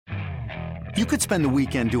You could spend the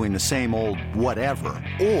weekend doing the same old whatever,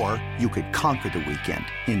 or you could conquer the weekend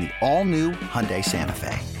in the all-new Hyundai Santa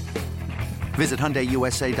Fe. Visit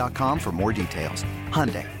HyundaiUSA.com for more details.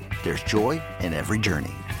 Hyundai, there's joy in every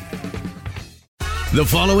journey. The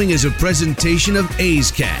following is a presentation of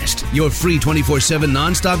A's Cast, your free 24/7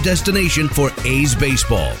 nonstop destination for A's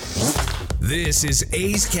baseball. This is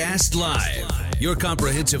A's Cast Live, your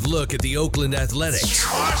comprehensive look at the Oakland Athletics.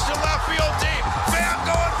 Watch the left field deep. Bam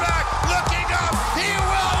going back, looking up. He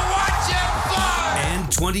will watch it fly.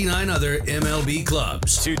 And 29 other MLB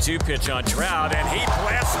clubs. 2-2 pitch on Trout, and he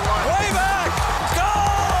blasts one. Way back.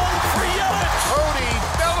 Goal for Yelich. Cody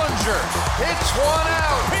Bellinger hits one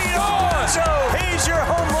out. Pete Alonso, he's your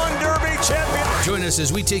home run derby champion. Join us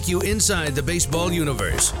as we take you inside the baseball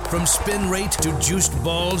universe. From spin rate to juiced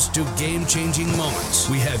balls to game-changing moments,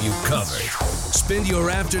 we have you covered. Spend your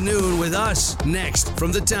afternoon with us next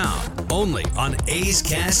from the town, only on A's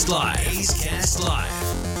Cast Live. A's Cast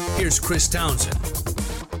Live. Here's Chris Townsend.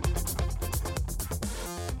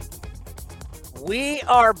 We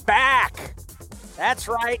are back. That's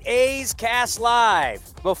right, A's Cast Live.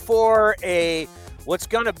 Before what's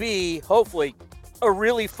going to be, hopefully, a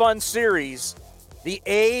really fun series, the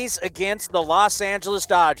A's against the Los Angeles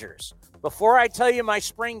Dodgers. Before I tell you my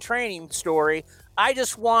spring training story, I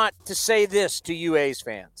just want to say this to you A's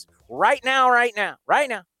fans. Right now,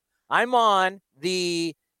 I'm on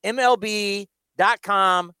the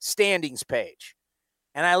MLB.com standings page.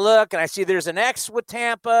 And I look and I see there's an X with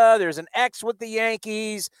Tampa, there's an X with the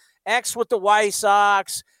Yankees, X with the White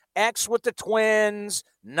Sox, X with the Twins,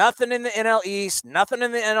 nothing in the NL East, nothing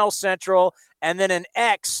in the NL Central, and then an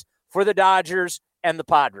X for the Dodgers and the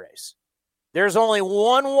Padres. There's only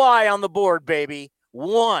one Y on the board, baby.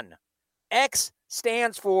 One. X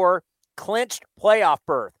stands for clinched playoff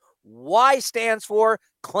berth. Y stands for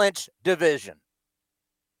clinched division.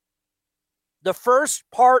 The first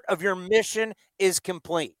part of your mission is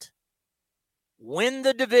complete. Win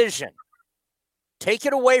the division. Take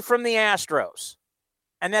it away from the Astros.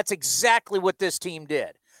 And that's exactly what this team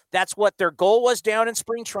did. That's what their goal was down in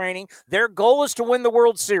spring training. Their goal is to win the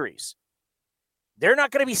World Series. They're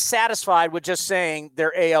not going to be satisfied with just saying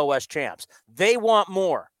they're AL West champs. They want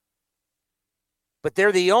more. But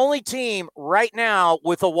they're the only team right now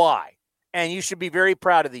with a Y. And you should be very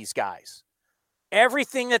proud of these guys.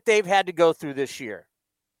 Everything that they've had to go through this year.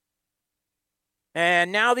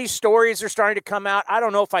 And now these stories are starting to come out. I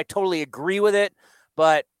don't know if I totally agree with it,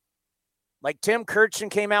 but like Tim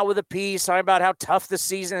Kirchin came out with a piece talking about how tough the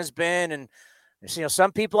season has been. And,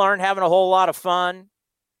 some people aren't having a whole lot of fun.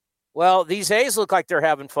 Well, these A's look like they're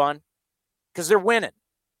having fun because they're winning.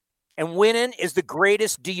 And winning is the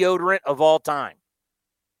greatest deodorant of all time.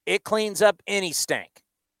 It cleans up any stink.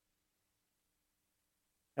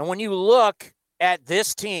 And when you look at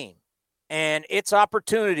this team and its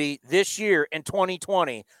opportunity this year in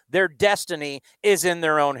 2020, their destiny is in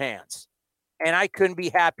their own hands. And I couldn't be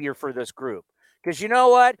happier for this group. Because you know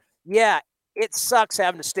what? Yeah, it sucks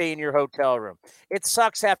having to stay in your hotel room. It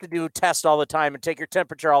sucks having to do tests all the time and take your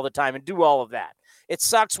temperature all the time and do all of that. It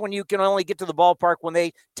sucks when you can only get to the ballpark when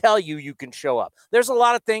they tell you you can show up. There's a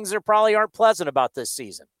lot of things that probably aren't pleasant about this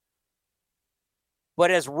season. But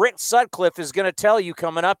as Rick Sutcliffe is going to tell you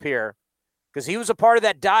coming up here, because he was a part of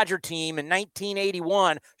that Dodger team in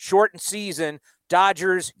 1981, shortened season,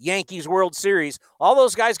 Dodgers, Yankees World Series. All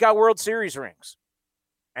those guys got World Series rings.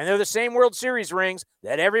 And they're the same World Series rings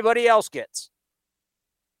that everybody else gets.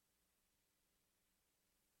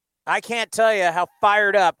 I can't tell you how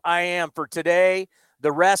fired up I am for today.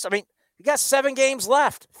 The rest, you got 7 games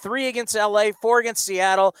left. 3 against LA, 4 against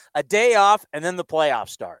Seattle, a day off, and then the playoffs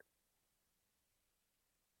start.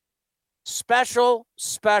 Special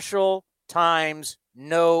times,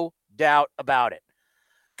 no doubt about it.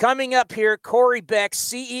 Coming up here, Corey Beck,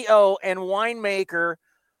 CEO and winemaker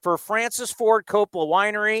for Francis Ford Coppola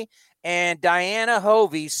Winery, and Diana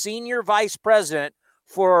Hovey, Senior Vice President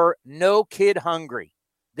for No Kid Hungry.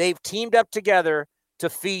 They've teamed up together to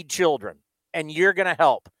feed children, and you're going to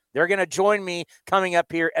help. They're going to join me coming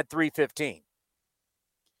up here at 3:15.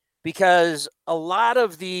 Because a lot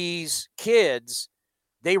of these kids,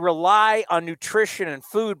 they rely on nutrition and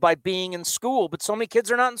food by being in school, but so many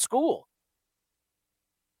kids are not in school.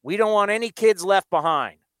 We don't want any kids left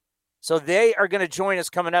behind. So they are going to join us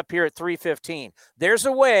coming up here at 3:15. There's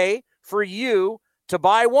a way for you to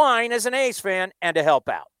buy wine as an A's fan and to help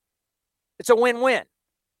out. It's a win-win.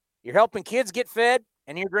 You're helping kids get fed,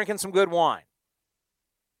 and you're drinking some good wine.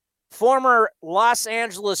 Former Los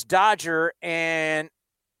Angeles Dodger and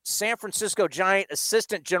San Francisco Giant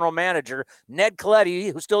assistant general manager Ned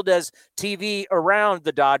Colletti, who still does TV around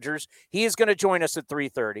the Dodgers, he is going to join us at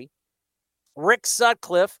 3:30. Rick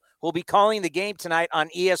Sutcliffe will be calling the game tonight on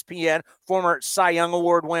ESPN, former Cy Young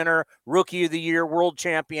Award winner, Rookie of the Year, world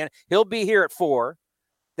champion. He'll be here at 4.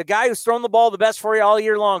 The guy who's thrown the ball the best for you all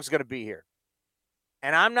year long is going to be here.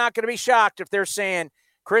 And I'm not going to be shocked if they're saying,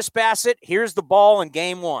 Chris Bassett, here's the ball in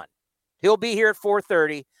game 1. He'll be here at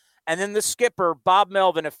 4:30. And then the skipper, Bob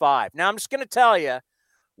Melvin, at 5. Now, I'm just going to tell you,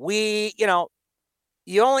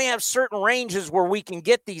 you only have certain ranges where we can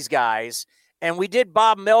get these guys. And we did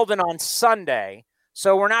Bob Melvin on Sunday.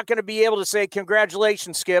 So we're not going to be able to say,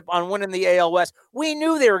 congratulations, Skip, on winning the AL West. We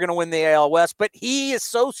knew they were going to win the AL West, but he is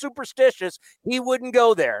so superstitious, he wouldn't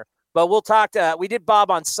go there. But we did Bob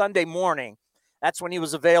on Sunday morning. That's when he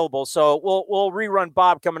was available. So we'll rerun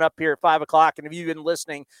Bob coming up here at 5 o'clock. And if you've been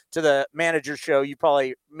listening to the manager show, you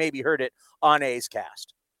probably maybe heard it on A's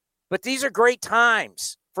Cast. But these are great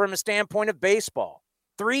times from a standpoint of baseball.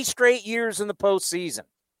 3 straight years in the postseason.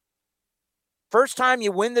 First time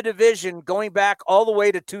you win the division going back all the way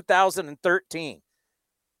to 2013.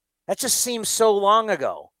 That just seems so long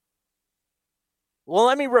ago. Well,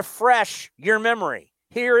 let me refresh your memory.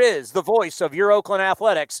 Here is the voice of your Oakland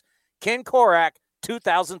Athletics, Ken Korach,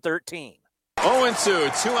 2013. 0-2,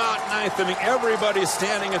 2 out, 9th inning. Everybody's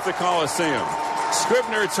standing at the Coliseum.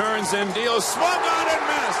 Scribner turns and deals, swung on and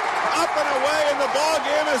missed. Up and away, and the ball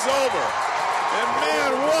game is over. And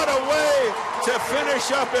man, what a way to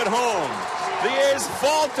finish up at home. The A's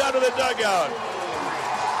vault out of the dugout.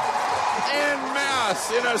 En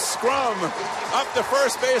masse in a scrum up the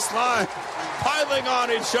first base line, piling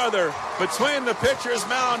on each other between the pitcher's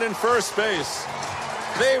mound and first base.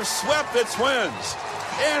 They've swept the Twins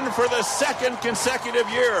in for the 2nd consecutive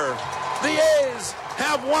year. The A's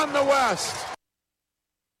have won the West.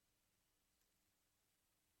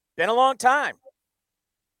 Been a long time.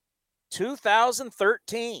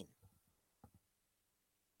 2013.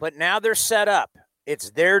 But now they're set up. It's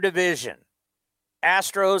their division.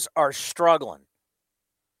 Astros are struggling.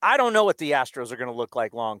 I don't know what the Astros are going to look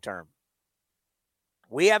like long term.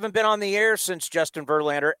 We haven't been on the air since Justin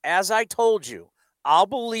Verlander. As I told you, I'll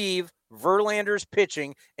believe Verlander's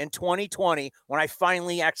pitching in 2020 when I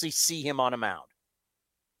finally actually see him on a mound.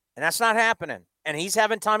 And that's not happening. And he's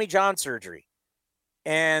having Tommy John surgery.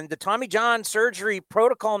 And the Tommy John surgery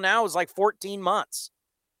protocol now is like 14 months.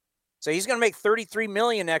 So he's going to make $33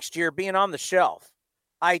 million next year being on the shelf.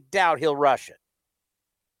 I doubt he'll rush it.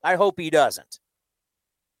 I hope he doesn't.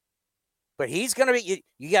 But he's going to be,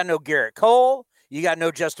 you got no Garrett Cole. You got no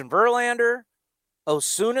Justin Verlander.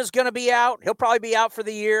 Osuna's going to be out. He'll probably be out for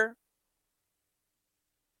the year.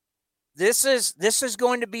 This is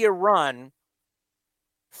going to be a run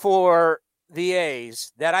for the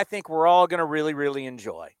A's that I think we're all going to really, really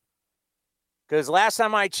enjoy. Because last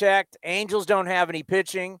time I checked, Angels don't have any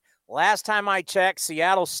pitching. Last time I checked,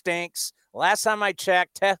 Seattle stinks. Last time I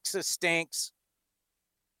checked, Texas stinks.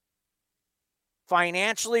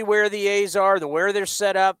 Financially, where the A's are, where they're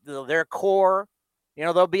set up, their core,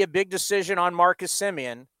 there'll be a big decision on Marcus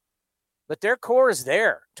Semien. But their core is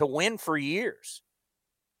there to win for years.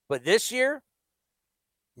 But this year,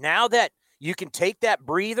 now that you can take that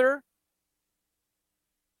breather,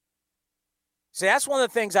 see, that's one of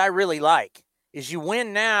the things I really like, is you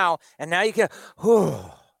win now, and now you can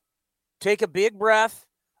take a big breath.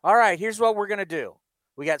 All right, here's what we're going to do.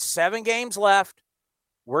 We got 7 games left.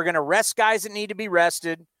 We're going to rest guys that need to be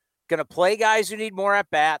rested, going to play guys who need more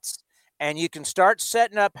at-bats, and you can start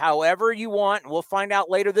setting up however you want, and we'll find out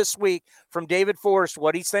later this week from David Forrest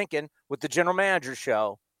what he's thinking with the general manager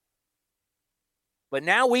show. But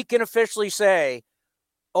now we can officially say,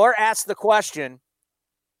 or ask the question,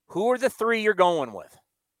 who are the 3 you're going with?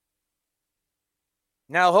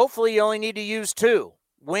 Now, hopefully you only need to use 2.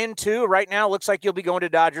 Win 2. Right now, it looks like you'll be going to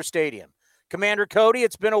Dodger Stadium. Commander Cody,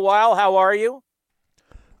 it's been a while. How are you?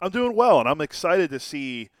 I'm doing well, and I'm excited to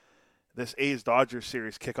see this A's-Dodgers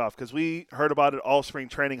series kick off because we heard about it all spring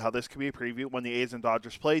training, how this could be a preview when the A's and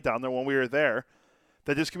Dodgers played down there when we were there,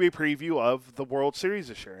 that this could be a preview of the World Series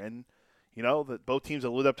this year. And, that both teams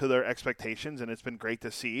have lived up to their expectations, and it's been great to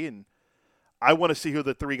see. And I want to see who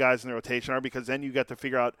the 3 guys in the rotation are because then you get to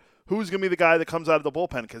figure out who's going to be the guy that comes out of the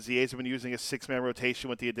bullpen because the A's have been using a 6-man rotation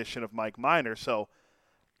with the addition of Mike Minor. So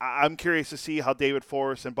I'm curious to see how David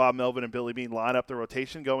Forrest and Bob Melvin and Billy Beane line up the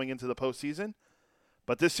rotation going into the postseason.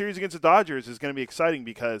 But this series against the Dodgers is going to be exciting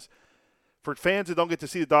because for fans that don't get to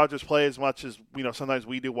see the Dodgers play as much as sometimes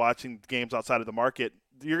we do watching games outside of the market,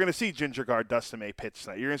 you're going to see Ginger Guard, Dustin May pitch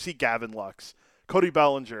tonight. You're going to see Gavin Lux, Cody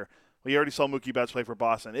Bellinger. We already saw Mookie Betts play for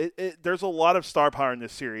Boston. There's a lot of star power in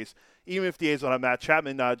this series, even if the A's don't have Matt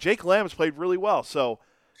Chapman. Jake Lamb has played really well. So,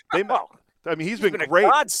 he's been great.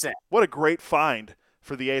 Godsend. What a great find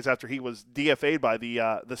for the A's after he was DFA'd by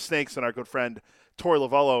the Snakes and our good friend Torey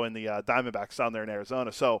Lovullo and the Diamondbacks down there in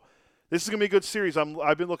Arizona. So this is going to be a good series.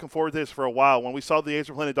 I've been looking forward to this for a while. When we saw the A's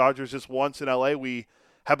were playing the Dodgers just once in L.A., we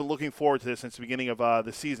have been looking forward to this since the beginning of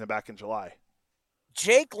the season back in July.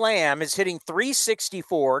 Jake Lamb is hitting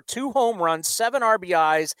 .364, 2 home runs, 7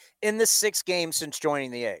 RBIs in the 6 games since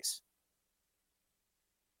joining the A's.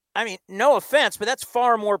 I mean, no offense, but that's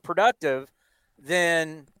far more productive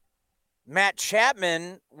than Matt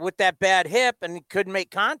Chapman with that bad hip and couldn't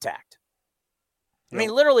make contact. I mean,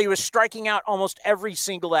 literally, he was striking out almost every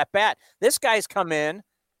single at-bat. This guy's come in.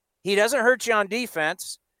 He doesn't hurt you on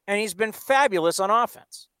defense, and he's been fabulous on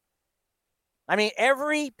offense. I mean,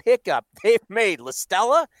 every pickup they've made,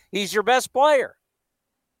 LaStella, he's your best player.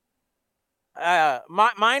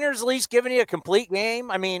 Minor's at least giving you a complete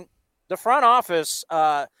game. I mean, the front office,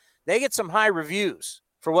 they get some high reviews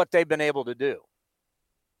for what they've been able to do.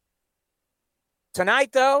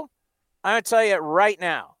 Tonight, though, I'm going to tell you right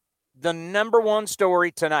now, the number one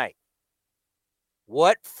story tonight,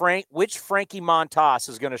 which Frankie Montas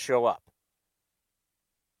is going to show up.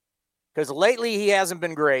 Because lately he hasn't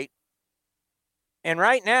been great. And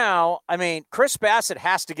right now, I mean, Chris Bassett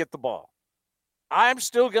has to get the ball. I'm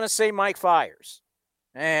still going to say Mike Fiers.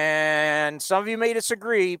 And some of you may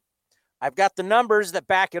disagree. I've got the numbers that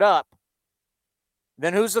back it up.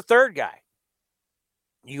 Then who's the third guy?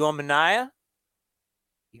 You going Minaya?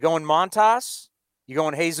 You going Montas? You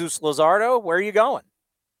going Jesus Luzardo? Where are you going?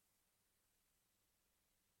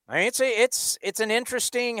 I mean, it's an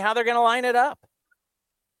interesting how they're going to line it up.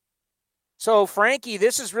 So, Frankie,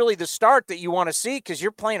 this is really the start that you want to see because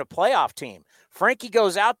you're playing a playoff team. Frankie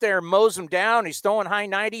goes out there and mows them down. He's throwing high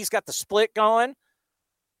 90s. He's got the split going.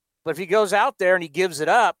 But if he goes out there and he gives it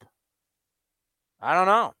up, I don't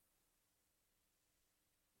know.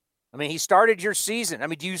 I mean, he started your season. I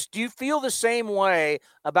mean, do you feel the same way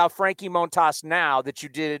about Frankie Montas now that you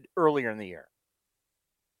did earlier in the year?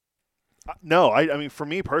 No, I mean, for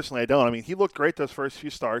me personally, I don't. I mean, he looked great those first few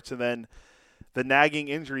starts, and then the nagging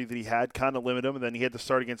injury that he had kind of limited him, and then he had to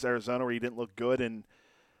start against Arizona where he didn't look good. And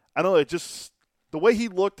I don't know, it just the way he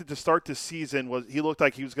looked to start this season was he looked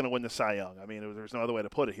like he was going to win the Cy Young. I mean, there was no other way to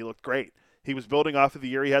put it. He looked great. He was building off of the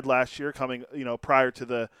year he had last year, coming prior to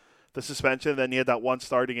the suspension. Then he had that one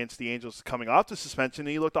start against the Angels coming off the suspension,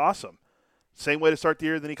 and he looked awesome. Same way to start the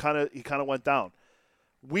year. Then he kind of went down.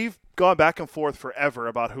 We've gone back and forth forever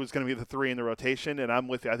about who's going to be the 3 in the rotation, and I'm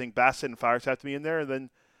with you. I think Bassett and Fiers have to be in there, and then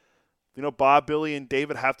Bob, Billy, and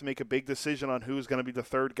David have to make a big decision on who's going to be the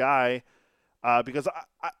third guy, because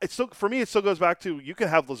it still goes back to you can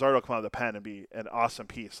have Luzardo come out of the pen and be an awesome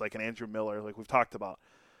piece, like an Andrew Miller, like we've talked about.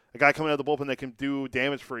 A guy coming out of the bullpen that can do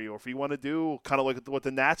damage for you. Or if you want to do kind of like what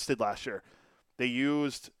the Nats did last year, they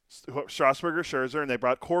used Strasburger, Scherzer, and they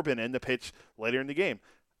brought Corbin in to pitch later in the game.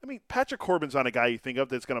 I mean, Patrick Corbin's not a guy you think of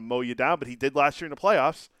that's going to mow you down, but he did last year in the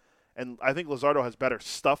playoffs. And I think Luzardo has better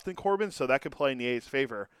stuff than Corbin, so that could play in the A's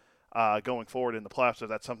favor going forward in the playoffs if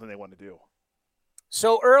that's something they want to do.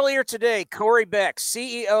 So earlier today, Corey Beck,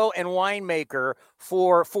 CEO and winemaker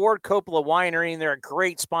for Ford Coppola Winery, and they're a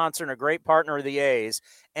great sponsor and a great partner of the A's,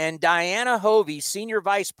 and Diana Hovey, Senior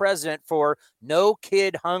Vice President for No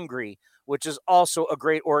Kid Hungry, which is also a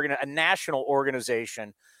great a national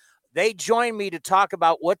organization. They joined me to talk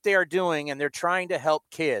about what they are doing, and they're trying to help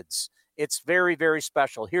kids. It's very, very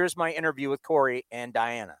special. Here's my interview with Corey and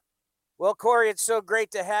Diana. Well, Corey, it's so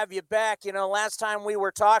great to have you back. Last time we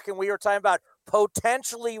were talking about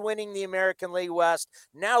potentially winning the American League West.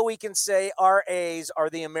 Now we can say our A's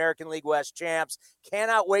are the American League West champs.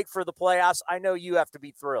 Cannot wait for the playoffs. I know you have to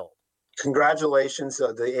be thrilled. Congratulations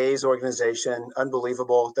to the A's organization.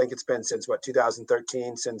 Unbelievable. I think it's been since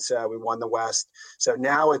 2013 since we won the West. So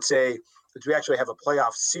now we actually have a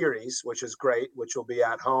playoff series, which is great, which will be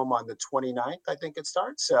at home on the 29th. I think it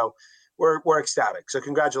starts. So we're ecstatic. So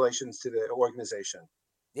congratulations to the organization.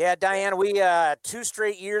 Yeah, Diana, we 2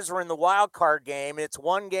 straight years we're in the wild card game. It's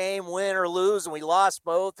one game, win or lose, and we lost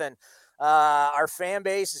both. And our fan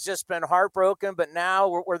base has just been heartbroken, but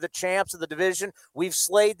now we're the champs of the division. We've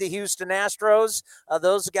slayed the Houston Astros,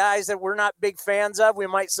 those guys that we're not big fans of. We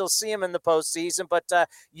might still see them in the postseason, but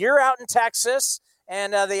you're out in Texas,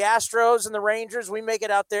 and the Astros and the Rangers, we make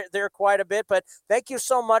it out there quite a bit. But thank you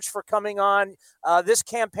so much for coming on. This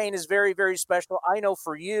campaign is very, very special. I know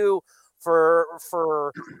for you,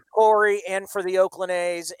 for Corey, and for the Oakland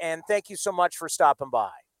A's, and thank you so much for stopping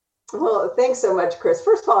by. Well, thanks so much, Chris.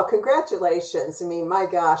 First of all, congratulations. I mean, my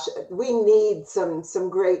gosh, we need some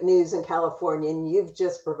great news in California, and you've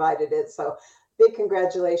just provided it. So big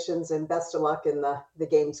congratulations and best of luck in the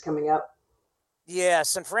games coming up.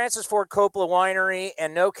 Yes, and Francis Ford Coppola Winery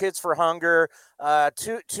and No Kids for Hunger,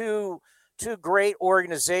 two great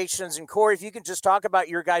organizations. And Corey, if you can just talk about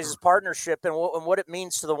your guys' partnership and what it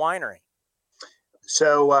means to the winery.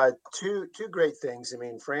 So two great things. I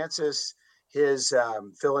mean, Francis, his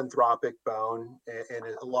philanthropic bone, and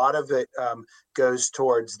a lot of it goes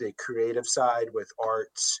towards the creative side with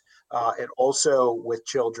arts and also with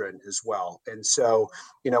children as well. And so,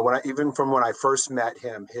 even from when I first met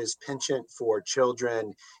him, his penchant for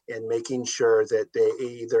children and making sure that they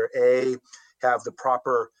either A, have the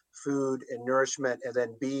proper food and nourishment, and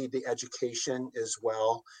then B, the education as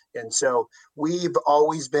well. And so we've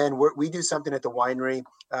always been, we do something at the winery,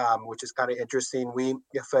 which is kind of interesting.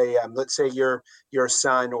 If let's say your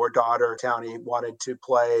son or daughter, Townie, wanted to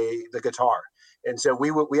play the guitar. And so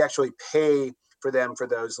we actually pay for them for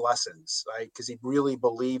those lessons, right? Because he really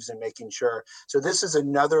believes in making sure. So this is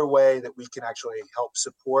another way that we can actually help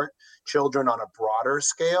support children on a broader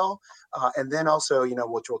scale. And then also,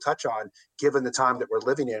 which we'll touch on, given the time that we're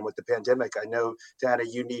living in with the pandemic, I know, Dana,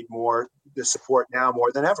 you need the support now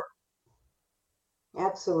more than ever.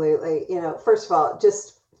 Absolutely. First of all,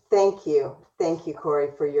 just thank you, Corey,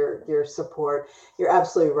 for your support. You're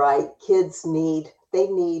absolutely right. Kids need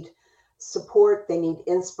support, they need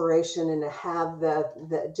inspiration, and to have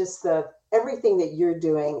the everything that you're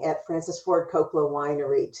doing at Francis Ford Coppola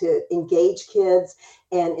Winery to engage kids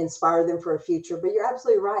and inspire them for a future. But you're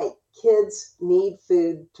absolutely right. Kids need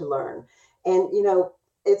food to learn. And,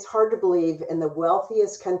 it's hard to believe in the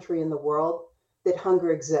wealthiest country in the world that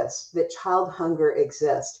hunger exists, that child hunger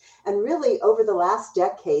exists. And really over the last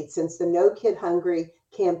decade, since the No Kid Hungry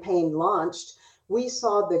campaign launched, we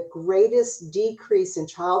saw the greatest decrease in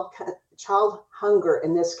child hunger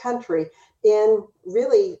in this country in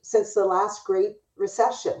really since the last Great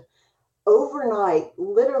Recession.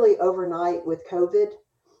 Literally overnight with COVID,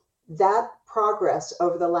 that progress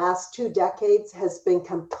over the last 2 decades has been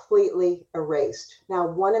completely erased. Now,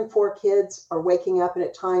 1 in 4 kids are waking up and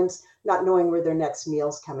at times not knowing where their next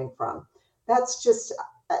meal's coming from. That's just,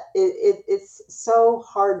 it's so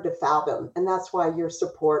hard to fathom. And that's why your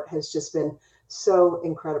support has just been so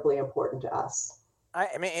incredibly important to us.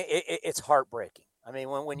 I mean, it's heartbreaking. I mean,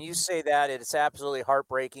 when you say that, it's absolutely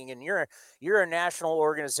heartbreaking. And you're a national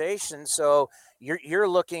organization, so you're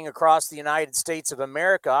looking across the United States of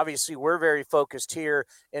America. Obviously, we're very focused here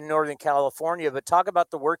in Northern California, but talk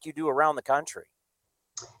about the work you do around the country.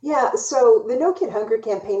 Yeah, so the No Kid Hunger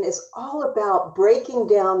campaign is all about breaking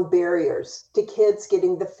down barriers to kids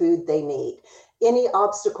getting the food they need, any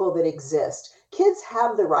obstacle that exists. Kids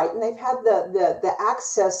have the right, and they've had the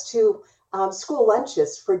access to school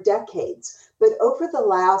lunches for decades. But over the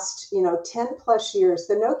last, 10 plus years,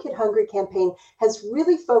 the No Kid Hungry campaign has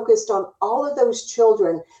really focused on all of those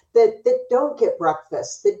children that don't get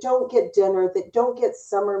breakfast, that don't get dinner, that don't get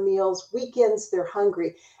summer meals, weekends, they're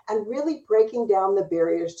hungry, and really breaking down the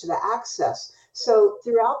barriers to the access. So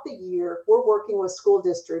throughout the year, we're working with school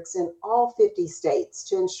districts in all 50 states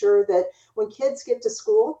to ensure that when kids get to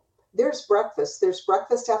school, there's breakfast. There's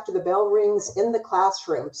breakfast after the bell rings in the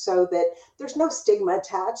classroom so that there's no stigma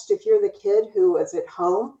attached. If you're the kid who was at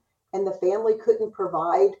home and the family couldn't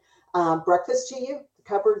provide breakfast to you, the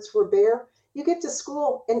cupboards were bare, you get to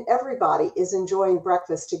school and everybody is enjoying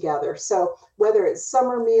breakfast together. So whether it's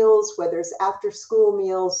summer meals, whether it's after school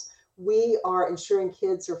meals, we are ensuring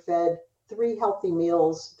kids are fed 3 healthy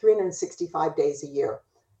meals 365 days a year.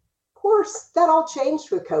 Of course, that all changed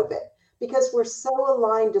with COVID, because we're so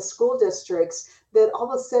aligned to school districts that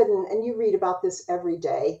all of a sudden, and you read about this every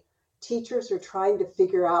day, teachers are trying to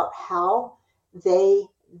figure out how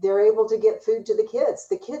they're able to get food to the kids.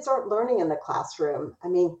 The kids aren't learning in the classroom. I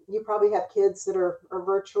mean, you probably have kids that are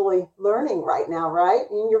virtually learning right now, right?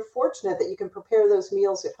 And you're fortunate that you can prepare those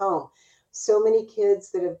meals at home. So many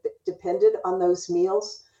kids that have depended on those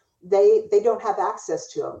meals, they don't have access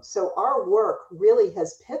to them. So our work really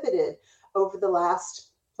has pivoted over the last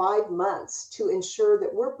 5 months to ensure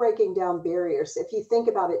that we're breaking down barriers. If you think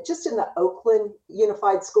about it, just in the Oakland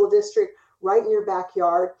Unified School District, right in your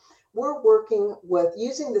backyard, we're working with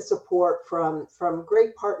using the support from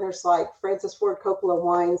great partners like Francis Ford Coppola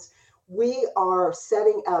Wines. We are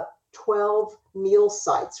setting up 12 meal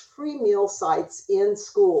sites, free meal sites in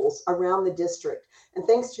schools around the district. And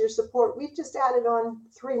thanks to your support, we've just added on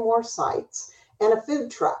 3 more sites and a food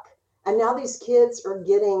truck. And now these kids are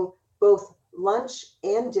getting both lunch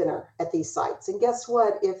and dinner at these sites. And guess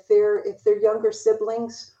what? If their younger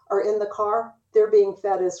siblings are in the car, they're being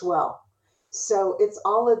fed as well. So it's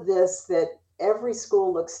all of this that every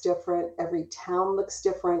school looks different, every town looks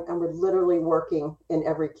different, and we're literally working in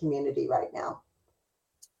every community right now.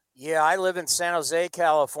 Yeah, I live in San Jose,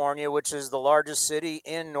 California, which is the largest city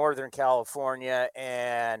in Northern California.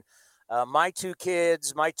 And my two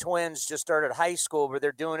kids, my twins, just started high school, but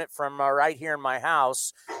they're doing it from right here in my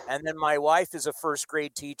house. And then my wife is a first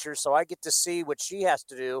grade teacher, so I get to see what she has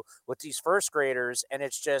to do with these first graders. And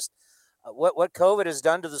it's just what COVID has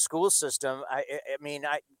done to the school system. I mean,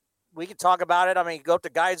 we could talk about it. I mean, go up to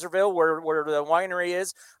Geyserville where the winery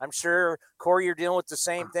is. I'm sure, Corey, you're dealing with the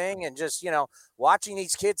same thing. And just, watching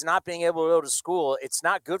these kids not being able to go to school, it's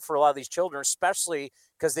not good for a lot of these children, especially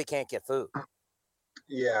because they can't get food.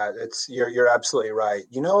 Yeah, you're absolutely right.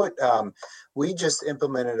 You know what? We just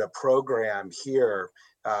implemented a program here,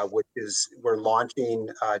 which is we're launching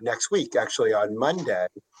next week, actually on Monday.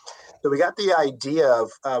 So we got the idea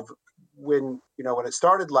of when it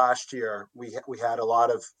started last year, we had a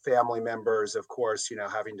lot of family members, of course,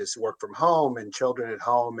 having to work from home and children at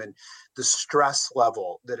home, and the stress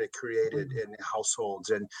level that it created in households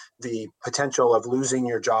and the potential of losing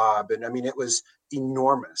your job. And I mean, it was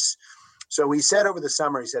enormous. So we said over the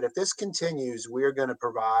summer, he said, if this continues, we're going to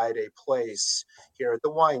provide a place here at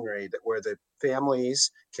the winery where the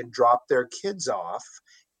families can drop their kids off,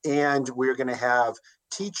 and we're going to have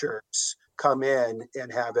teachers come in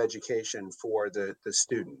and have education for the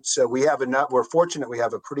students. So we're fortunate we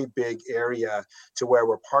have a pretty big area to where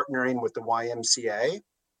we're partnering with the YMCA.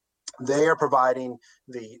 They are providing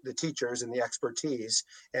the teachers and the expertise,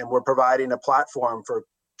 and we're providing a platform for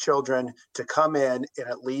children to come in and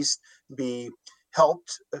at least be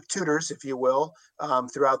helped, tutors, if you will,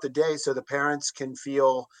 throughout the day, so the parents can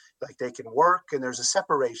feel like they can work and there's a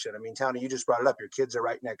separation. I mean, Tony, you just brought it up. Your kids are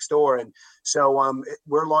right next door. And so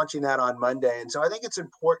we're launching that on Monday. And so I think it's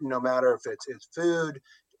important, no matter if it's food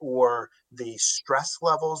or the stress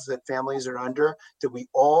levels that families are under, that we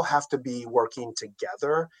all have to be working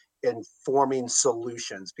together and forming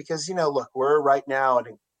solutions. Because, look, we're right now,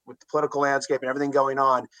 and with the political landscape and everything going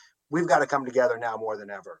on, we've got to come together now more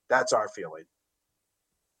than ever. That's our feeling.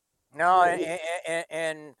 No,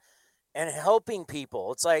 and helping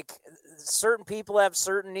people. It's like certain people have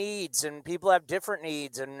certain needs, and people have different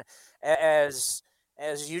needs. And as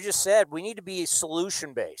you just said, we need to be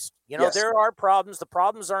solution based. Yes. There are problems. The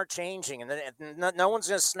problems aren't changing, and no one's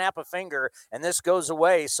going to snap a finger and this goes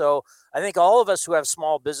away. So I think all of us who have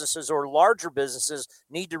small businesses or larger businesses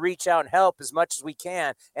need to reach out and help as much as we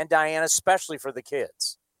can. And Diana, especially for the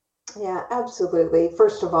kids. Yeah, absolutely.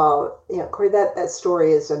 First of all, Corey, that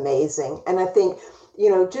story is amazing. And I think,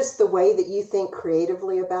 just the way that you think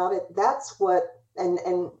creatively about it, that's what,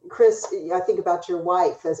 and Chris, I think about your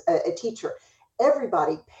wife as a teacher.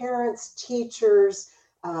 Everybody, parents, teachers,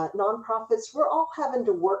 nonprofits, we're all having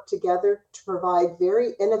to work together to provide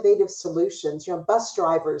very innovative solutions. Bus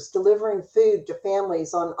drivers delivering food to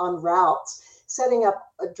families on routes, setting up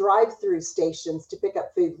drive-through stations to pick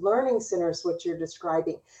up food, learning centers, what you're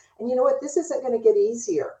describing. And you know what? This isn't going to get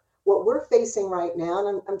easier. What we're facing right now,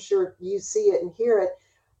 and I'm sure you see it and hear it,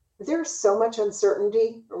 there's so much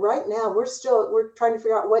uncertainty right now. We're trying to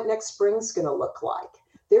figure out what next spring's going to look like.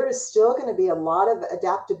 There is still going to be a lot of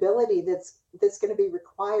adaptability that's going to be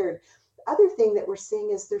required. The other thing that we're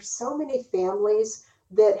seeing is there's so many families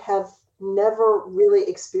that have never really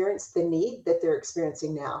experienced the need that they're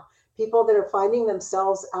experiencing now. People that are finding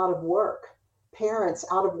themselves out of work, parents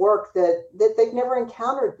out of work that they've never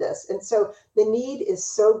encountered this. And so the need is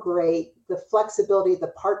so great. The flexibility,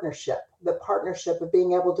 the partnership of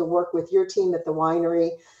being able to work with your team at the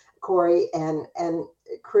winery, Corey, and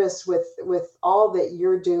Chris, with all that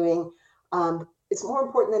you're doing, it's more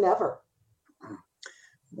important than ever.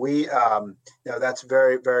 We, that's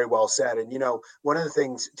very, very well said. And, one of the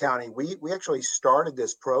things, Tony, we actually started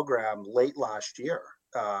this program late last year.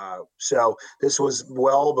 So this was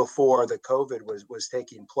well before the COVID was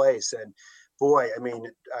taking place. And boy, I mean,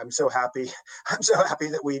 I'm so happy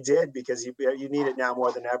that we did, because you need it now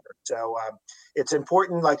more than ever. So it's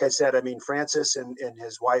important. Like I said, I mean, Francis and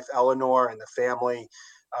his wife, Eleanor, and the family,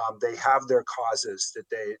 they have their causes that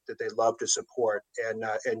they love to support,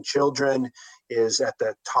 and children is at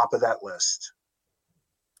the top of that list.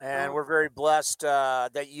 And we're very blessed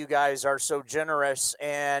that you guys are so generous.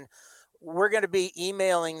 And we're going to be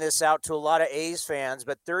emailing this out to a lot of A's fans,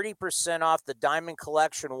 but 30% off the Diamond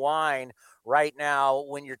Collection wine right now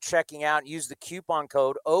when you're checking out. Use the coupon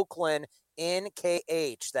code Oakland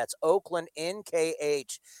NKH. That's Oakland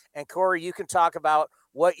NKH. And Corey, you can talk about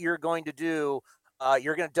what you're going to do.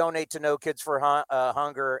 You're going to donate to No Kids for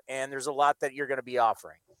Hunger, and there's a lot that you're going to be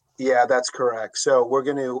offering. Yeah, that's correct. So we're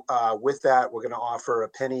going to, with that, we're going to offer a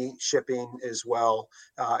penny shipping as well,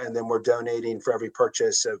 and then we're donating for every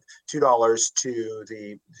purchase of $2 to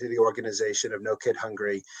the organization of No Kid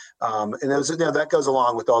Hungry, and that goes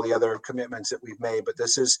along with all the other commitments that we've made. But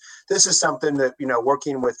this is something that,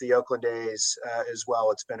 working with the Oakland A's as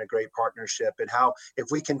well, it's been a great partnership. And how,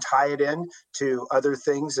 if we can tie it in to other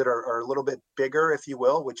things that are a little bit bigger, if you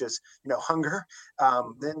will, which is hunger,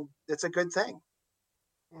 then it's a good thing.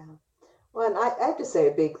 Yeah. Well, and I have to say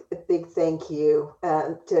a big thank you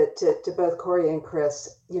to both Corey and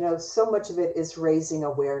Chris. So much of it is raising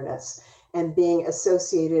awareness and being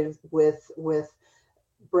associated with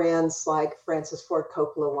brands like Francis Ford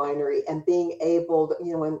Coppola Winery, and being able to,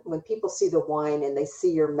 when people see the wine and they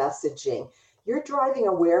see your messaging, you're driving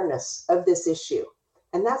awareness of this issue.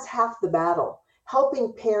 And that's half the battle.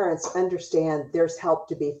 Helping parents understand there's help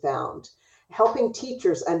to be found. Helping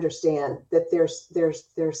teachers understand that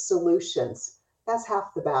there's solutions. That's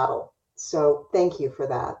half the battle. So thank you for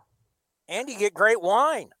that. And you get great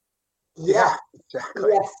wine. Yeah,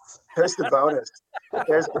 exactly. Yes. There's the bonus.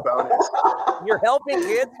 You're helping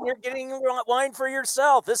kids and you're getting wine for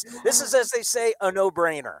yourself. This is, as they say, a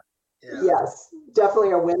no-brainer. Yeah. Yes,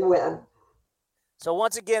 definitely a win-win. So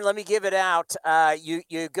once again, let me give it out.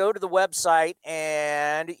 You go to the website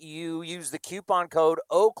and you use the coupon code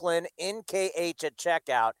Oakland NKH at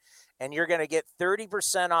checkout, and you're going to get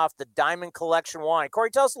 30% off the Diamond Collection wine.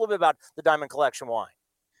 Corey, tell us a little bit about the Diamond Collection wine.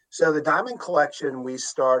 So the Diamond Collection, we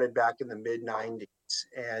started back in the mid-'90s,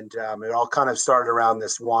 and it all kind of started around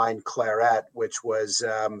this wine Claret, which was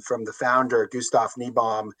from the founder, Gustav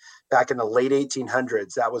Niebaum, back in the late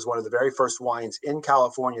 1800s. That was one of the very first wines in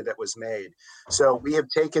California that was made. So we have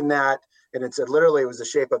taken that, and it was the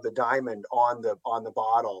shape of the diamond on the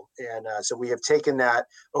bottle. And so we have taken that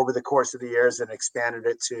over the course of the years and expanded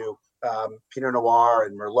it to Pinot Noir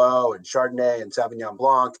and Merlot and Chardonnay and Sauvignon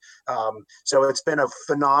Blanc. So it's been a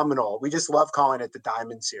phenomenal, we just love calling it the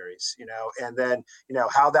Diamond Series, and then,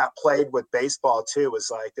 how that played with baseball too was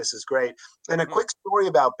like, this is great. And a quick story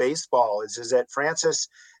about baseball is that Francis,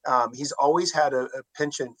 he's always had a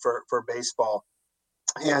penchant for baseball.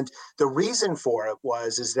 And the reason for it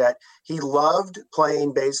is that he loved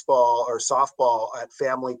playing baseball or softball at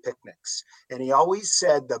family picnics. And he always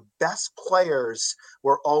said the best players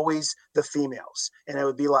were always the females. And it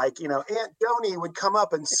would be like, Aunt Joni would come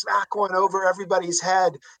up and smack one over everybody's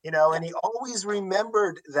head, and he always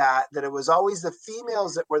remembered that it was always the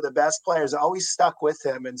females that were the best players. It always stuck with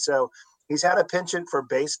him. And so he's had a penchant for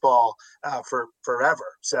baseball for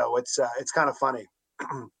forever. So it's kind of funny.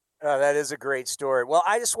 Oh, that is a great story. Well,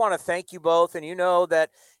 I just want to thank you both. And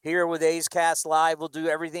that here with A's Cast Live, we'll do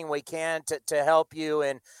everything we can to help you.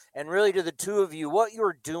 And really, to the two of you, what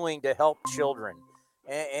you're doing to help children.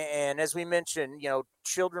 And as we mentioned,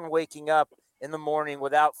 children waking up in the morning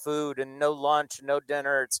without food and no lunch, no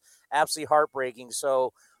dinner, it's absolutely heartbreaking.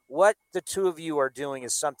 So what the two of you are doing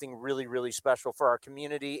is something really, really special for our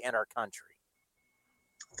community and our country.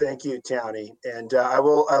 Thank you, Townie. And I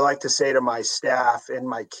like to say to my staff and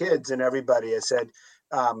my kids and everybody, I said,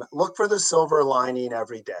 look for the silver lining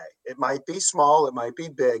every day. It might be small, it might be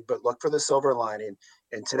big, but look for the silver lining.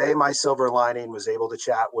 And today my silver lining was able to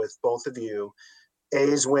chat with both of you.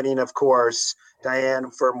 A's winning, of course, Diane,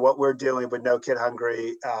 from what we're doing with No Kid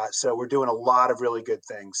Hungry. So we're doing a lot of really good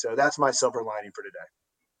things. So that's my silver lining for today.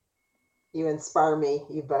 You inspire me,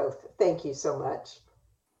 you both. Thank you so much.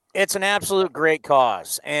 It's an absolute great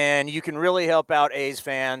cause, and you can really help out A's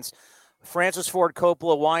fans. Francis Ford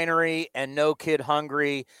Coppola Winery and No Kid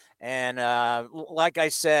Hungry. And like I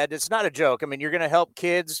said, it's not a joke. I mean, you're going to help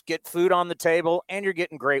kids get food on the table, and you're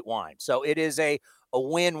getting great wine. So it is a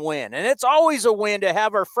win-win. And it's always a win to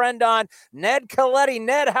have our friend on, Ned Colletti.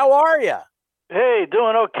 Ned, how are you? Hey,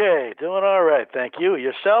 doing okay. Doing all right. Thank you.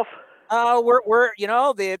 Yourself? We're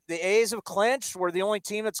the A's have clinched. We're the only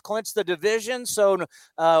team that's clinched the division, so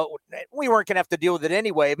we weren't going to have to deal with it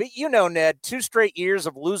anyway. But Ned, 2 straight years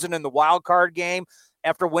of losing in the wild card game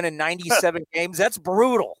after winning 97 games, that's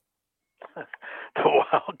brutal. The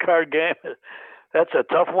wild card game, that's a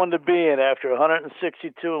tough one to be in after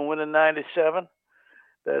 162 and winning 97.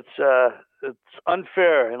 It's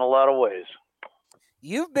unfair in a lot of ways.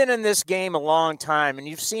 You've been in this game a long time, and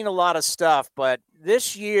you've seen a lot of stuff, but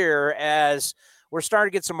this year, as we're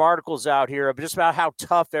starting to get some articles out here just about how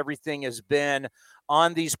tough everything has been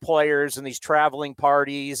on these players and these traveling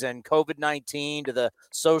parties and COVID-19 to the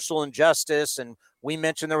social injustice. And we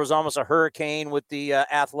mentioned there was almost a hurricane with the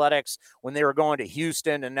Athletics when they were going to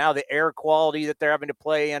Houston, and now the air quality that they're having to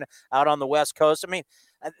play in out on the West Coast. I mean,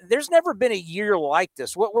 there's never been a year like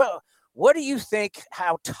this. What do you think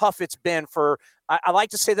how tough it's been for, I like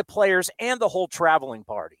to say, the players and the whole traveling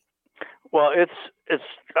party? Well, it's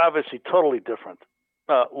obviously totally different.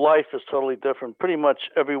 Life is totally different pretty much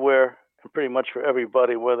everywhere and pretty much for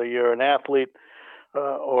everybody, whether you're an athlete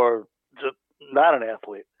or just not an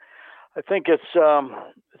athlete. I think it's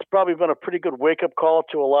probably been a pretty good wake-up call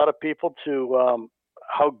to a lot of people to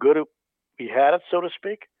how good we had it, so to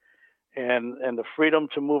speak, and the freedom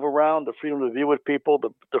to move around, the freedom to be with people,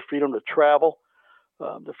 the freedom to travel,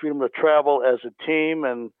 as a team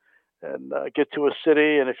and get to a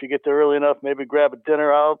city, and if you get there early enough, maybe grab a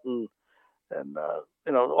dinner out and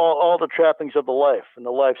all the trappings of the life and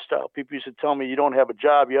the lifestyle. People used to tell me, you don't have a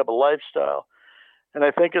job, you have a lifestyle. And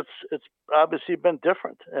I think it's obviously been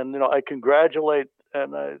different. And, I congratulate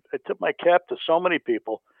and I tip my cap to so many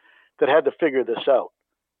people that had to figure this out.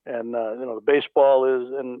 And, the baseball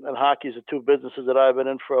and hockey is the two businesses that I've been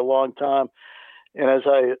in for a long time. And as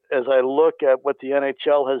I look at what the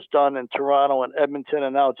NHL has done in Toronto and Edmonton,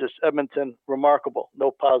 and now just Edmonton, remarkable, no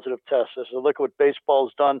positive tests. As I look at what baseball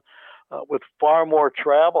has done with far more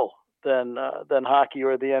travel than hockey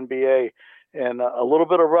or the NBA, and a little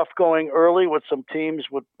bit of rough going early with some teams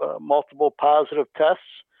with multiple positive tests,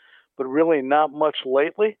 but really not much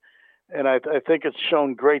lately. And I think it's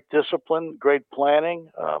shown great discipline, great planning.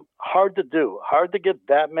 Hard to do, hard to get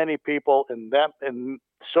that many people in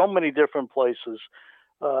so many different places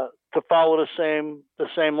to follow the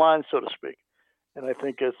same line, so to speak. And I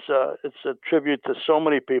think it's a tribute to so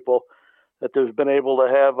many people that they've been able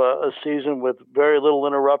to have a season with very little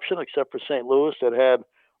interruption, except for St. Louis that had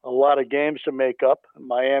a lot of games to make up, and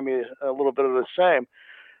Miami a little bit of the same.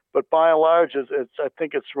 But by and large, I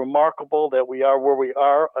think it's remarkable that we are where we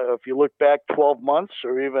are. If you look back 12 months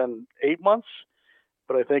or even 8 months,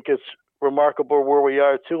 but I think it's remarkable where we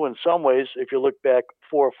are too in some ways if you look back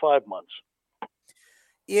 4 or 5 months.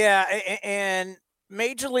 Yeah, and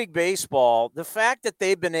Major League Baseball, the fact that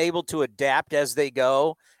they've been able to adapt as they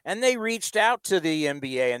go, and they reached out to the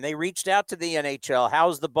NBA and they reached out to the NHL.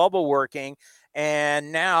 How's the bubble working?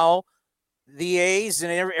 And now the A's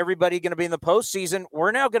and everybody going to be in the postseason.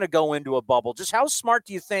 We're now going to go into a bubble. Just how smart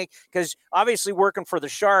do you think? Because obviously working for the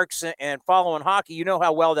Sharks and following hockey, you know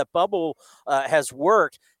how well that bubble has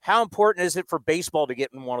worked. How important is it for baseball to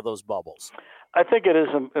get in one of those bubbles? I think it is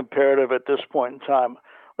imperative at this point in time.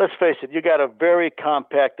 Let's face it, you got a very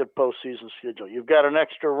compacted postseason schedule. You've got an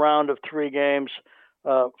extra round of 3 games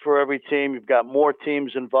for every team. You've got more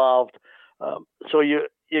teams involved. So you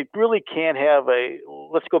really can't have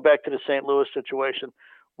let's go back to the St. Louis situation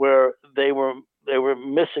where they were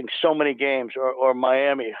missing so many games, or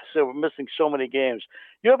Miami, so we're missing so many games.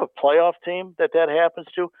 You have a playoff team that happens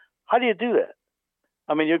to. How do you do that?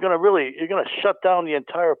 I mean, you're going to shut down the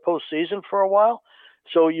entire postseason for a while.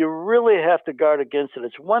 So you really have to guard against it.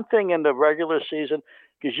 It's one thing in the regular season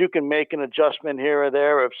because you can make an adjustment here or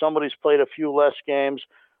there. If somebody's played a few less games,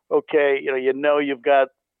 okay, you've got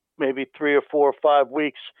maybe 3 or 4 or 5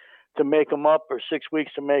 weeks to make them up, or 6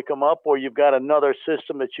 weeks to make them up, or you've got another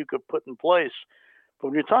system that you could put in place. But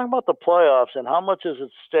when you're talking about the playoffs and how much is at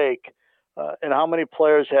stake and how many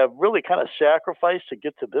players have really kind of sacrificed to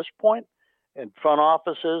get to this point, and front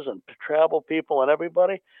offices and travel people and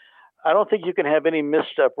everybody, I don't think you can have any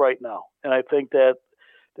misstep right now. And I think that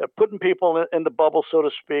putting people in the bubble, so to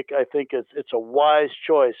speak, I think it's a wise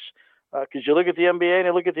choice because you look at the NBA and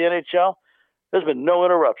you look at the NHL, there's been no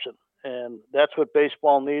interruption. And that's what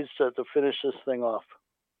baseball needs to finish this thing off.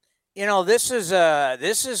 This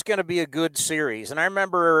is going to be a good series. And I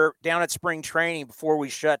remember down at spring training before we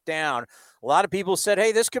shut down, a lot of people said,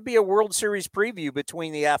 hey, this could be a World Series preview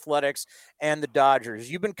between the Athletics and the Dodgers.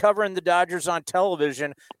 You've been covering the Dodgers on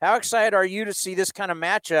television. How excited are you to see this kind of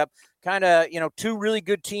matchup, two really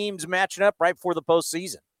good teams matching up right before the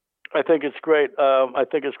postseason? I think it's great. I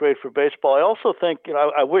think it's great for baseball. I also think,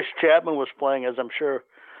 I wish Chapman was playing, as I'm sure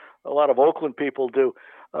a lot of Oakland people do.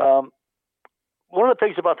 One of the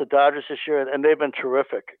things about the Dodgers this year, and they've been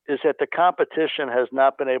terrific, is that the competition has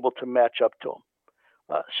not been able to match up to them.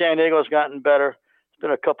 San Diego's gotten better. There's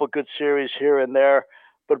been a couple good series here and there.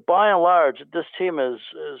 But by and large, this team is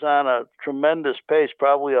on a tremendous pace,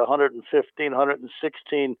 probably 115,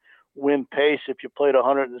 116 win pace if you played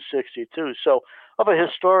 162. So of a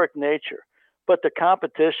historic nature. But the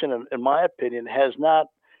competition, in my opinion, has not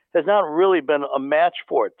really been a match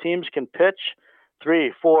for it. Teams can pitch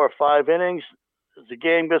 3, 4, 5 innings. As the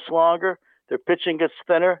game gets longer, their pitching gets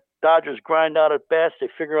thinner. Dodgers grind out at bats. They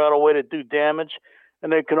figure out a way to do damage,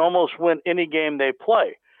 and they can almost win any game they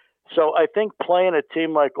play. So I think playing a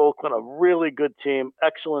team like Oakland, a really good team,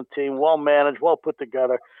 excellent team, well managed, well put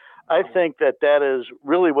together, I think that is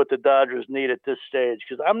really what the Dodgers need at this stage,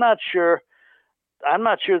 because I'm not sure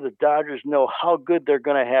the Dodgers know how good they're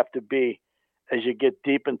going to have to be as you get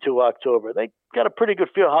deep into October. They got a pretty good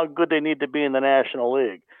feel how good they need to be in the National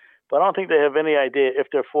League, but I don't think they have any idea, if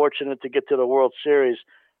they're fortunate to get to the World Series,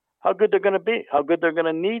 how good they're going to be, how good they're going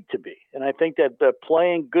to need to be. And I think that they're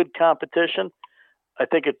playing good competition. I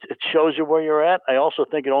think it shows you where you're at. I also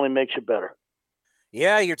think it only makes you better.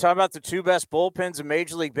 Yeah, you're talking about the two best bullpens in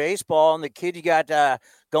Major League Baseball, and the kid you got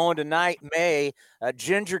going tonight, May,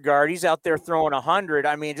 Gingergaard, he's out there throwing 100.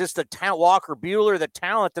 I mean, just the Walker Buehler, the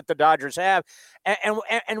talent that the Dodgers have,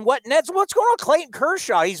 and what's going on? Clayton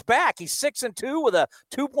Kershaw, he's back. He's 6-2 with a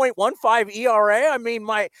 2.15 ERA. I mean,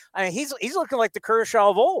 he's looking like the Kershaw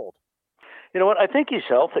of old. You know what? I think he's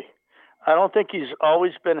healthy. I don't think he's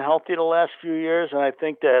always been healthy the last few years, and I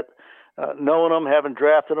think that. Knowing him, having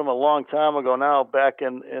drafted him a long time ago now, back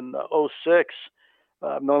in 06,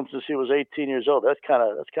 I've known him since he was 18 years old. That's kind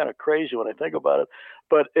of crazy when I think about it.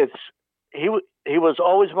 But he was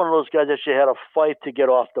always one of those guys that you had to fight to get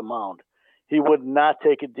off the mound. He would not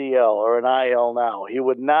take a DL or an IL now. He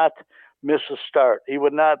would not miss a start. He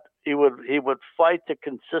would fight to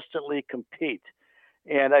consistently compete.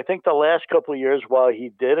 And I think the last couple of years, while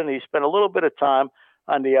he did, and he spent a little bit of time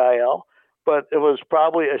on the IL, but it was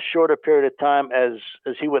probably a shorter period of time as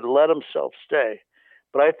he would let himself stay.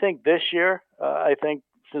 But I think this year,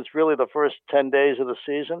 since really the first 10 days of the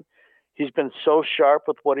season, he's been so sharp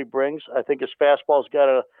with what he brings. I think his fastball's got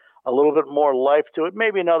a little bit more life to it,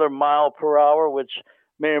 maybe another mile per hour, which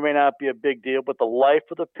may or may not be a big deal, but the life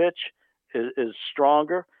of the pitch is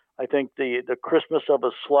stronger. I think the crispness of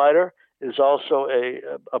his slider is also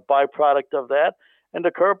a byproduct of that, and the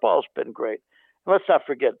curveball's been great. And let's not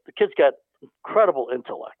forget, the kid's got incredible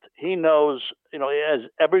intellect. He knows, as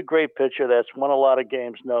every great pitcher that's won a lot of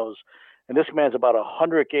games knows, and this man's about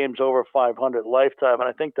 100 games over 500 lifetime, and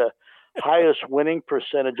I think the highest winning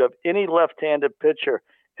percentage of any left-handed pitcher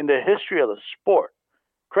in the history of the sport.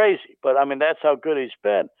 Crazy, but I mean, that's how good he's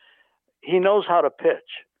been. He knows how to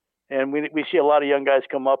pitch, and we see a lot of young guys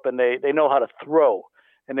come up and they know how to throw,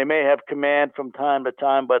 and they may have command from time to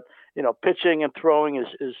time, but pitching and throwing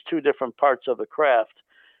is two different parts of the craft.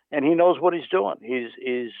 And he knows what he's doing.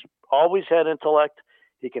 He's always had intellect.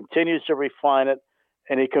 He continues to refine it,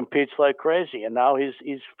 and he competes like crazy. And now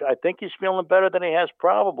I think he's feeling better than he has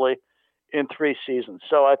probably in 3 seasons.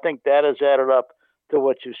 So I think that has added up to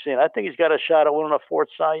what you've seen. I think he's got a shot at winning a 4th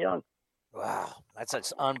Cy Young. Wow,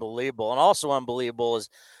 that's unbelievable. And also unbelievable is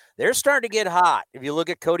they're starting to get hot. If you look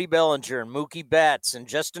at Cody Bellinger and Mookie Betts and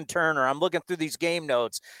Justin Turner, I'm looking through these game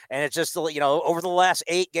notes, and it's just, over the last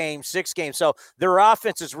 8 games, 6 games. So their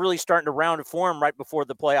offense is really starting to round and form right before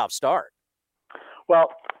the playoffs start. Well,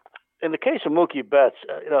 in the case of Mookie Betts,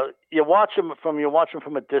 you watch him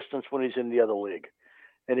from a distance when he's in the other league,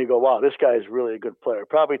 and you go, wow, this guy is really a good player,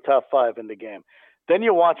 probably top 5 in the game. Then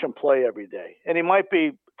you watch him play every day, and he might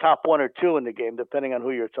be top 1 or 2 in the game, depending on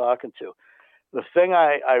who you're talking to. The thing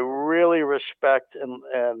I really respect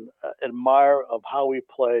and admire of how he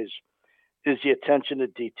plays is the attention to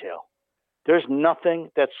detail. There's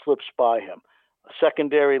nothing that slips by him. A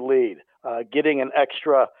secondary lead, getting an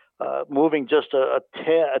extra, moving just a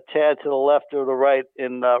tad to the left or the right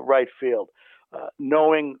in right field,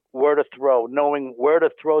 knowing where to throw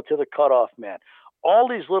to the cutoff man. All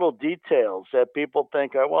these little details that people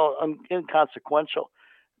think are, inconsequential,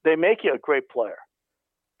 they make you a great player.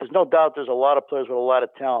 There's no doubt there's a lot of players with a lot of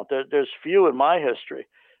talent. There's few in my history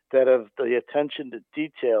that have the attention to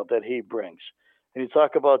detail that he brings. And you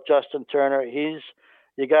talk about Justin Turner, you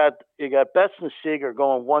got Betts and Seager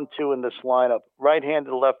going 1-2 in this lineup,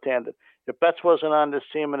 right-handed, left-handed. If Betts wasn't on this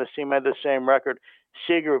team and this team had the same record,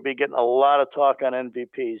 Seager would be getting a lot of talk on MVP.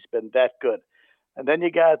 He's been that good. And then you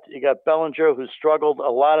got Bellinger, who struggled a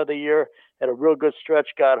lot of the year, had a real good stretch,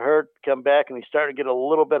 got hurt, come back, and he's starting to get a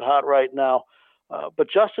little bit hot right now. But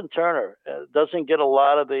Justin Turner doesn't get a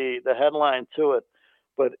lot of the headline to it,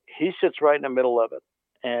 but he sits right in the middle of it.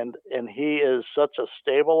 And he is such a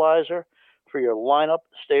stabilizer for your lineup,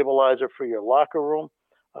 stabilizer for your locker room.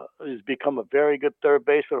 He's become a very good third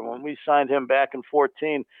baseman. When we signed him back in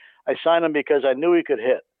 2014, I signed him because I knew he could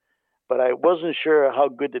hit, but I wasn't sure how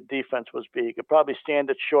good the defense was be. He could probably stand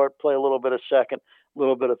at short, play a little bit of second, a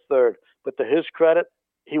little bit of third. But to his credit,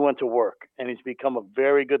 he went to work, and he's become a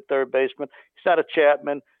very good third baseman. He's not a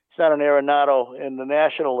Chapman. He's not an Arenado in the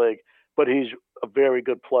National League, but he's a very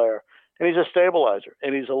good player. And he's a stabilizer,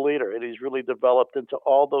 and he's a leader, and he's really developed into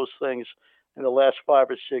all those things in the last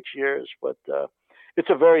 5 or 6 years. But it's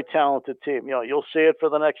a very talented team. You'll see it for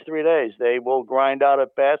the next 3 days. They will grind out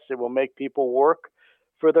at bats. They will make people work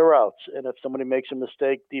for their outs. And if somebody makes a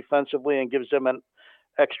mistake defensively and gives them an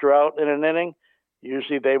extra out in an inning,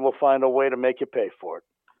 usually they will find a way to make you pay for it.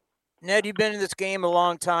 Ned, you've been in this game a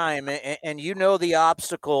long time, and you know the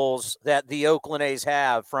obstacles that the Oakland A's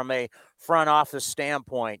have from a front office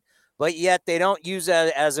standpoint, but yet they don't use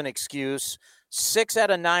that as an excuse. 6 out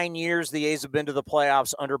of 9 years the A's have been to the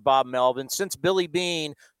playoffs under Bob Melvin. Since Billy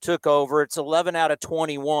Beane took over, it's 11 out of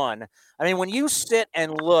 21. I mean, when you sit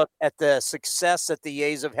and look at the success that the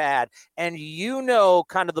A's have had, and you know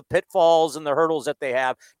kind of the pitfalls and the hurdles that they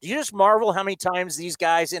have, do you just marvel how many times these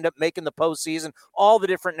guys end up making the postseason? All the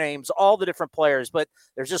different names, all the different players, but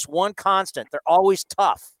there's just one constant. They're always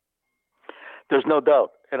tough. There's no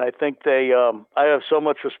doubt. And I think I have so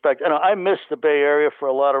much respect. And I miss the Bay Area for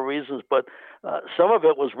a lot of reasons, but some of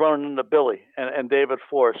it was running into Billy and David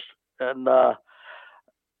Forst. And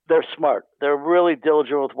they're smart. They're really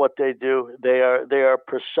diligent with what they do. They are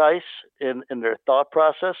precise in their thought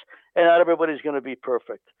process, and not everybody's going to be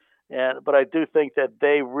perfect. But I do think that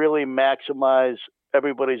they really maximize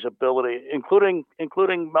everybody's ability, including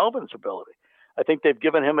Melvin's ability. I think they've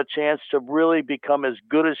given him a chance to really become as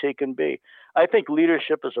good as he can be. I think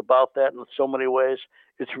leadership is about that in so many ways.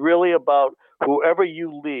 It's really about whoever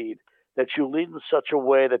you lead, that you lead in such a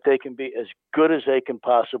way that they can be as good as they can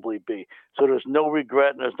possibly be. So there's no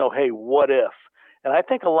regret and there's no, hey, what if? And I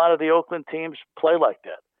think a lot of the Oakland teams play like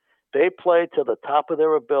that. They play to the top of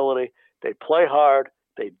their ability. They play hard.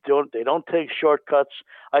 They don't take shortcuts.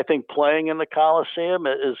 I think playing in the Coliseum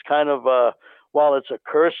is kind of while it's a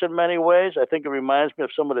curse in many ways, I think it reminds me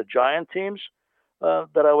of some of the Giant teams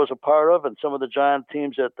that I was a part of, and some of the Giant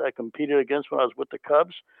teams that I competed against when I was with the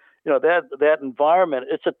Cubs. You know, that environment,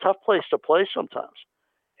 it's a tough place to play sometimes.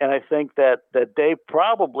 And I think that they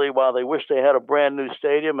probably, while they wish they had a brand new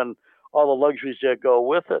stadium and all the luxuries that go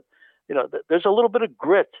with it, you know, there's a little bit of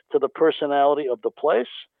grit to the personality of the place,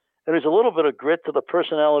 and there's a little bit of grit to the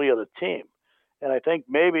personality of the team. And I think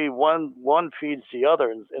maybe one feeds the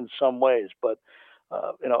other in some ways. But,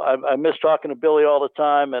 you know, I miss talking to Billy all the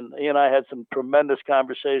time. And he and I had some tremendous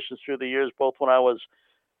conversations through the years, both when I was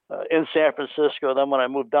in San Francisco, then when I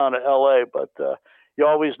moved down to L.A. But you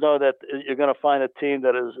always know that you're going to find a team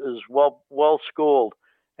that is well schooled,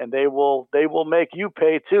 and they will make you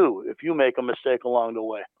pay too if you make a mistake along the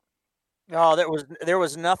way. Oh, there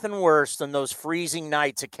was nothing worse than those freezing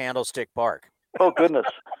nights at Candlestick Park. Oh goodness.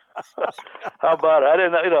 How about it? I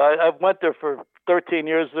didn't, you know, I went there for 13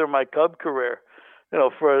 years during my Cub career, you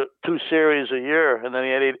know, for 2 series a year, and then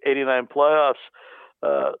the 89 playoffs.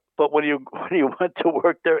 But when you went to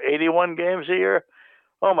work there 81 games a year,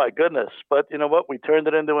 oh my goodness. But you know what? We turned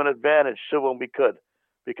it into an advantage too when we could,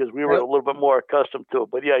 because we were a little bit more accustomed to it.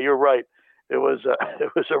 But yeah, you're right. It was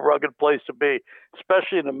a rugged place to be,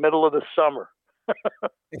 especially in the middle of the summer.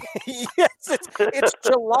 Yes, it's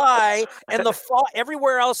July, and the fog.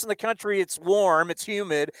 Everywhere else in the country, it's warm, it's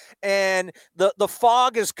humid, and the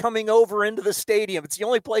fog is coming over into the stadium. It's the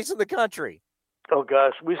only place in the country. Oh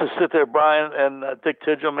gosh, we used to sit there, Brian and Dick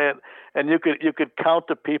Tidgel, man, and you could count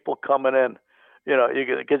the people coming in. You know,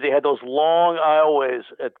 because they had those long aisleways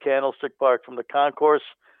at Candlestick Park from the concourse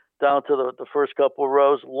down to the first couple of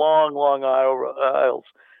rows, long aisles.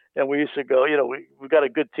 And we used to go, you know, we got a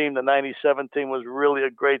good team. The 97 team was really a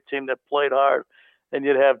great team that played hard. And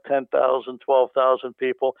you'd have 10,000, 12,000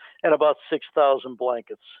 people and about 6,000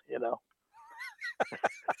 blankets, you know.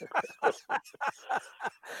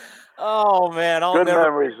 Oh, man. Good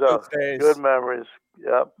memories, though. Good memories.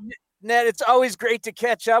 Yep. Ned, it's always great to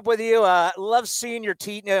catch up with you. Love seeing your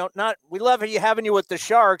we love having you with the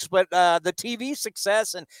Sharks, but the TV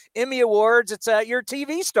success and Emmy Awards, it's you're a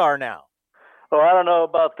TV star now. Oh, I don't know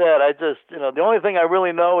about that. I just, you know, the only thing I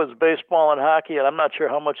really know is baseball and hockey, and I'm not sure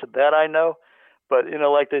how much of that I know. But, you know,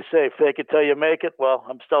 like they say, fake it till you make it. Well,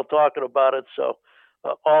 I'm still talking about it, so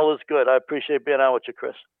all is good. I appreciate being on with you,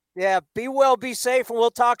 Chris. Yeah, be well, be safe, and we'll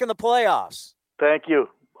talk in the playoffs. Thank you.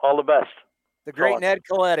 All the best. The great Ned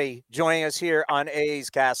Colletti joining us here on A's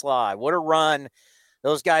Cast Live. What a run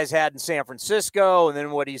those guys had in San Francisco, and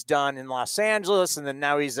then what he's done in Los Angeles, and then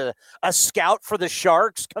now he's a scout for the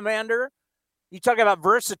Sharks, Commander. You talk about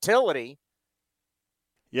versatility.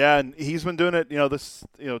 Yeah, and he's been doing it,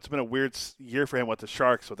 it's been a weird year for him with the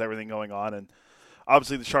Sharks with everything going on. And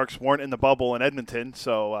obviously the Sharks weren't in the bubble in Edmonton,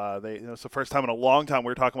 so it's the first time in a long time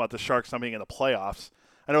we were talking about the Sharks not being in the playoffs.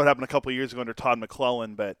 I know it happened a couple of years ago under Todd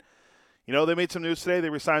McClellan, but, they made some news today. They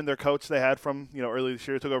resigned their coach they had from, early this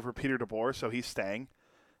year. Took over for Peter DeBoer, so he's staying.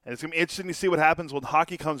 And it's going to be interesting to see what happens when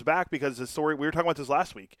hockey comes back, because the story, we were talking about this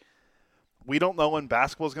last week. We don't know when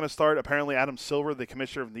basketball is going to start. Apparently, Adam Silver, the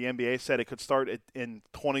commissioner of the NBA, said it could start in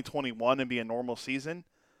 2021 and be a normal season.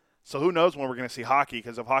 So who knows when we're going to see hockey,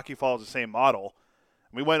 because if hockey follows the same model,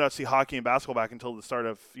 we might not see hockey and basketball back until the start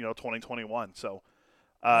of 2021. So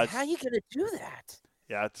how are you going to do that?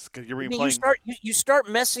 Yeah, it's you're playing. You start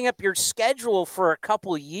messing up your schedule for a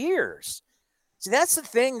couple of years. See, that's the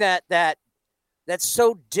thing that's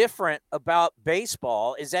so different about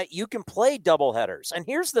baseball is that you can play doubleheaders. And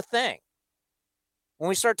here's the thing: when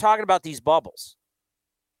we start talking about these bubbles,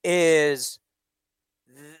 is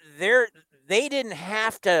they didn't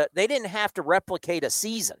have to replicate a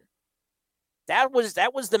season. That was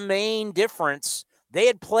the main difference. They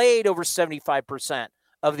had played over 75%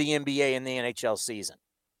 of the NBA and the NHL season.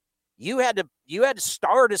 You had to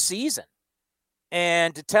start a season,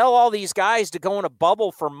 and to tell all these guys to go in a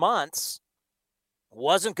bubble for months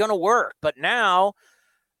wasn't going to work. But now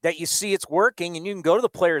that you see it's working, and you can go to the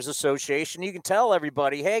Players Association, you can tell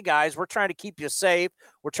everybody, hey guys, we're trying to keep you safe.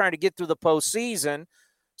 We're trying to get through the postseason.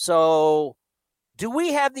 So do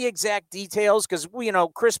we have the exact details? Because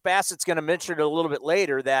Chris Bassett's going to mention it a little bit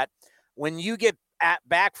later, that when you get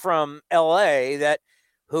back from LA, that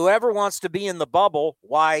whoever wants to be in the bubble,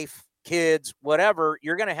 wife, kids, whatever,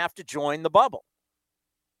 you're going to have to join the bubble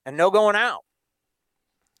and no going out.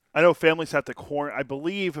 I know families have to quarantine. I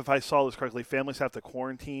believe, if I saw this correctly, families have to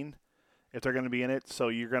quarantine if they're going to be in it. So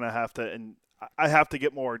you're going to have to, and I have to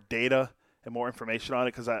get more data and more information on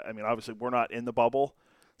it, because I mean, obviously we're not in the bubble.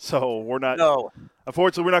 So we're not. No.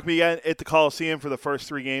 Unfortunately, we're not going to be at the Coliseum for the first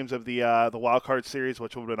 3 games of the wild card series,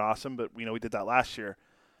 which would have been awesome. But we did that last year.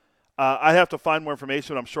 I have to find more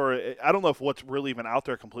information. I'm sure. I don't know if what's really even out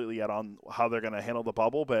there completely yet on how they're going to handle the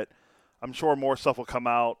bubble, but I'm sure more stuff will come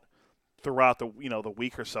out throughout the the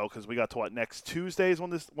week or so, because we got to next Tuesdays when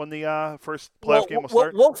the first playoff game will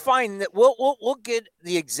start. We'll find that. We'll get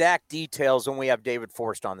the exact details when we have David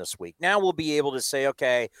Forst on this week. Now we'll be able to say,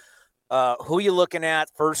 okay, who you looking at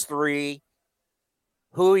first 3?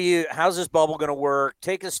 How's this bubble going to work?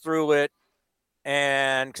 Take us through it.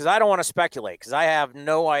 And because I don't want to speculate, because I have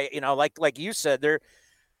no idea, like you said,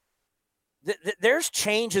 there's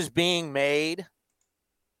changes being made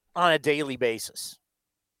on a daily basis.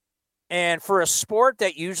 And for a sport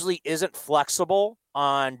that usually isn't flexible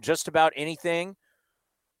on just about anything,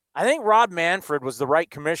 I think Rob Manfred was the right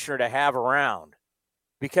commissioner to have around,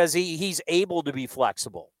 because he's able to be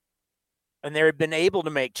flexible. And they've been able to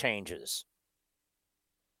make changes.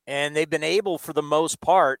 And they've been able, for the most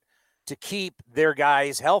part, to keep their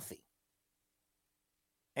guys healthy.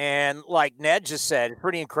 And like Ned just said, it's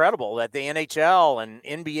pretty incredible that the NHL and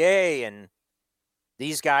NBA and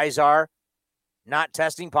these guys are not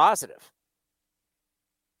testing positive.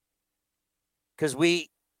 Because we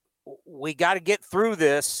got to get through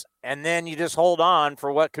this, and then you just hold on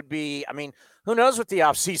for what could be. I mean, who knows what the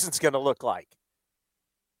offseason's going to look like?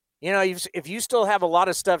 If you still have a lot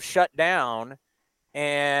of stuff shut down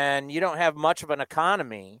and you don't have much of an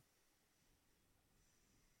economy,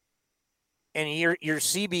 and your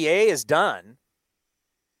CBA is done,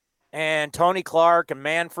 and Tony Clark and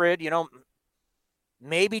Manfred,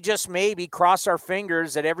 maybe, just maybe, cross our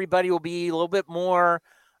fingers that everybody will be a little bit more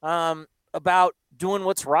about doing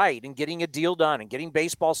what's right and getting a deal done and getting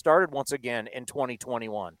baseball started once again in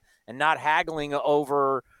 2021, and not haggling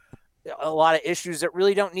over a lot of issues that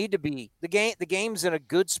really don't need to be. The game's in a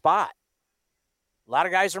good spot. A lot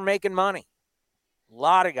of guys are making money. A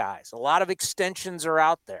lot of guys. A lot of extensions are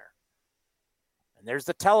out there. And there's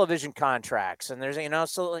the television contracts, and there's,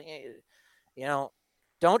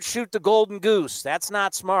 don't shoot the golden goose. That's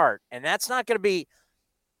not smart. And that's not going to be,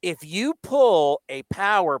 if you pull a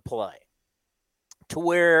power play to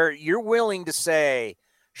where you're willing to say,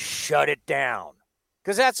 shut it down,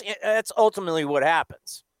 because that's ultimately what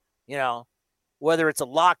happens. Whether it's a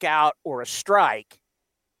lockout or a strike,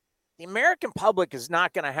 the American public is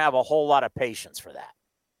not going to have a whole lot of patience for that.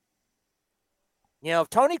 If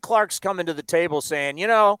Tony Clark's coming to the table saying, we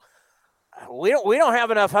don't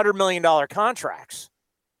have enough $100 million contracts.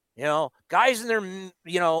 Guys in their,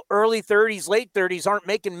 early 30s, late 30s aren't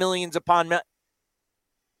making millions upon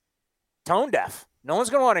tone deaf. No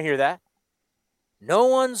one's going to want to hear that. No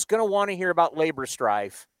one's going to want to hear about labor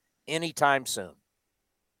strife anytime soon.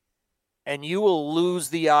 And you will lose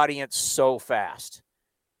the audience so fast.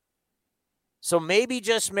 So maybe,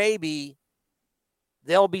 just maybe,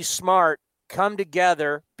 they'll be smart, come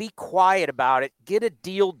together, be quiet about it, get a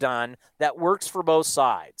deal done that works for both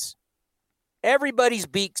sides. Everybody's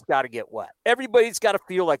beak's got to get wet. Everybody's got to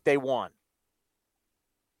feel like they won.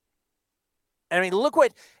 I mean, look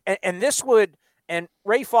what, and this would, and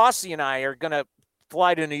Ray Fosse and I are going to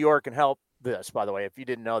fly to New York and help this, by the way, if you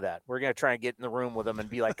didn't know that. We're going to try and get in the room with them and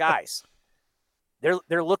be like, guys,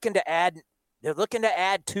 they're looking to add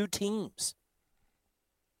 2 teams.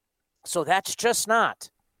 So that's just not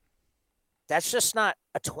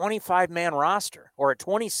a 25-man roster or a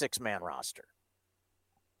 26-man roster.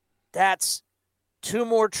 That's 2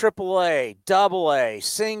 more AAA, AA,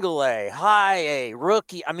 single A, high A,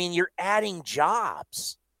 rookie. I mean, you're adding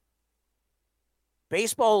jobs.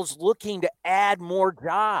 Baseball's looking to add more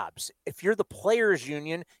jobs. If you're the players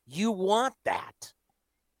union, you want that.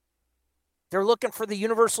 They're looking for the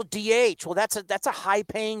universal DH. Well, that's a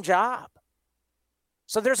high-paying job.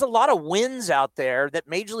 So there's a lot of wins out there that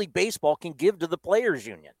Major League Baseball can give to the players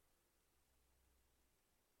union.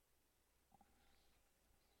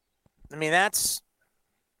 I mean, I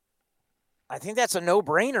think that's a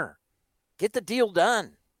no-brainer. Get the deal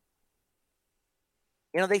done.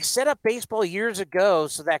 You know, they set up baseball years ago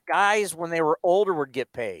so that guys, when they were older, would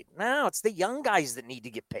get paid. No, it's the young guys that need to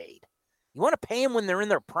get paid. You want to pay them when they're in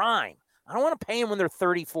their prime. I don't want to pay them when they're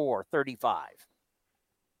 34, 35.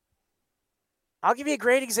 I'll give you a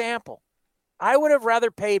great example. I would have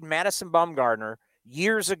rather paid Madison Bumgarner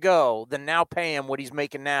years ago than now pay him what he's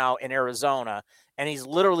making now in Arizona, and he's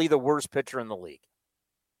literally the worst pitcher in the league.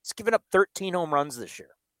 He's given up 13 home runs this year.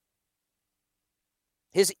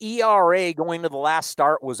 His ERA going to the last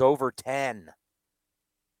start was over 10.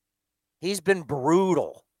 He's been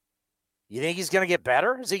brutal. You think he's going to get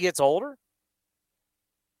better as he gets older?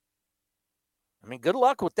 I mean, good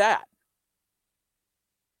luck with that.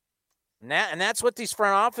 And that's what these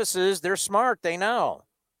front offices, they're smart. They know.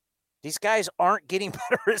 These guys aren't getting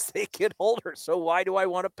better as they get older, so why do I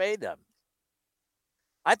want to pay them?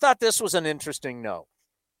 I thought this was an interesting note.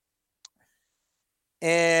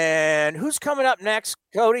 And who's coming up next,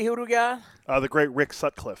 Cody? Who do we got? The great Rick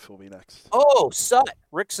Sutcliffe will be next. Oh,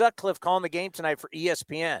 Rick Sutcliffe calling the game tonight for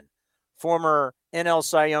ESPN. Former NL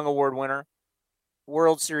Cy Young Award winner,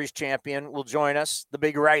 World Series champion, will join us, the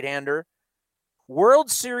big right-hander. World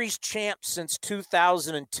Series champs since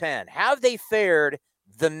 2010. How have they fared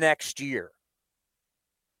the next year?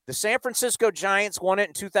 The San Francisco Giants won it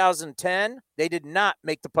in 2010. They did not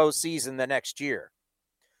make the postseason the next year.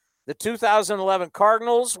 The 2011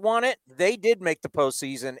 Cardinals won it. They did make the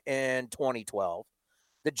postseason in 2012.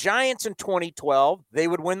 The Giants in 2012, they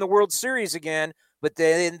would win the World Series again, but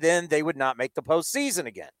then they would not make the postseason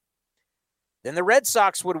again. Then the Red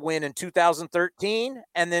Sox would win in 2013,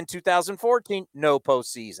 and then 2014, no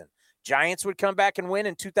postseason. Giants would come back and win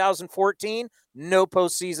in 2014, no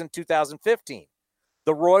postseason 2015.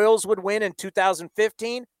 The Royals would win in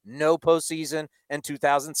 2015, no postseason in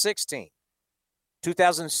 2016.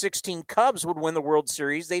 2016 Cubs would win the World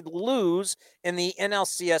Series. They'd lose in the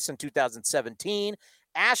NLCS in 2017.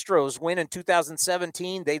 Astros win in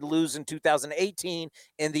 2017. They'd lose in 2018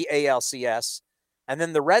 in the ALCS. And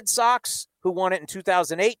then the Red Sox, who won it in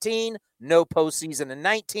 2018, no postseason in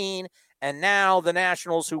 19. And now the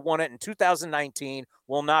Nationals, who won it in 2019,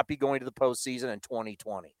 will not be going to the postseason in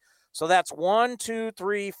 2020. So that's 1, 2,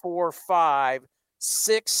 3, 4, 5,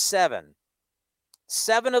 6, 7.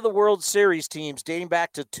 7 of the World Series teams dating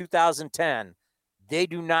back to 2010, they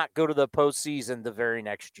do not go to the postseason the very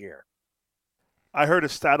next year. I heard a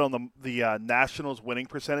stat on the Nationals winning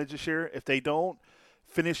percentage this year. If they don't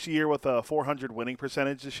finish the year with a .400 winning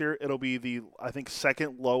percentage this year, it'll be the, I think,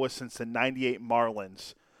 second lowest since the 98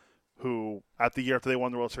 Marlins, who, at the year after they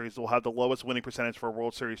won the World Series, will have the lowest winning percentage for a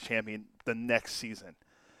World Series champion the next season.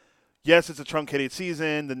 Yes, it's a truncated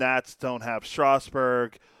season. The Nats don't have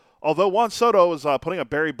Strasburg. Although Juan Soto is putting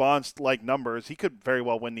up Barry Bonds-like numbers, he could very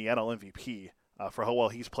well win the NL MVP for how well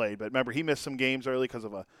he's played. But remember, he missed some games early because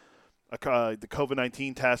of the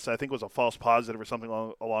COVID-19 test. I think it was a false positive or something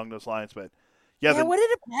along those lines. But yeah, what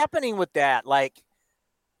ended up happening with that? Like,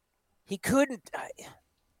 he couldn't.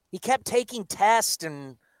 He kept taking tests,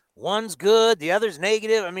 and one's good, the other's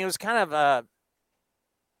negative. I mean, it was kind of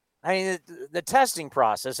the testing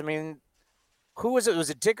process. I mean, who was it? Was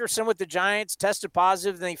it Dickerson with the Giants tested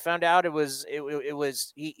positive? Then they found out it was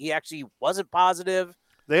he actually wasn't positive.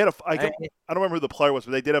 They had I don't remember who the player was,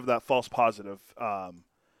 but they did have that false positive.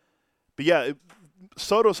 But yeah,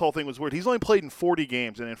 Soto's whole thing was weird. He's only played in 40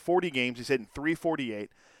 games, and in 40 games he's hitting .348.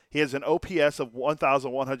 He has an OPS of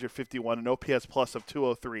 1,151, an OPS plus of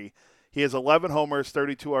 203. He has 11 homers,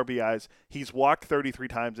 32 RBIs. He's walked 33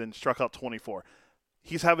 times and struck out 24.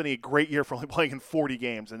 He's having a great year for only playing in 40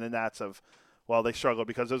 games, and then they struggled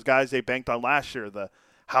because those guys they banked on last year, the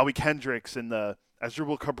Howie Kendricks and the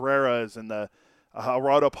Asdrubal Cabreras and the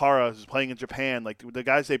Gerardo Parra, who's playing in Japan, like the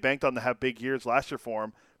guys they banked on to have big years last year for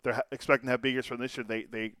him, they're expecting to have big years for this year.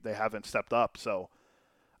 They haven't stepped up, so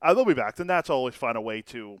they'll be back. The Nats always find a way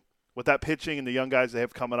to, with that pitching and the young guys they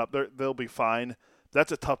have coming up, they'll be fine.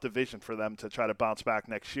 That's a tough division for them to try to bounce back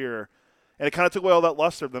next year. And it kind of took away all that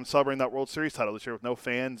luster of them celebrating that World Series title this year with no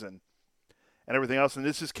fans. And and everything else. And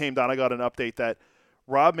this just came down. I got an update that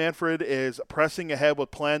Rob Manfred is pressing ahead with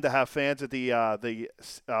plan to have fans at the AL and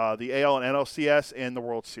NLCS and the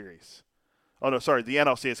World Series. Oh, no, sorry, the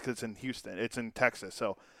NLCS because it's in Houston. It's in Texas.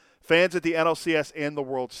 So fans at the NLCS and the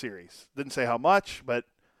World Series. Didn't say how much, but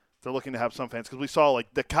they're looking to have some fans because we saw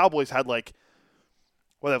like the Cowboys had they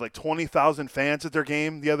have like 20,000 fans at their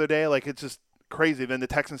game the other day. Like, it's just crazy. Then the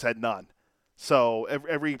Texans had none. So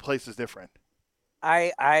every place is different.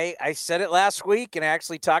 I said it last week, and I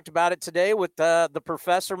actually talked about it today with the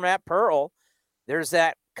professor, Matt Pearl. There's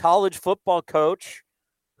that college football coach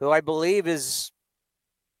who I believe is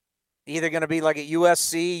either going to be like at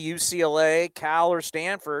USC, UCLA, Cal, or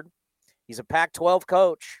Stanford. He's a Pac-12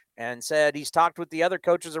 coach and said he's talked with the other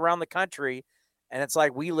coaches around the country, and it's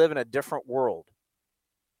like we live in a different world.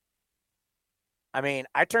 I mean,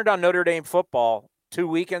 I turned on Notre Dame football 2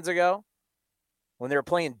 weekends ago when they were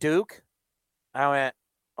playing Duke. I went,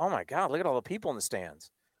 oh, my God, look at all the people in the stands.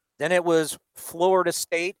 Then it was Florida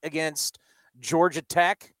State against Georgia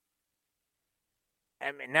Tech.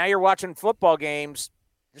 I mean, now you're watching football games.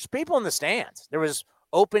 There's people in the stands. There was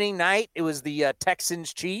opening night. It was the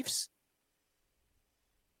Texans Chiefs.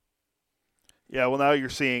 Yeah, well, now you're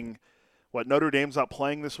seeing Notre Dame's not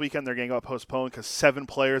playing this weekend. They're getting postponed because 7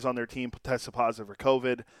 players on their team tested positive for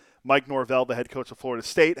COVID. Mike Norvell, the head coach of Florida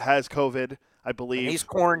State, has COVID, I believe. And he's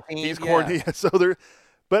quarantined. He's quarantined. Yeah. So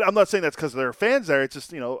but I'm not saying that's because there are fans there. It's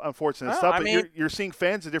just, unfortunate stuff. But you're seeing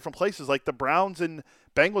fans in different places. Like the Browns and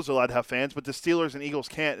Bengals are allowed to have fans, but the Steelers and Eagles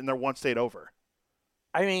can't, and they're one state over.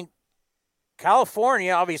 I mean,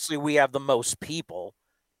 California, obviously we have the most people,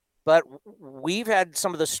 but we've had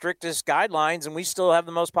some of the strictest guidelines, and we still have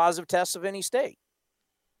the most positive tests of any state.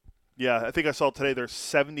 Yeah, I think I saw today there's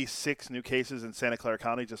 76 new cases in Santa Clara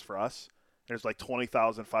County just for us. There's like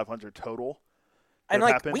 20,500 total. And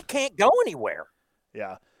we can't go anywhere.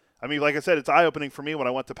 Yeah. I mean, like I said, it's eye-opening for me when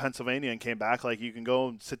I went to Pennsylvania and came back. Like, you can go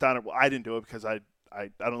and sit down. I didn't do it because I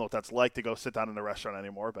don't know what that's like to go sit down in a restaurant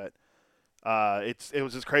anymore, but it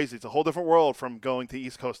was just crazy. It's a whole different world from going to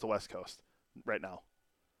East Coast to West Coast right now.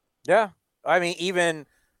 Yeah. I mean, even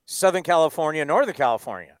Southern California, Northern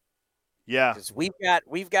California. Yeah. Because we've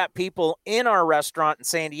got people in our restaurant in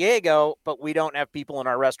San Diego, but we don't have people in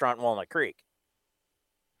our restaurant in Walnut Creek.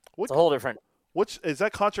 It's a whole different. Which is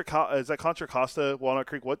that Contra Costa, Walnut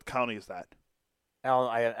Creek? What county is that?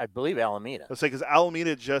 I believe Alameda. Let's say because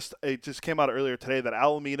Alameda just came out earlier today that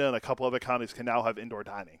Alameda and a couple other counties can now have indoor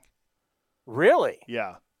dining. Really?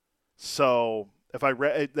 Yeah. So if I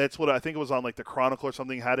read, that's what I think it was on like the Chronicle or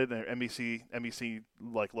something had it, and NBC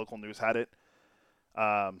like local news had it.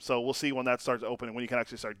 So we'll see when that starts opening, when you can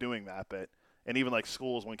actually start doing that. And even like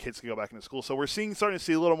schools, when kids can go back into school. So we're starting to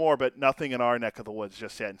see a little more, but nothing in our neck of the woods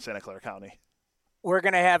just yet in Santa Clara County. We're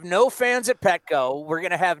going to have no fans at Petco. We're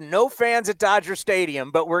going to have no fans at Dodger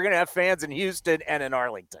Stadium, but we're going to have fans in Houston and in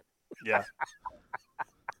Arlington. Yeah.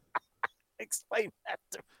 Explain that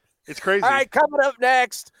to me. It's crazy. All right, coming up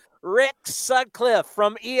next, Rick Sutcliffe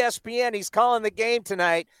from ESPN. He's calling the game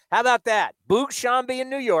tonight. How about that? Boog Sciambi in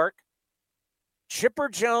New York, Chipper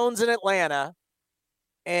Jones in Atlanta,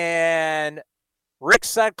 and Rick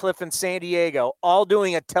Sutcliffe in San Diego, all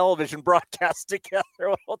doing a television broadcast together.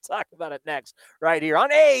 We'll talk about it next, right here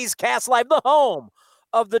on A's Cast Live, the home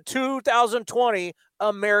of the 2020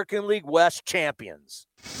 American League West champions.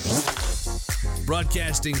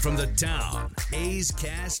 Broadcasting from the town, A's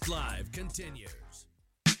Cast Live continues.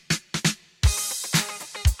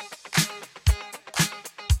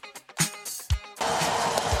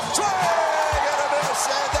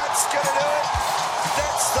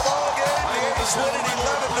 Winning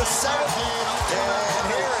 11-7, and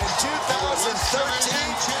here in 2013,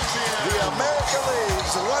 the American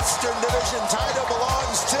League's Western Division title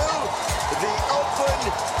belongs to the Oakland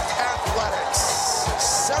Athletics.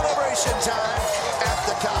 Celebration time at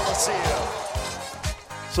the Coliseum.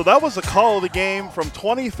 So that was a call of the game from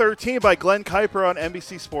 2013 by Glenn Kuiper on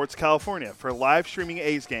NBC Sports California. For live streaming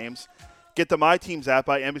A's games, get the My Teams app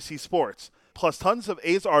by NBC Sports, plus tons of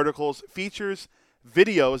A's articles, features,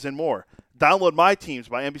 videos, and more. Download My Teams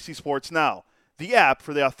by NBC Sports now, the app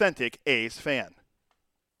for the authentic A's fan.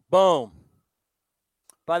 Boom.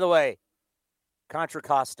 By the way, Contra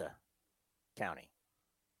Costa County.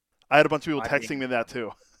 I had a bunch of people texting me that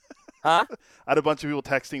too. Huh? I had a bunch of people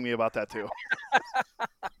texting me about that too.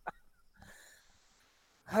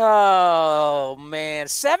 Oh, man.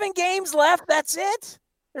 7 games left? That's it?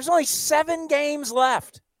 There's only 7 games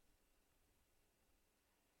left.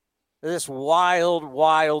 This wild,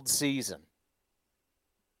 wild season.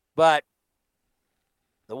 But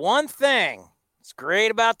the one thing that's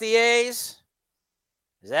great about the A's,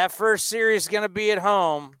 That first series is going to be at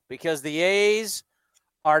home because the A's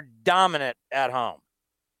are dominant at home.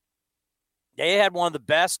 They had one of the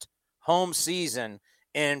best home season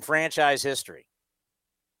in franchise history.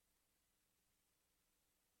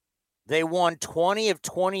 They won 20 of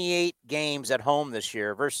 28 games at home this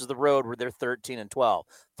year versus the road where they're 13-12.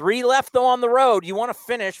 3 left, though, on the road. You want to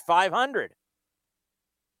finish 500.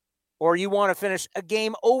 Or you want to finish a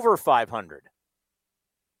game over 500.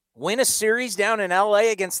 Win a series down in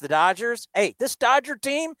L.A. against the Dodgers. Hey, this Dodger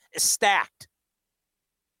team is stacked.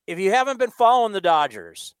 If you haven't been following the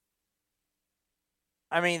Dodgers,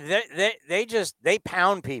 I mean, they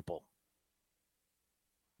pound people.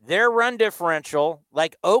 Their run differential,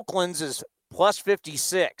 like Oakland's, is plus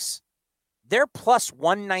 56. They're plus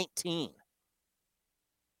 119.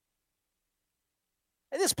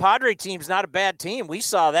 And this Padre team's not a bad team. We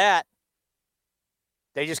saw that.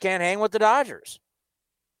 They just can't hang with the Dodgers.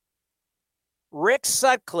 Rick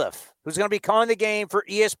Sutcliffe, who's going to be calling the game for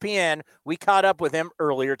ESPN, we caught up with him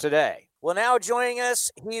earlier today. Well, now joining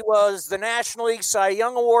us, he was the National League Cy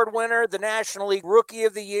Young Award winner, the National League Rookie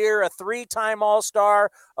of the Year, a 3-time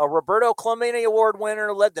All-Star, a Roberto Clemente Award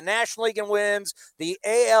winner, led the National League in wins, the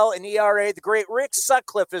AL and ERA. The great Rick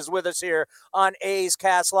Sutcliffe is with us here on A's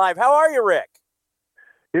Cast Live. How are you, Rick?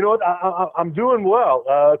 You know what? I'm doing well.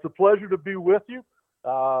 It's a pleasure to be with you.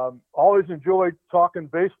 Always enjoyed talking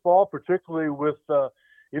baseball, particularly with, a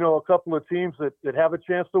couple of teams that have a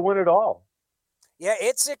chance to win it all. Yeah,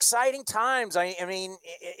 it's exciting times. I mean,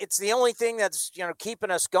 it's the only thing that's,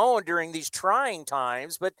 keeping us going during these trying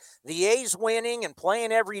times. But the A's winning and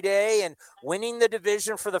playing every day and winning the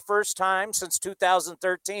division for the first time since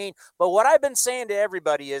 2013. But what I've been saying to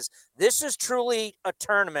everybody is this is truly a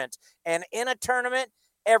tournament. And in a tournament,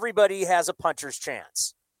 everybody has a puncher's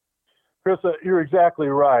chance. Chris, you're exactly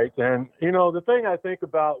right. And, the thing I think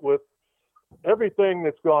about with everything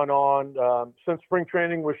that's gone on since spring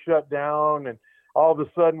training was shut down and all of a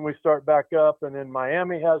sudden we start back up and then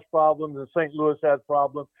Miami has problems and St. Louis has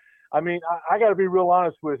problems. I mean, I got to be real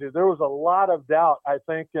honest with you. There was a lot of doubt, I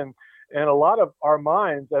think, and a lot of our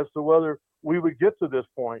minds as to whether we would get to this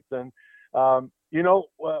point. And, we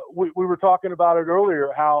were talking about it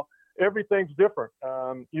earlier, how everything's different.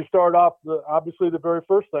 You start off, obviously the very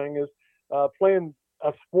first thing is playing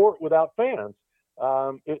a sport without fans.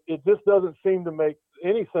 It just doesn't seem to make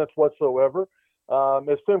any sense whatsoever.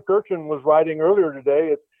 As Tim Kirchin was writing earlier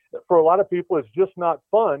today, for a lot of people, it's just not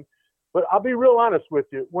fun. But I'll be real honest with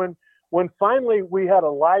you. When finally we had a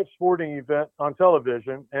live sporting event on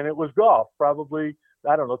television, and it was golf, probably,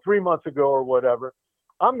 3 months ago or whatever,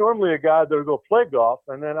 I'm normally a guy that'll go play golf,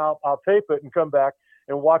 and then I'll tape it and come back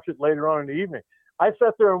and watch it later on in the evening. I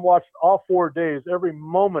sat there and watched all 4 days, every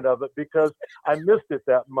moment of it, because I missed it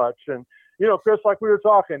that much. And, Chris, like we were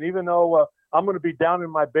talking, even though I'm going to be down in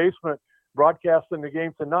my basement broadcasting the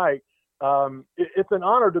game tonight, it's an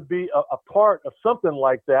honor to be a part of something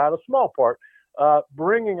like that, a small part,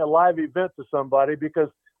 bringing a live event to somebody, because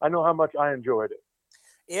I know how much I enjoyed it.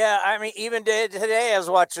 Yeah, I mean, even today I was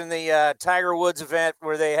watching the Tiger Woods event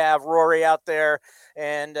where they have Rory out there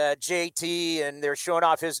and JT, and they're showing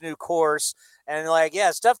off his new course. And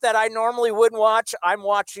stuff that I normally wouldn't watch, I'm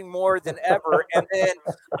watching more than ever. And then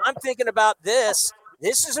I'm thinking about this.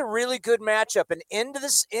 This is a really good matchup. And into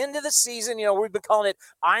the season, we've been calling it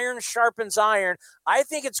iron sharpens iron. I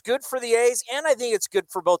think it's good for the A's, and I think it's good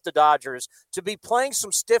for both the Dodgers to be playing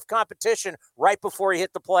some stiff competition right before you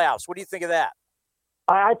hit the playoffs. What do you think of that?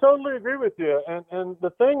 I totally agree with you. And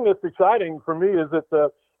the thing that's exciting for me is that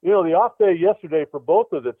the off day yesterday for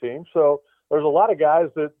both of the teams. So there's a lot of guys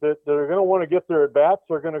that are going to want to get their at-bats.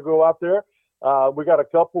 They're going to go out there. We got a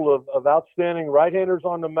couple of outstanding right-handers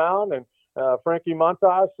on the mound, and Frankie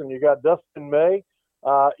Montas, and you got Dustin May.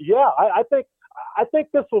 I think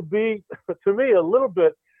this will be, to me, a little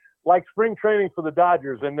bit like spring training for the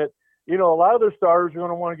Dodgers, in that, a lot of their starters are going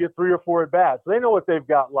to want to get 3 or 4 at-bats. They know what they've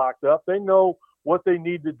got locked up. They know what they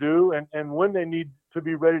need to do and when they need to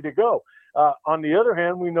be ready to go. On the other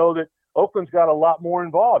hand, we know that Oakland's got a lot more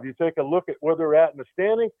involved. You take a look at where they're at in the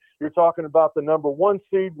standing. You're talking about the number 1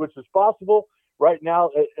 seed, which is possible. Right now,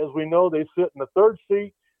 as we know, they sit in the 3rd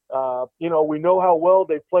seat. We know how well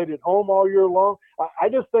they've played at home all year long. I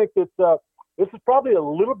just think that this is probably a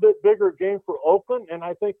little bit bigger game for Oakland, and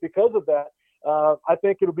I think because of that, I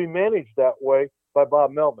think it'll be managed that way by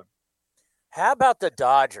Bob Melvin. How about the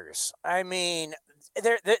Dodgers? I mean,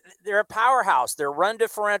 they're a powerhouse. Their run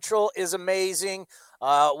differential is amazing.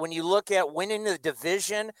 When you look at winning the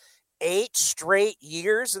division, 8 straight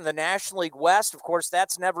years in the National League West. Of course,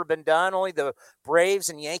 that's never been done. Only the Braves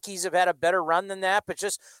and Yankees have had a better run than that. But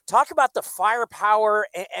just talk about the firepower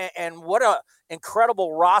and what a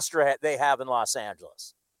incredible roster they have in Los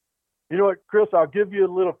Angeles. You know what, Chris, I'll give you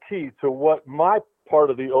a little key to what my part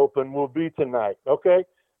of the Open will be tonight, okay?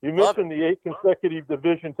 You mentioned the 8 consecutive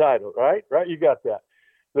division titles, right? Right, you got that.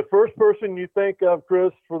 The first person you think of,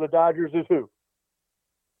 Chris, for the Dodgers is who?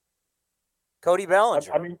 Cody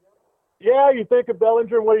Bellinger. I mean, yeah, you think of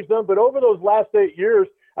Bellinger and what he's done, but over those last 8 years,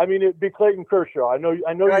 I mean, it'd be Clayton Kershaw. I know you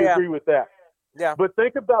agree with that. Yeah. But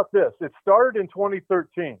think about this. It started in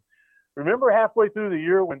 2013. Remember halfway through the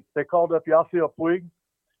year when they called up Yasiel Puig?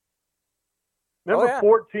 Remember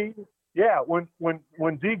 14? Yeah,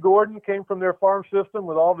 when D. Gordon came from their farm system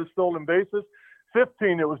with all of his stolen bases.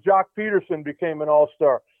 15, it was Jock Peterson became an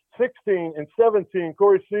all-star. 16 and 17,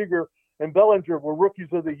 Corey Seager and Bellinger were rookies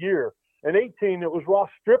of the year. And 18, it was Ross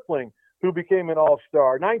Stripling who became an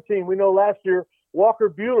all-star. 19, we know last year, Walker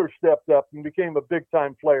Buehler stepped up and became a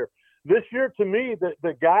big-time player. This year, to me,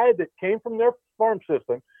 the guy that came from their farm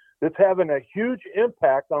system that's having a huge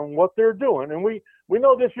impact on what they're doing, and we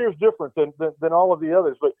know this year's different than all of the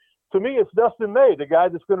others, but to me, it's Dustin May, the guy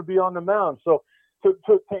that's going to be on the mound. So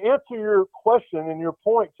to answer your question and your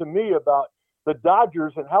point to me about the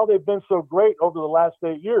Dodgers and how they've been so great over the last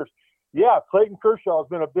 8 years, yeah, Clayton Kershaw has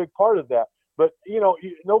been a big part of that. But,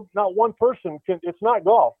 not one person can – it's not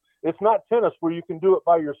golf. It's not tennis where you can do it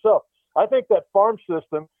by yourself. I think that farm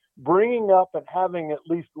system, bringing up and having at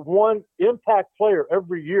least one impact player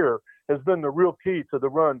every year has been the real key to the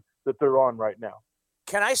run that they're on right now.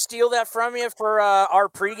 Can I steal that from you for our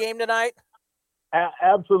pregame tonight?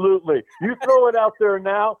 Absolutely. You throw it out there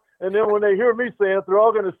now, and then when they hear me say it, they're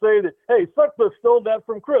all going to say that, hey, Sutcliffe stole that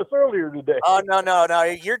from Chris earlier today. Oh, no.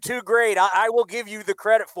 You're too great. I will give you the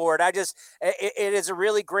credit for it. It is a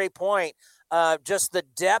really great point. Just the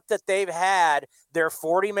depth that they've had, their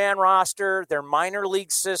 40-man roster, their minor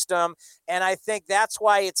league system, and I think that's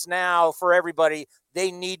why it's now for everybody,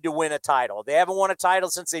 they need to win a title. They haven't won a title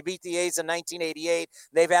since they beat the A's in 1988.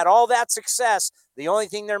 They've had all that success. The only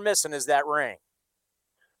thing they're missing is that ring.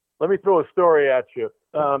 Let me throw a story at you.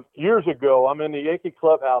 Years ago, I'm in the Yankee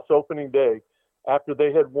clubhouse opening day after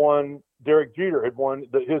they had won, Derek Jeter had won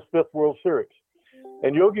his 5th World Series.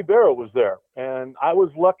 And Yogi Berra was there. And I was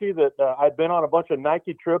lucky that I'd been on a bunch of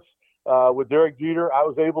Nike trips with Derek Jeter. I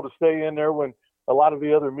was able to stay in there when a lot of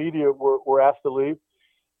the other media were asked to leave.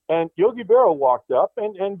 And Yogi Berra walked up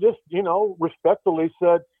and just, respectfully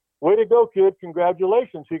said, way to go, kid.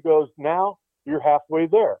 Congratulations. He goes, now you're halfway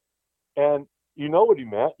there. And you know what he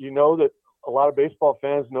meant. You know that a lot of baseball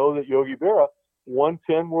fans know that Yogi Berra won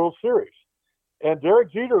 10 World Series. And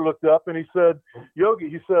Derek Jeter looked up and he said, Yogi,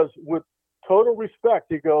 he says, with total respect,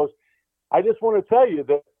 he goes, I just want to tell you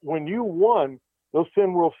that when you won those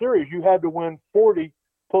 10 World Series, you had to win 40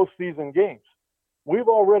 postseason games. We've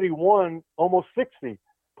already won almost 60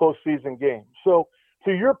 postseason games. So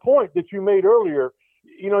to your point that you made earlier,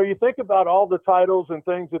 you think about all the titles and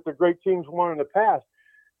things that the great teams won in the past.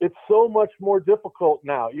 It's so much more difficult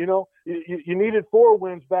now. You needed 4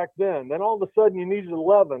 wins back then. Then all of a sudden you needed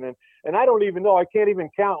 11. And I don't even know. I can't even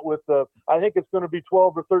count with I think it's going to be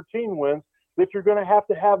 12 or 13 wins that you're going to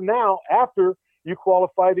have now after you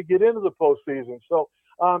qualify to get into the postseason. So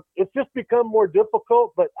it's just become more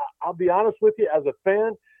difficult. But I'll be honest with you, as a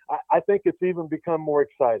fan, I think it's even become more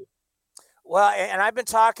exciting. Well, and I've been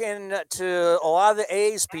talking to a lot of the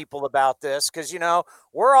A's people about this because,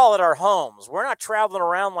 we're all at our homes. We're not traveling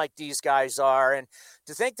around like these guys are. And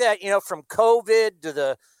to think that, from COVID to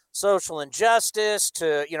the social injustice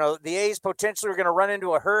to, the A's potentially are going to run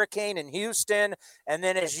into a hurricane in Houston. And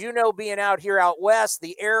then, as being out here out west,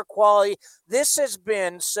 the air quality, this has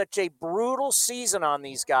been such a brutal season on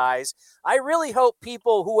these guys. I really hope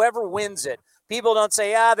whoever wins it, people don't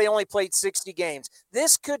say, they only played 60 games.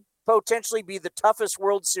 This could potentially be the toughest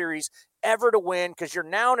World Series ever to win because you're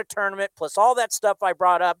now in a tournament plus all that stuff I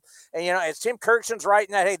brought up. And, as Tim Kirkson's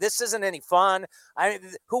writing that, hey, this isn't any fun.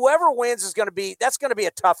 Whoever wins that's going to be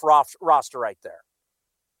a tough roster right there.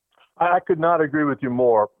 I could not agree with you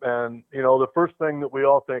more. And, the first thing that we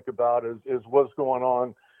all think about is what's going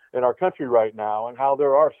on in our country right now and how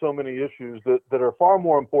there are so many issues that are far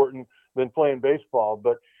more important than playing baseball.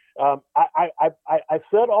 But I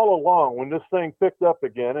said all along when this thing picked up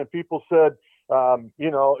again and people said,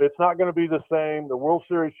 it's not going to be the same. The World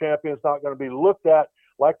Series champion is not going to be looked at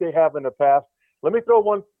like they have in the past. Let me throw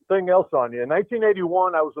one thing else on you. In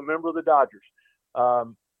 1981, I was a member of the Dodgers.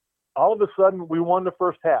 All of a sudden, we won the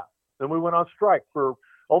first half. Then we went on strike for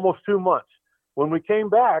almost 2 months. When we came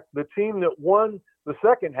back, the team that won the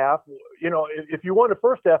second half, if you won the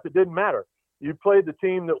first half, it didn't matter. You played the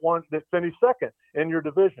team that finished second in your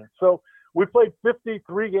division. So we played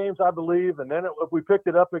 53 games, I believe, and then if we picked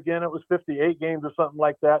it up again, it was 58 games or something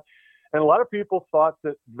like that. And a lot of people thought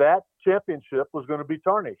that championship was going to be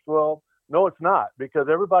tarnished. Well, no, it's not, because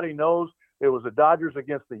everybody knows it was the Dodgers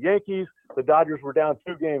against the Yankees. The Dodgers were down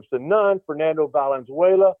 2-0. Fernando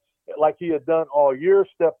Valenzuela, like he had done all year,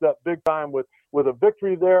 stepped up big time with a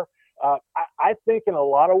victory there. I think in a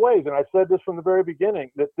lot of ways, and I said this from the very beginning,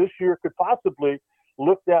 that this year could possibly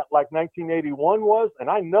looked at like 1981 was. And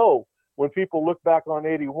I know when people look back on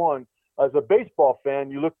 81, as a baseball fan,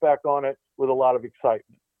 you look back on it with a lot of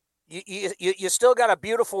excitement. You still got a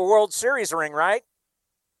beautiful World Series ring, right?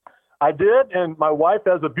 I did, and my wife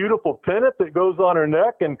has a beautiful pennant that goes on her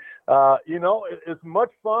neck, and it's much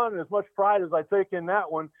fun and as much pride as I take in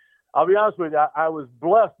that one. I'll be honest with you, I was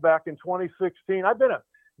blessed back in 2016. I've been a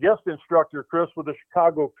guest instructor, Chris, with the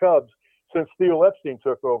Chicago Cubs since Theo Epstein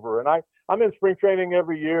took over, and I'm in spring training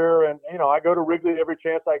every year, and I go to Wrigley every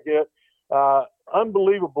chance I get.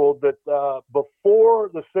 Unbelievable that before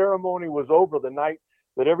the ceremony was over, the night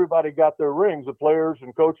that everybody got their rings, the players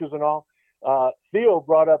and coaches and all, Theo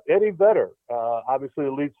brought up Eddie Vedder, obviously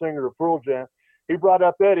the lead singer of Pearl Jam. He brought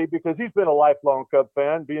up Eddie because he's been a lifelong Cub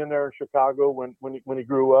fan, being there in Chicago when he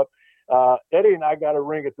grew up. Eddie and I got a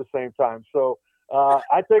ring at the same time. So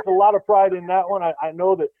I take a lot of pride in that one. I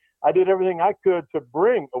know that I did everything I could to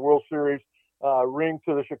bring a World Series ring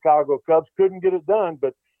to the Chicago Cubs. Couldn't get it done,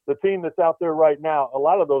 but the team that's out there right now, a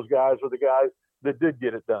lot of those guys are the guys that did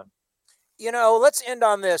get it done. Let's end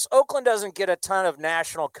on this. Oakland doesn't get a ton of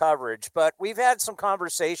national coverage, but we've had some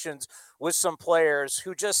conversations with some players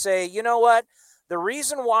who just say, you know what, the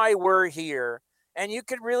reason why we're here, and you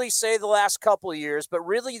could really say the last couple of years, but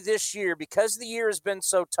really this year, because the year has been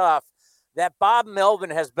so tough, that Bob Melvin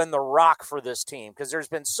has been the rock for this team because there's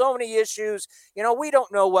been so many issues. We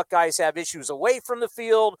don't know what guys have issues away from the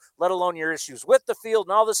field, let alone your issues with the field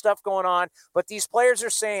and all this stuff going on. But these players are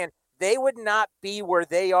saying, they would not be where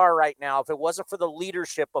they are right now if it wasn't for the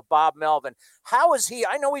leadership of Bob Melvin. How is he?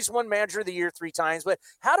 I know he's won Manager of the Year 3 times, but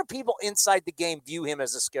how do people inside the game view him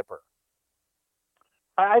as a skipper?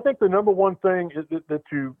 I think the number one thing that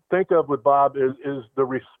you think of with Bob is the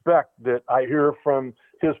respect that I hear from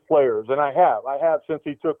his players. And I have since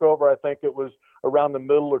he took over. I think it was around the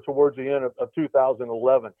middle or towards the end of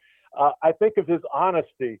 2011. I think of his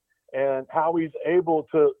honesty and how he's able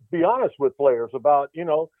to be honest with players about,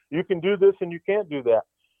 you can do this and you can't do that.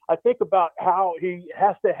 I think about how he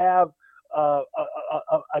has to have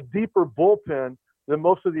a deeper bullpen than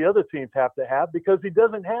most of the other teams have to have because he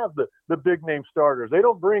doesn't have the big name starters. They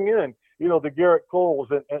don't bring in, the Garrett Coles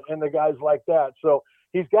and the guys like that. So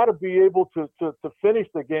he's got to be able to finish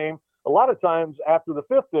the game a lot of times after the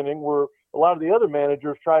fifth inning where a lot of the other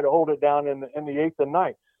managers try to hold it down in the eighth and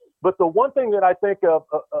ninth. But the one thing that I think of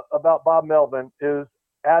about Bob Melvin is,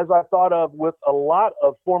 as I thought of with a lot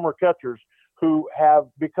of former catchers who have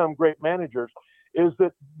become great managers, is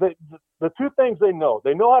that the two things they know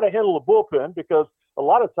how to handle a bullpen because a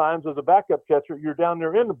lot of times as a backup catcher, you're down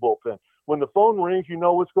there in the bullpen. When the phone rings, you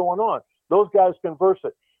know what's going on. Those guys converse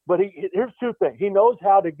it. But here's two things. He knows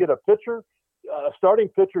how to get a pitcher, a starting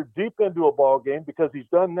pitcher deep into a ball game because he's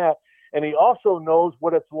done that. And he also knows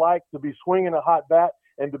what it's like to be swinging a hot bat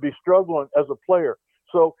and to be struggling as a player.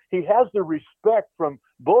 So he has the respect from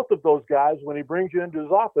both of those guys when he brings you into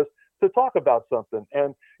his office to talk about something.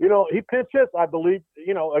 And, he pinch hits, I believe,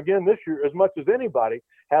 again this year as much as anybody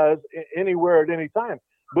has anywhere at any time.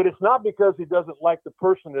 But it's not because he doesn't like the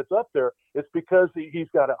person that's up there. It's because he's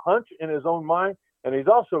got a hunch in his own mind, and he's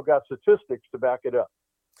also got statistics to back it up.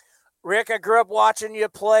 Rick, I grew up watching you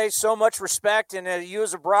play. So much respect, and you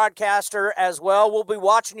as a broadcaster as well. We'll be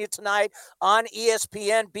watching you tonight on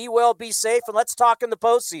ESPN. Be well, be safe, and let's talk in the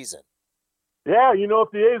postseason. Yeah,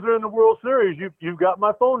 if the A's are in the World Series, you've got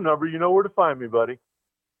my phone number. You know where to find me, buddy.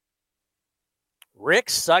 Rick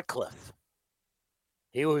Sutcliffe.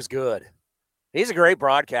 He was good. He's a great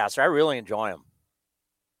broadcaster. I really enjoy him.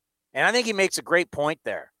 And I think he makes a great point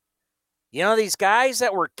there. These guys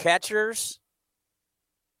that were catchers,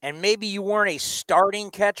 and maybe you weren't a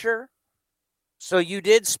starting catcher, so you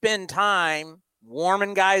did spend time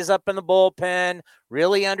warming guys up in the bullpen,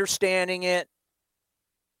 really understanding it.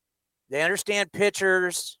 They understand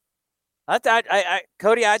pitchers.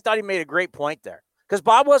 Cody, I thought he made a great point there. Because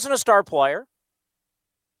Bob wasn't a star player.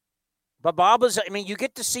 But Bob was, you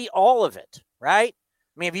get to see all of it, right?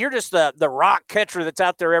 If you're just the rock catcher that's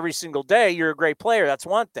out there every single day, you're a great player. That's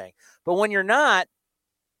one thing. But when you're not,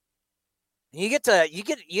 you get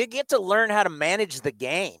to learn how to manage the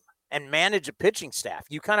game. and manage a pitching staff.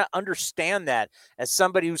 You kind of understand that as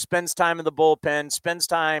somebody who spends time in the bullpen, spends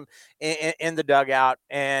time in the dugout,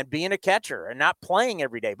 and being a catcher and not playing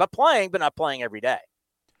every day, but not playing every day.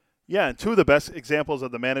 Yeah, and two of the best examples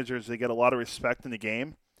of the managers that get a lot of respect in the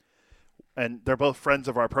game, and they're both friends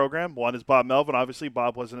of our program. One is Bob Melvin. Obviously,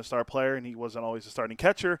 Bob wasn't a star player, and he wasn't always a starting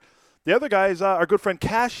catcher. The other guy is our good friend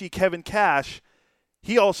Kevin Cash.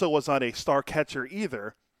 He also was not a star catcher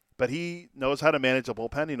either, but he knows how to manage a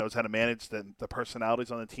bullpen. He knows how to manage the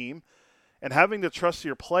personalities on the team. And having the trust of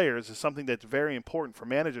your players is something that's very important for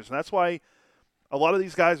managers. And that's why a lot of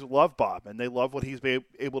these guys love Bob, and they love what he's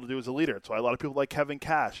able to do as a leader. That's why a lot of people like Kevin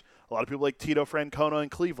Cash, a lot of people like Tito Francona in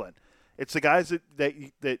Cleveland. It's the guys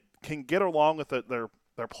that can get along with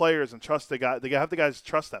their players and trust the guy. They have the guys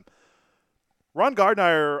trust them. Ron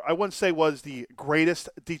Gardner, I wouldn't say was the greatest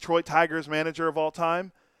Detroit Tigers manager of all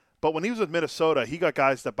time, but when he was with Minnesota, he got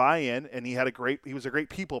guys to buy in, and he was a great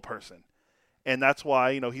people person. And that's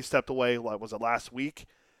why, he stepped away, was it last week?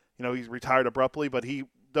 He's retired abruptly, but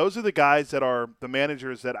those are the guys that are the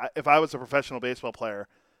managers that if I was a professional baseball player,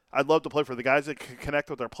 I'd love to play for, the guys that can connect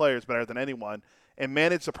with their players better than anyone and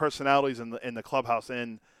manage the personalities in the clubhouse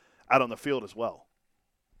and out on the field as well.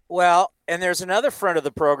 Well, and there's another friend of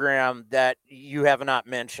the program that you have not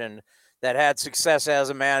mentioned that had success as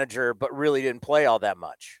a manager but really didn't play all that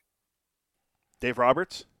much. Dave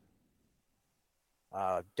Roberts?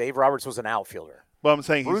 Dave Roberts was an outfielder. Well, I'm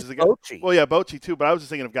saying Bruce he's the guy. Bochy. Well, yeah, Bochy too, but I was just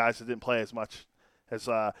thinking of guys that didn't play as much as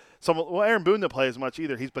Aaron Boone didn't play as much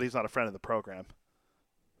either. But he's not a friend of the program.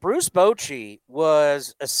 Bruce Bochy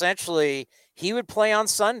was essentially, he would play on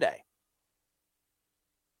Sunday.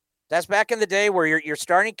 That's back in the day where your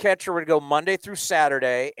starting catcher would go Monday through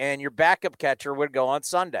Saturday and your backup catcher would go on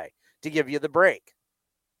Sunday to give you the break.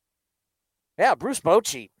 Yeah, Bruce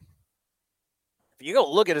Bochy. If you go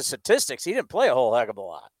look at his statistics, he didn't play a whole heck of a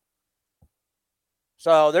lot.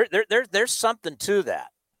 So there's something to that.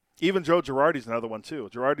 Even Joe Girardi's another one too.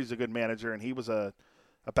 Girardi's a good manager, and he was a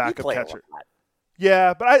backup catcher.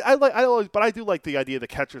 Yeah, but I do like the idea that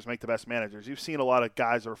catchers make the best managers. You've seen a lot of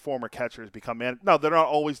guys or former catchers become managers. No, they're not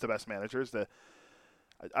always the best managers.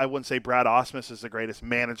 I wouldn't say Brad Ausmus is the greatest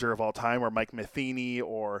manager of all time, or Mike Matheny,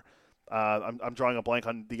 or I'm drawing a blank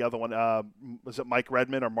on the other one. Was it Mike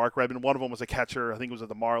Redmond or Mark Redmond? One of them was a catcher. I think it was at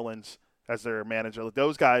the Marlins as their manager.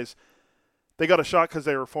 Those guys, they got a shot because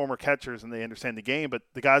they were former catchers and they understand the game. But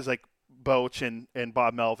the guys like Boch and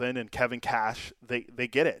Bob Melvin and Kevin Cash, they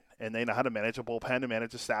get it, and they know how to manage a bullpen and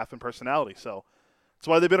manage a staff and personality. So that's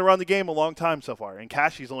why they've been around the game a long time so far. And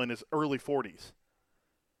Cashy's only in his early 40s.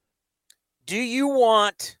 Do you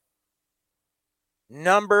want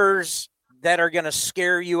numbers that are going to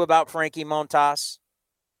scare you about Frankie Montas?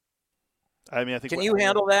 I mean, can you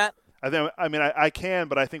handle that? I can,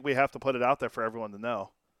 but I think we have to put it out there for everyone to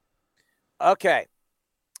know. Okay.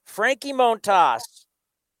 Frankie Montas,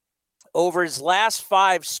 over his last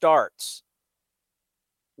 5 starts,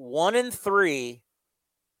 1-3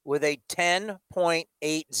 with a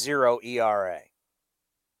 10.80 ERA.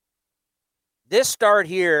 This start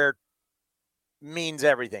here means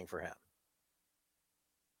everything for him.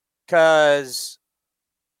 Because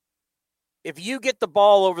if you get the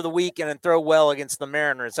ball over the weekend and throw well against the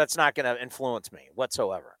Mariners, that's not going to influence me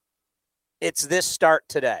whatsoever. It's this start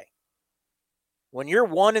today. When you're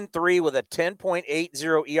 1-3 with a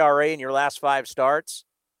 10.80 ERA in your last 5 starts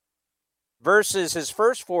versus his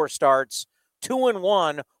first 4 starts,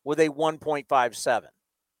 2-1 with a 1.57.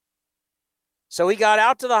 So he got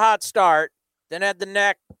out to the hot start, then had the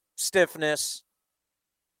neck stiffness,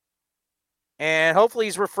 and hopefully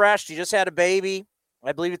he's refreshed. He just had a baby.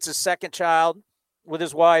 I believe it's his second child with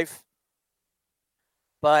his wife.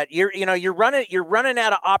 But you're running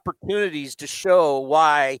out of opportunities to show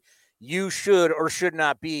why you should or should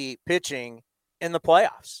not be pitching in the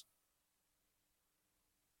playoffs.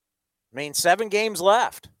 I mean, 7 games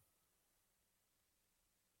left.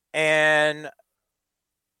 And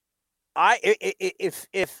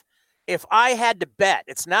if I had to bet,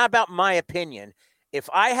 it's not about my opinion. If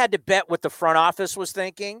I had to bet what the front office was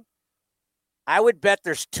thinking, I would bet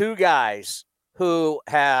there's 2 guys who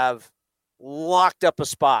have locked up a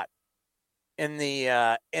spot in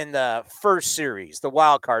the first series, the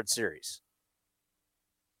wild card series.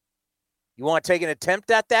 You want to take an attempt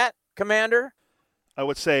at that, Commander? I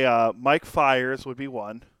would say Mike Fiers would be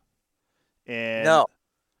one. And no.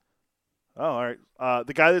 Oh, all right.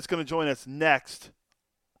 The guy that's going to join us next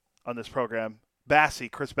on this program,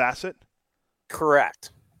 Chris Bassett.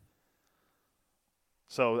 Correct.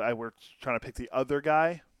 So we're trying to pick the other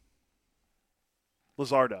guy,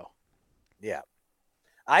 Luzardo. Yeah.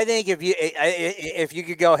 I think if you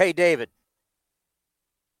could go, hey, David,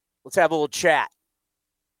 Let's have a little chat.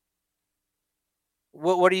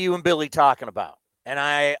 What are you and Billy talking about? And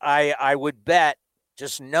I would bet,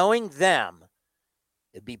 just knowing them,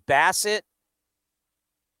 it'd be Bassett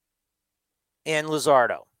and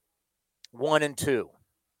Luzardo, 1 and 2.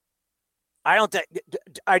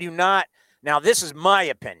 I do not. Now, this is my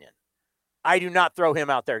opinion. I do not throw him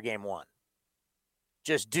out there game 1.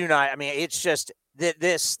 Just do not. I mean, it's just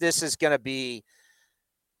this is going to be.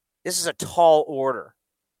 This is a tall order.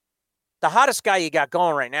 The hottest guy you got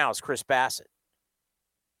going right now is Chris Bassett.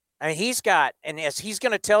 I mean, he's got, and as he's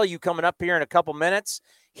going to tell you coming up here in a couple minutes,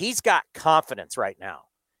 he's got confidence right now.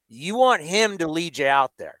 You want him to lead you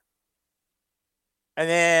out there. And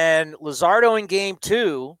then Luzardo in game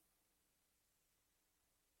 2.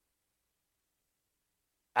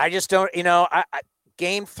 I just don't,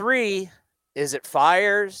 game 3, is it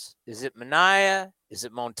Fires? Is it Minaya? Is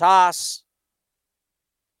it Montas?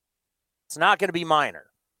 It's not going to be Minor.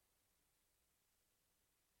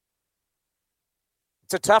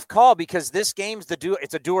 It's a tough call because this game's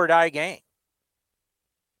it's a do or die game.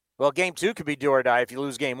 Well, game 2 could be do or die if you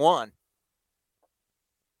lose game 1.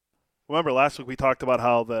 Remember last week we talked about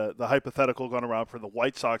how the hypothetical going around for the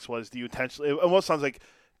White Sox was, do you intentionally, it almost sounds like,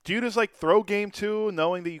 do you just throw game 2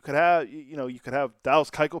 knowing that you could have Dallas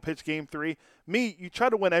Keuchel pitch game 3? You try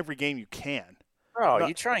to win every game you can. Bro,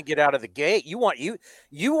 you try and get out of the gate. You want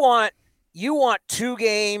 2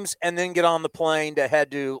 games and then get on the plane to head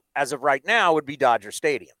to, as of right now, would be Dodger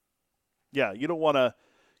Stadium. Yeah, you don't want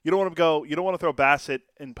to throw Bassett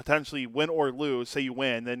and potentially win or lose. Say you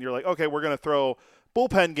win, then you're like, okay, we're going to throw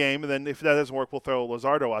bullpen game, and then if that doesn't work, we'll throw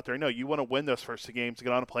Luzardo out there. No, you want to win those first 2 games to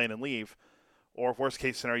get on a plane and leave. Or if worst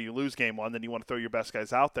case scenario, you lose game 1, then you want to throw your best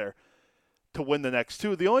guys out there to win the next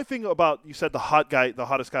 2. The only thing about, you said the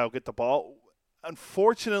hottest guy will get the ball.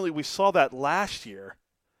 Unfortunately, we saw that last year,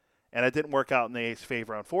 and it didn't work out in the A's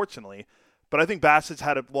favor, unfortunately. But I think Bassett's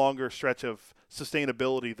had a longer stretch of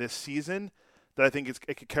sustainability this season that I think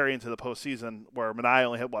it could carry into the postseason, where Minaya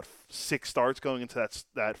only had, 6 starts going into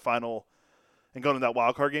that final and going to that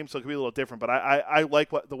wild card game, so it could be a little different. But I like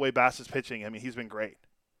the way Bassett's pitching. I mean, he's been great.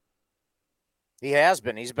 He has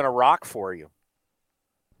been. He's been a rock for you.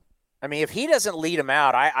 I mean, if he doesn't lead him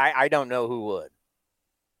out, I don't know who would.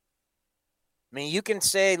 I mean, you can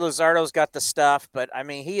say Luzardo's got the stuff, but, I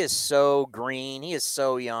mean, he is so green. He is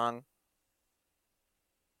so young.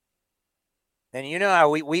 And you know how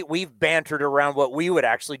we've bantered around what we would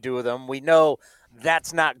actually do with him. We know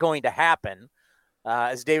that's not going to happen.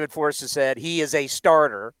 As David Forster said, he is a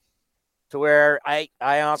starter, to where I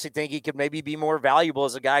honestly think he could maybe be more valuable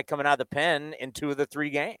as a guy coming out of the pen in 2 of the 3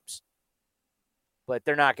 games. But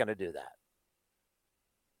they're not going to do that.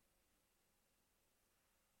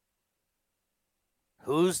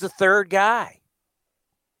 Who's the third guy?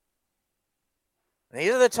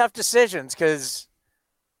 These are the tough decisions because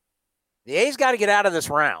the A's got to get out of this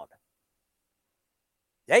round.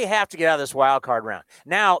 They have to get out of this wild card round.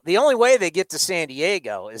 Now, the only way they get to San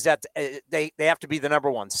Diego is that they have to be the number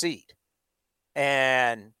 1 seed.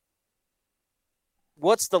 And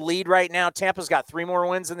what's the lead right now? Tampa's got 3 more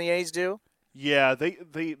wins than the A's do? Yeah,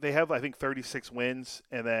 they have, I think, 36 wins,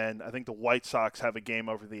 and then I think the White Sox have a game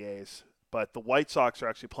over the A's. But the White Sox are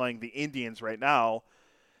actually playing the Indians right now.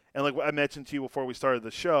 And like I mentioned to you before we started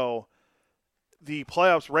the show, the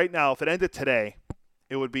playoffs right now, if it ended today,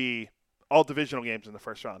 it would be all divisional games in the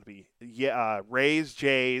first round. It'd be Rays,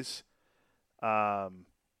 Jays,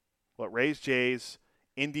 Rays, Jays,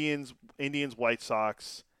 Indians, White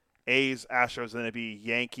Sox, A's, Astros, and then it'd be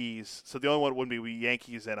Yankees. So the only one wouldn't be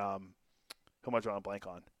Yankees and who am I drawing a blank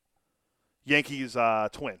on? Yankees,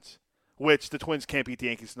 Twins, which the Twins can't beat the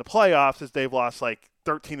Yankees in the playoffs as they've lost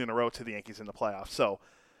 13 in a row to the Yankees in the playoffs. So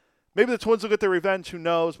maybe the Twins will get their revenge. Who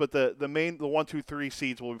knows? But the 1, 2, 3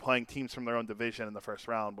 seeds will be playing teams from their own division in the first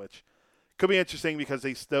round, which could be interesting because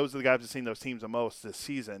those are the guys who've seen those teams the most this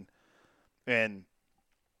season. And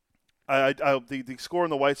the score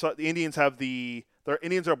in the White Sox, the Indians have their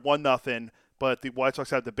Indians are 1-0, but the White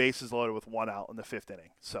Sox have the bases loaded with 1 out in the 5th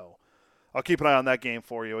inning. So I'll keep an eye on that game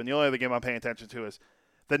for you. And the only other game I'm paying attention to is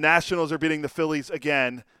the Nationals are beating the Phillies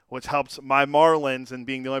again, which helps my Marlins, and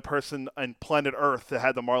being the only person on planet Earth that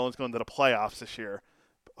had the Marlins going to the playoffs this year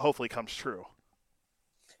hopefully comes true.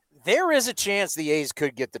 There is a chance the A's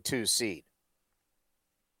could get the 2 seed.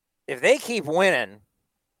 If they keep winning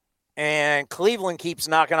and Cleveland keeps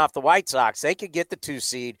knocking off the White Sox, they could get the 2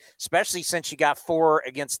 seed, especially since you got 4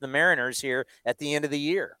 against the Mariners here at the end of the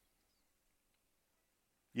year.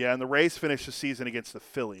 Yeah, and the Rays finished the season against the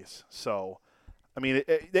Phillies. So, I mean,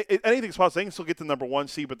 anything's possible. They can still get the number 1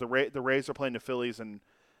 seed, but the Rays are playing the Phillies in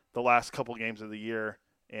the last couple games of the year.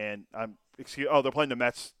 And they're playing the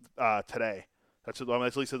Mets today. That's what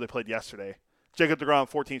at least they played yesterday. Jacob deGrom,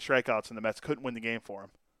 14 strikeouts, and the Mets couldn't win the game for him.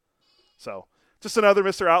 So just another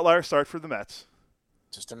Mr. Outlier start for the Mets.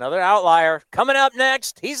 Just another outlier. Coming up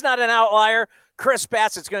next, he's not an outlier. Chris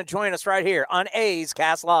Bassett's going to join us right here on A's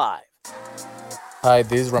Cast Live. Hi,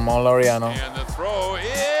 this is Ramon Laureano. And the throw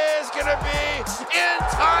is going to be in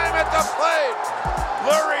time at the plate.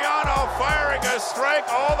 Laureano firing a strike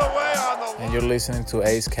all the way on the line. And you're listening to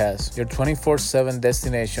A's Cast, your 24/7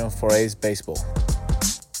 destination for A's baseball.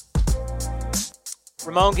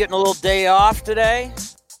 Ramon getting a little day off today.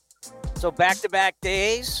 So back-to-back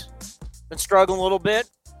days. Been struggling a little bit.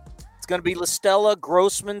 It's going to be LaStella,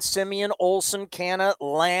 Grossman, Simeon, Olson, Canna,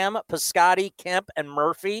 Lamb, Piscotty, Kemp, and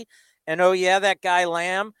Murphy. And oh yeah, that guy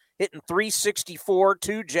Lamb hitting .364,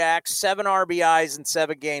 2 jacks, 7 RBIs in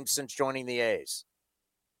 7 games since joining the A's.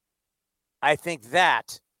 I think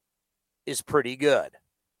that is pretty good.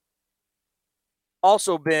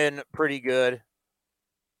 Also been pretty good,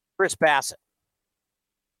 Chris Bassett.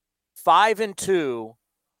 5-2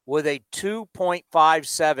 with a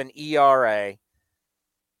 2.57 ERA,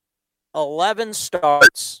 11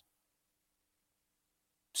 starts.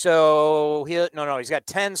 So he's got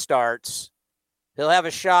 10 starts. He'll have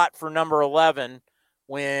a shot for number 11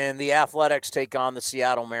 when the Athletics take on the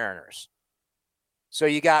Seattle Mariners. So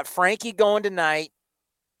you got Frankie going tonight,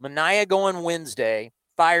 Manaea going Wednesday,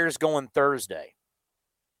 Fiers going Thursday.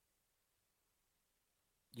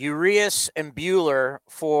 Urias and Buehler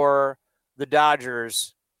for the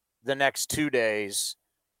Dodgers the next 2 days.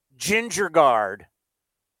 Gingergaard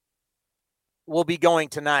will be going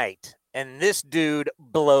tonight, and this dude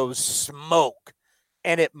blows smoke,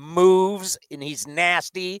 and it moves, and he's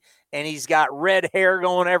nasty, and he's got red hair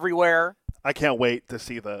going everywhere. I can't wait to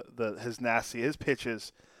see his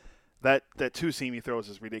pitches. That two-seam he throws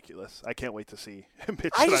is ridiculous. I can't wait to see him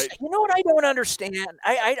pitch tonight. You know what I don't understand?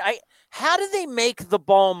 How do they make the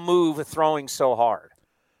ball move throwing so hard?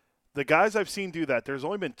 The guys I've seen do that, there's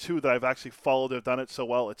only been 2 that I've actually followed that have done it so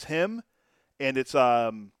well. It's him, and it's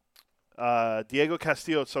Diego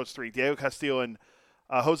Castillo. So it's 3. Diego Castillo and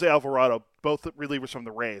Jose Alvarado, both relievers from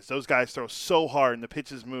the Rays. Those guys throw so hard, and the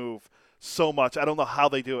pitches move so much. I don't know how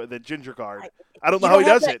they do it. The Gingergaard, I don't know how he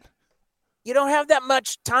does it. You don't have that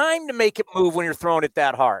much time to make it move when you're throwing it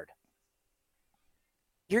that hard.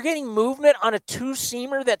 You're getting movement on a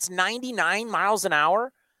two-seamer that's 99 miles an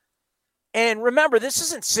hour. And remember, this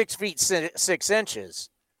isn't 6 feet 6 inches.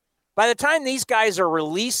 By the time these guys are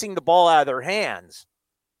releasing the ball out of their hands,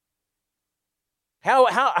 how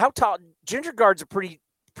tall? Gingergaard's a pretty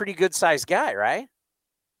good-sized guy, right?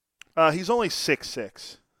 He's only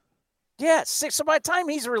 6'6". Yeah, 6. So by the time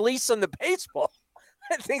he's releasing the baseball,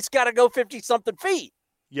 that thing's got to go 50-something feet.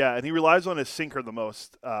 Yeah, and he relies on his sinker the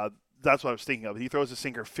most. That's what I was thinking of. He throws his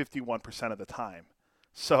sinker 51% of the time.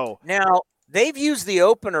 So now they've used the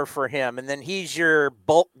opener for him, and then he's your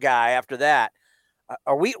bulk guy after that.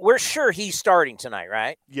 We're sure he's starting tonight,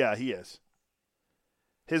 right? Yeah, he is.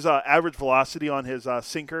 His average velocity on his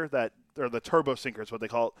sinker, or the turbo sinker is what they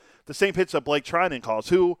call it, the same pitch that Blake Trinan calls,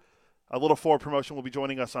 who a little forward promotion will be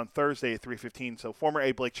joining us on Thursday at 3:15. So former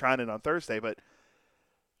A Blake Trinan on Thursday, but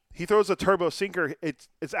he throws a turbo sinker.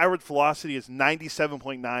 Its average velocity is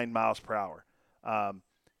 97.9 miles per hour.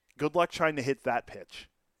 Good luck trying to hit that pitch.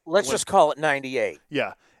 Let's just call it 98.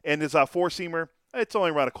 Yeah, and his four-seamer, it's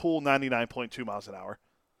only around a cool 99.2 miles an hour.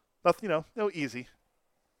 Nothing, no easy.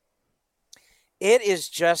 It is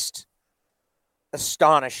just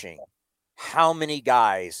astonishing how many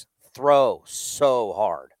guys throw so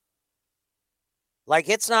hard. Like,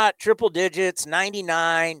 it's not triple digits,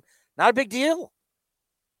 99, not a big deal.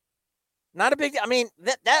 Not a big deal. I mean,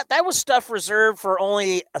 that was stuff reserved for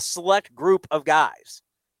only a select group of guys.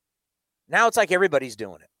 Now it's like everybody's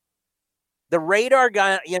doing it. The radar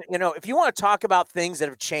gun, if you want to talk about things that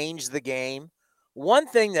have changed the game, one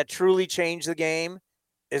thing that truly changed the game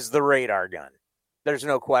is the radar gun. There's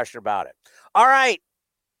no question about it. All right.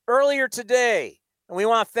 Earlier today, and we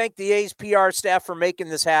want to thank the A's PR staff for making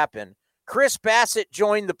this happen, Chris Bassett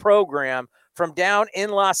joined the program from down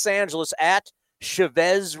in Los Angeles at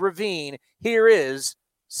Chavez Ravine. Here is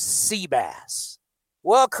Seabass.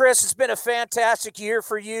 Well, Chris, it's been a fantastic year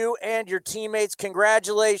for you and your teammates.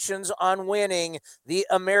 Congratulations on winning the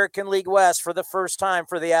American League West for the first time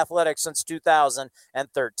for the Athletics since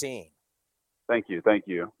 2013. Thank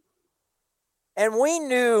you. And we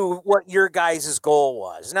knew what your guys' goal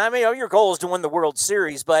was. And I mean, your goal is to win the World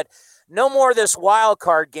Series, but no more of this wild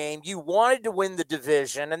card game. You wanted to win the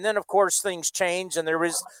division. And then, of course, things changed and there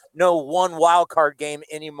is no one wild card game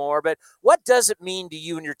anymore. But what does it mean to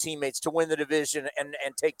you and your teammates to win the division and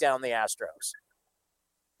take down the Astros?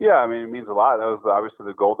 Yeah, I mean, it means a lot. That was obviously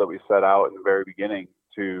the goal that we set out in the very beginning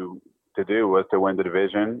to do, was to win the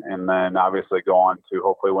division, and then obviously go on to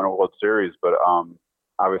hopefully win a World Series. But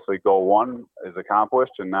obviously goal one is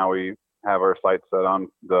accomplished, and now we have our sights set on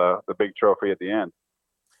the big trophy at the end.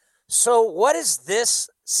 So what has this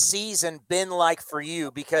season been like for you?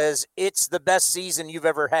 Because it's the best season you've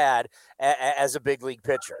ever had as a big league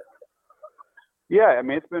pitcher. Yeah, I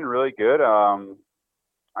mean, it's been really good.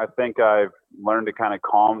 I think I've learned to kind of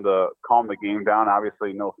calm the game down.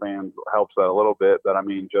 Obviously, no fans helps that a little bit, but I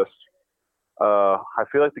mean, just I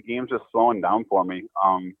feel like the game's just slowing down for me.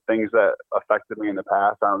 Things that affected me in the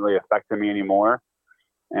past aren't really affecting me anymore.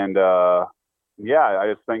 And yeah,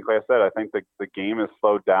 I just think, like I said, I think the game is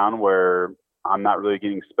slowed down where I'm not really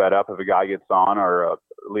getting sped up if a guy gets on or a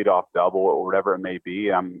leadoff double or whatever it may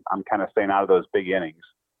be. I'm kind of staying out of those big innings.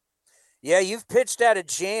 Yeah, you've pitched out of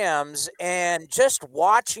jams, and just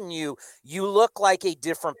watching you look like a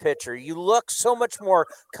different pitcher. You look so much more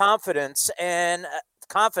confident,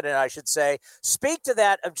 I should say. Speak to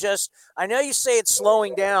that of just, I know you say it's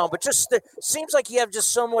slowing down, but just seems like you have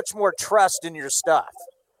just so much more trust in your stuff.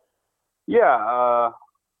 Yeah,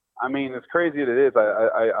 I mean, as crazy as it is,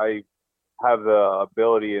 I have the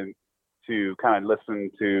ability to kind of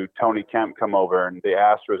listen to Tony Kemp come over, and the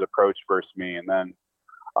Astros approach versus me, and then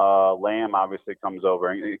Lamb obviously comes over,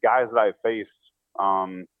 and guys that I've faced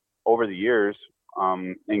over the years,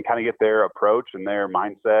 and kind of get their approach and their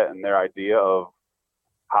mindset and their idea of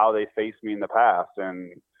how they faced me in the past.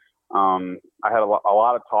 And I had a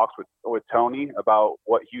lot of talks with Tony about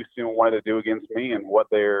what Houston wanted to do against me and what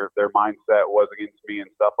their mindset was against me and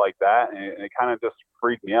stuff like that. And it kind of just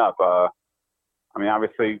freed me up. I mean,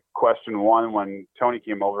 obviously, question one when Tony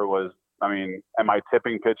came over was, I mean, am I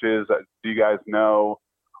tipping pitches? Do you guys know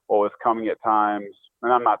what was coming at times?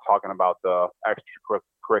 And I'm not talking about the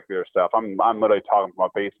extracurricular stuff. I'm literally talking from a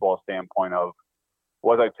baseball standpoint of,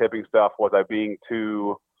 was I tipping stuff? Was I being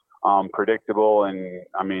too predictable? And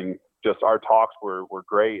I mean, just our talks were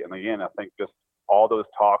great. And again, I think just all those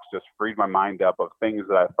talks just freed my mind up of things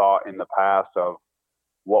that I thought in the past of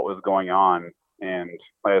what was going on. And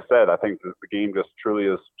like I said, I think the game just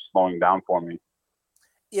truly is slowing down for me.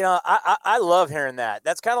 You know, I love hearing that.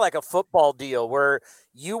 That's kind of like a football deal where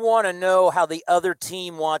you want to know how the other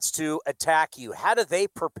team wants to attack you. How do they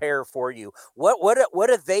prepare for you? What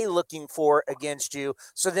are they looking for against you?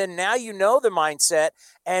 So then now you know the mindset.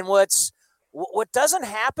 And what doesn't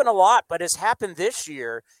happen a lot, but has happened this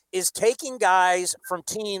year, is taking guys from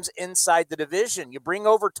teams inside the division. You bring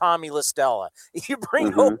over Tommy LaStella. You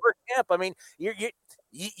bring over Kemp. I mean, you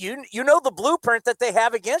know the blueprint that they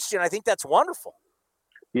have against you, and I think that's wonderful.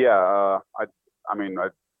 Yeah, I mean, I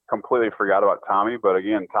completely forgot about Tommy, but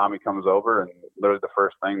again, Tommy comes over, and literally the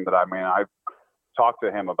first thing that I talked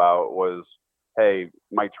to him about was, hey,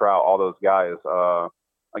 Mike Trout, all those guys,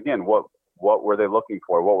 again, what were they looking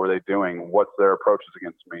for? What were they doing? What's their approaches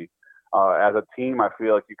against me? As a team, I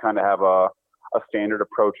feel like you kind of have a standard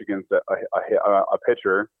approach against a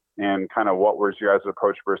pitcher, and kind of what was your guys'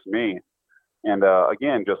 approach versus me? And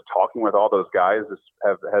again, just talking with all those guys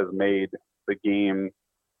has made the game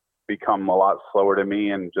become a lot slower to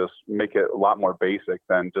me and just make it a lot more basic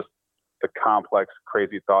than just the complex,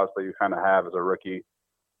 crazy thoughts that you kind of have as a rookie.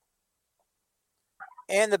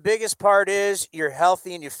 And the biggest part is you're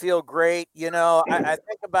healthy and you feel great. You know, I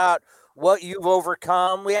think about what you've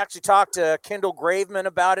overcome. We actually talked to Kendall Graveman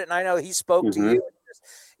about it, and I know he spoke to you.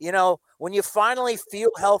 You know, when you finally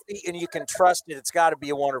feel healthy and you can trust it, it's got to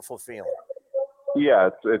be a wonderful feeling. Yeah,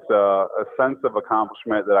 it's a sense of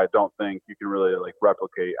accomplishment that I don't think you can really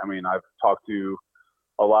replicate. I mean, I've talked to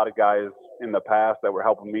a lot of guys in the past that were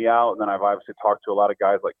helping me out, and then I've obviously talked to a lot of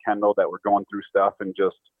guys like Kendall that were going through stuff, and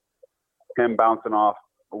just him bouncing off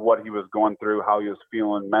what he was going through, how he was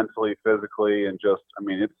feeling mentally, physically, and just, I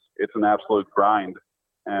mean, it's an absolute grind.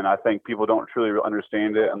 And I think people don't truly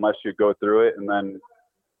understand it unless you go through it. And then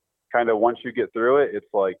kind of once you get through it,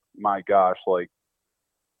 it's like, my gosh, like,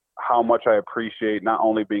 how much I appreciate not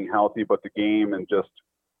only being healthy, but the game and just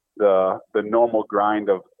the normal grind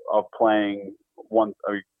of playing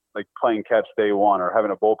playing catch day one or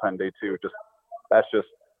having a bullpen day two. That's just,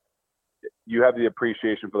 you have the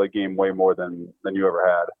appreciation for the game way more than you ever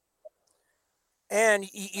had. And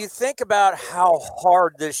you think about how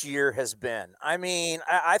hard this year has been. I mean,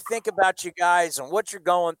 I think about you guys and what you're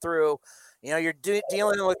going through. You know, you're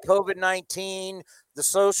dealing with COVID-19, the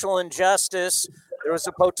social injustice. There was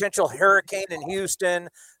a potential hurricane in Houston,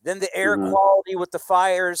 then the air quality with the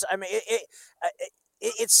fires. I mean,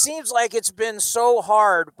 it seems like it's been so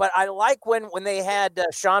hard, but I like when they had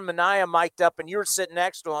Sean Manaea mic'd up and you were sitting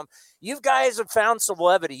next to him. You guys have found some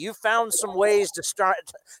levity. You've found some ways to start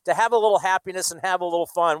to have a little happiness and have a little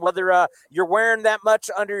fun, whether you're wearing that much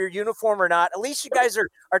under your uniform or not. At least you guys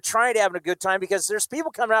are trying to have a good time, because there's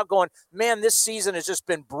people coming out going, man, this season has just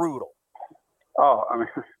been brutal. Oh, I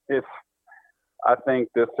mean, I think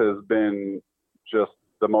this has been just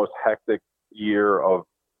the most hectic year of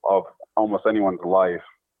almost anyone's life.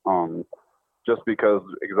 Just because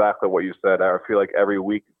exactly what you said, I feel like every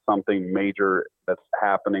week something major that's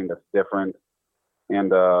happening that's different. And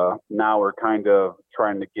now we're kind of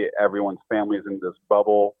trying to get everyone's families into this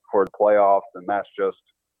bubble for the playoffs, and that's just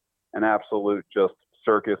an absolute just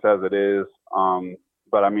circus as it is.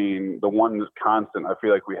 But I mean, the one constant I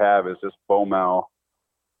feel like we have is just Bo Mel.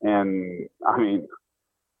 And I mean,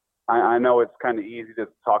 I know it's kind of easy to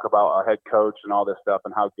talk about a head coach and all this stuff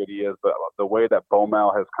and how good he is, but the way that Bo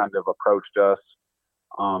Mel has kind of approached us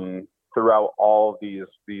throughout all of these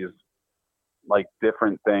like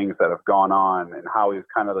different things that have gone on, and how he's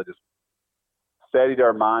kind of just steadied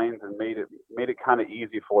our minds and made it kind of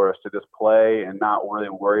easy for us to just play and not really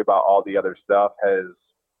worry about all the other stuff, has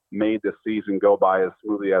made the season go by as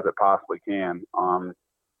smoothly as it possibly can.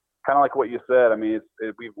 Kind of like what you said. I mean,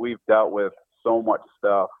 we've dealt with so much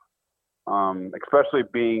stuff. Especially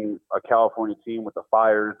being a California team with the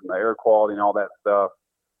fires and the air quality and all that stuff.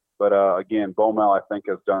 But again, Bo Mel, I think,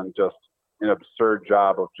 has done just an absurd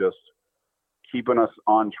job of just keeping us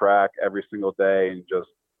on track every single day and just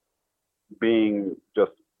being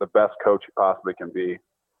just the best coach he possibly can be.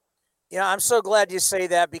 Yeah, I'm so glad you say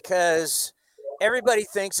that, because everybody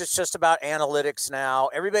thinks it's just about analytics now.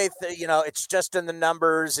 Everybody, it's just in the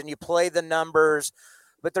numbers and you play the numbers.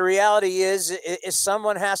 But the reality is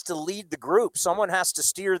someone has to lead the group. Someone has to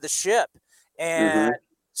steer the ship, and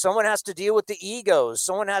someone has to deal with the egos.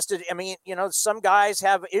 Someone has to, some guys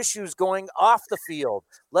have issues going off the field,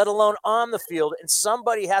 let alone on the field. And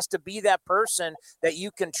somebody has to be that person that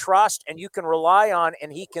you can trust and you can rely on,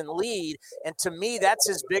 and he can lead. And to me, that's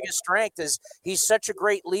his biggest strength, is he's such a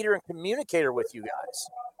great leader and communicator with you guys.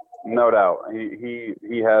 No doubt.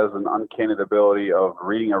 He has an uncanny ability of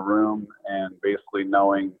reading a room and basically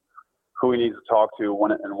knowing who he needs to talk to,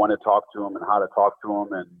 when to talk to him and how to talk to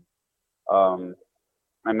him. And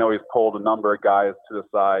I know he's pulled a number of guys to the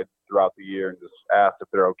side throughout the year and just asked if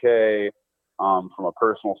they're okay from a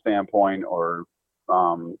personal standpoint, or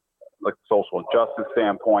like social justice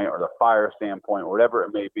standpoint, or the fire standpoint, or whatever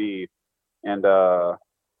it may be. And I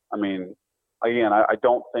mean, again, I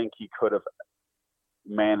don't think he could have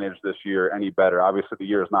manage this year any better. Obviously the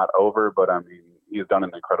year is not over, but I mean, he's done an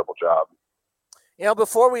incredible job.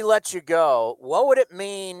 Before we let you go, what would it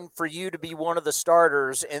mean for you to be one of the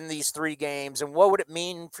starters in these 3 games, and what would it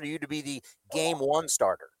mean for you to be the game 1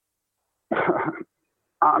 starter?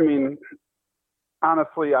 I mean,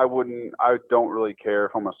 honestly, I don't really care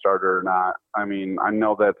if I'm a starter or not. I mean, I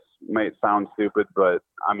know that might sound stupid, but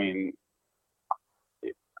I mean,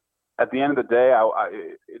 at the end of the day,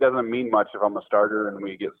 it doesn't mean much if I'm a starter and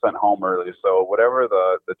we get sent home early. So whatever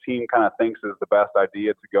the team kind of thinks is the best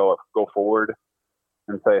idea to go forward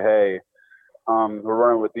and say, hey, we're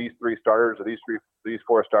running with these 3 starters or these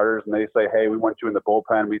 4 starters, and they say, hey, we want you in the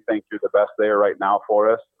bullpen. We think you're the best there right now for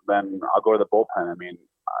us. Then I'll go to the bullpen. I mean,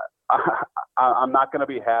 I'm not going to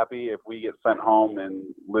be happy if we get sent home and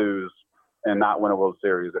lose and not win a World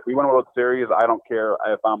Series. If we win a World Series, I don't care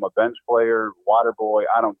if I'm a bench player, water boy.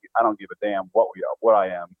 I don't give a damn what I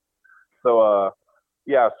am. So,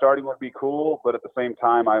 yeah, starting would be cool, but at the same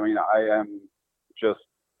time, I mean, I am just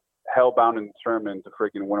hellbound and determined to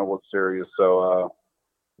freaking win a World Series. So,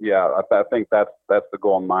 yeah, I think that's the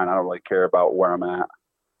goal in mind. I don't really care about where I'm at.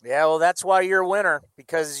 Yeah, well, that's why you're a winner,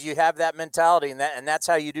 because you have that mentality, and that's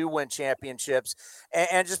how you do win championships.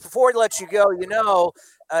 And just before I let you go,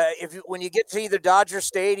 when you get to either Dodger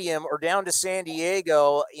Stadium or down to San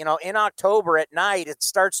Diego, in October at night, it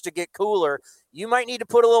starts to get cooler. You might need to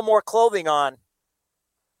put a little more clothing on.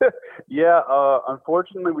 Yeah,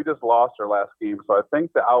 unfortunately, we just lost our last game, so I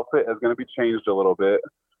think the outfit is going to be changed a little bit.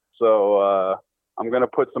 So I'm going to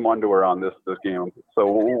put some underwear on this game,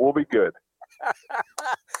 so we'll be good.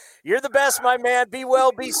 You're the best, my man. Be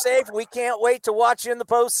well, be safe. We can't wait to watch you in the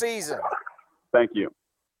postseason. Thank you.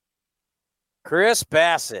 Chris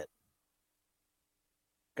Bassitt.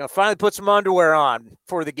 Gonna finally put some underwear on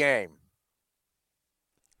for the game.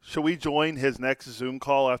 Should we join his next Zoom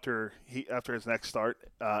call after his next start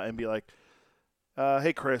and be like,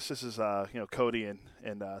 hey, Chris, this is Cody and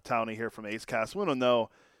Townie here from Ace Cast. We want to know,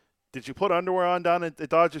 Did you put underwear on down at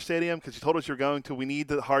Dodger Stadium? Because you told us you're going to. We need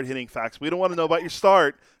the hard-hitting facts. We don't want to know about your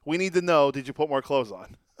start. We need to know, did you put more clothes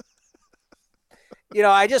on?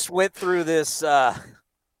 I just went through this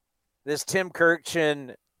this Tim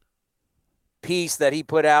Kurkjian piece that he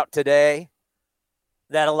put out today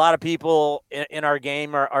that a lot of people in our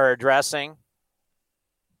game are addressing.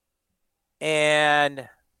 And,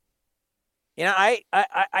 I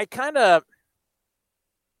kind of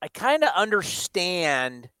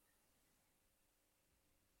understand,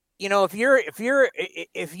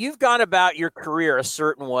 if you've gone about your career a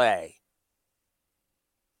certain way,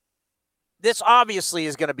 this obviously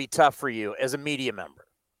is going to be tough for you as a media member.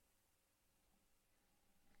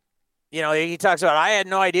 He talks about, I had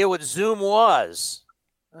no idea what Zoom was.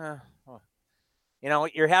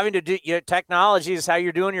 You're having to do your technology is how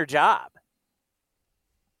you're doing your job.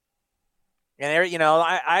 And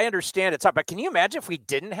I understand it's tough, but can you imagine if we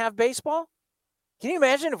didn't have baseball? Can you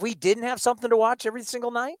imagine if we didn't have something to watch every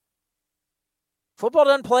single night? Football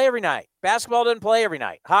doesn't play every night. Basketball doesn't play every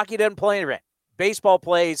night. Hockey doesn't play every night. Baseball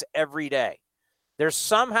plays every day. There's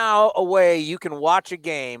somehow a way you can watch a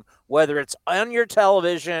game, whether it's on your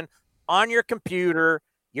television, on your computer,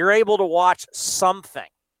 you're able to watch something.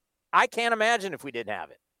 I can't imagine if we didn't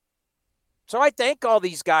have it. So I thank all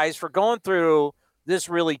these guys for going through this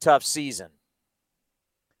really tough season.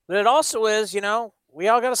 But it also is, we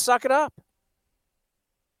all got to suck it up.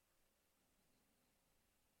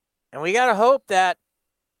 And we got to hope that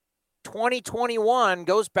 2021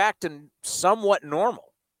 goes back to somewhat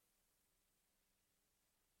normal.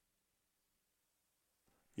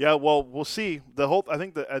 Yeah, well, we'll see. I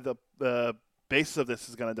think the basis of this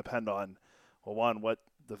is going to depend on, well, one, what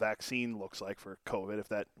the vaccine looks like for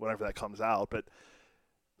COVID, whenever that comes out. But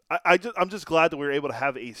I'm just glad that we were able to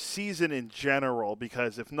have a season in general,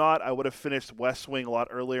 because if not, I would have finished West Wing a lot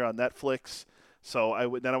earlier on Netflix. So I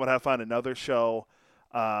would have to find another show.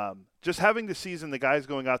 Just having the season, the guys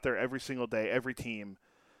going out there every single day, every team,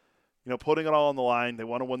 putting it all on the line. They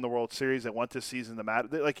want to win the World Series. They want this season to matter.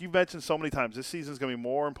 Like you've mentioned so many times, this season is going to be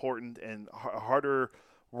more important and a harder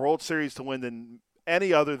World Series to win than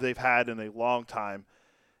any other they've had in a long time.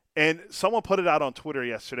 And someone put it out on Twitter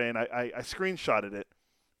yesterday, and I screenshotted it.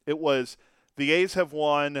 It was, the A's have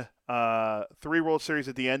won 3 World Series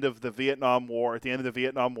at the end of the Vietnam War. They won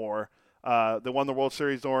the World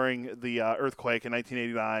Series during the earthquake in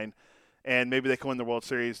 1989, and maybe they can win the World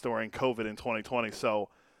Series during COVID in 2020. So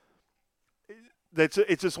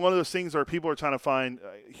it's just one of those things where people are trying to find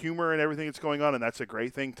humor in everything that's going on, and that's a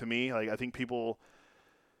great thing to me. Like, I think people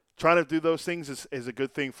trying to do those things is a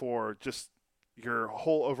good thing for just your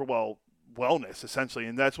whole overall wellness, essentially,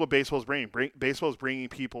 and that's what baseball's bringing. Baseball's bringing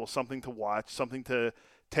people something to watch, something to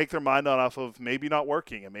take their mind off of maybe not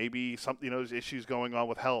working, and maybe something, there's issues going on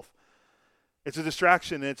with health. It's a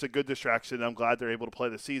distraction, and it's a good distraction, and I'm glad they're able to play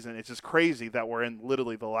the season. It's just crazy that we're in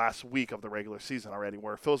literally the last week of the regular season already,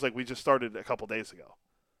 where it feels like we just started a couple days ago.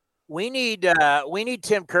 We need Tim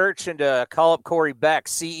Kurkjian to call up Corey Beck,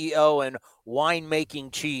 CEO and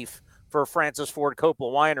winemaking chief for Francis Ford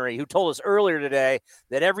Coppola Winery, who told us earlier today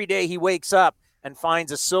that every day he wakes up and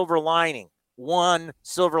finds a silver lining, one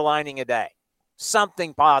silver lining a day,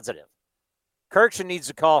 something positive. Kurkjian needs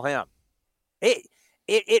to call him.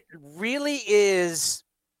 It really is,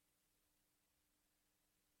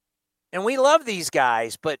 and we love these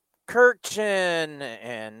guys, but Kurkjian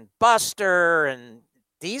and Buster and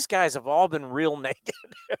these guys have all been real negative,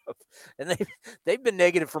 and they've been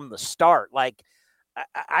negative from the start. Like,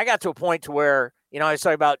 I got to a point to where, I was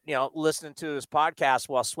talking about, listening to his podcast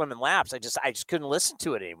while swimming laps. I just couldn't listen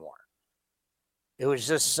to it anymore. It was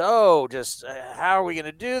just how are we going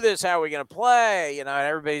to do this? How are we going to play? And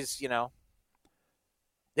everybody's,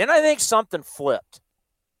 Then I think something flipped.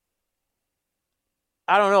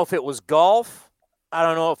 I don't know if it was golf. I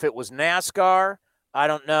don't know if it was NASCAR. I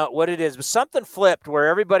don't know what it is, but something flipped where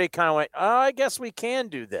everybody kind of went, oh, I guess we can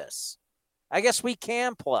do this. I guess we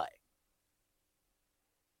can play.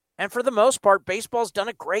 And for the most part, baseball's done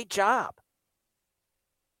a great job.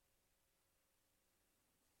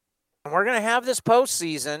 And we're going to have this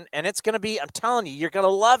postseason, and it's going to be, I'm telling you, you're going to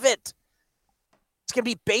love it. It's going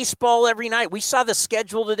to be baseball every night. We saw the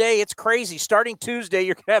schedule today. It's crazy. Starting Tuesday,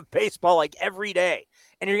 you're going to have baseball like every day.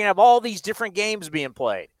 And you're going to have all these different games being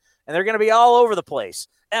played. And they're going to be all over the place.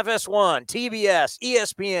 FS1, TBS,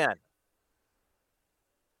 ESPN.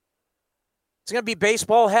 It's going to be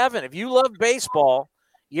baseball heaven. If you love baseball,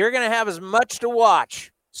 you're going to have as much to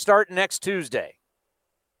watch starting next Tuesday.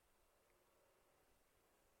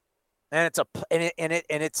 And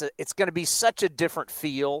it's going to be such a different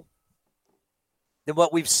feel than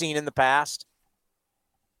what we've seen in the past.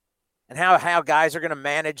 and how guys are going to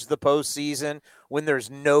manage the postseason when there's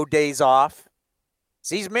no days off.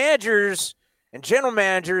 See, these managers and general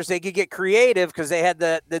managers, they could get creative because they had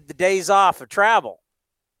the days off of travel.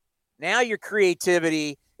 Now your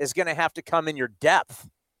creativity is going to have to come in your depth.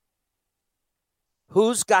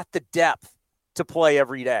 Who's got the depth to play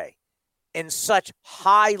every day in such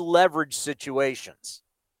high leverage situations?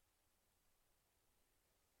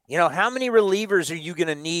 You know, how many relievers are you going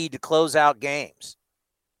to need to close out games?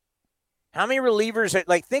 How many relievers,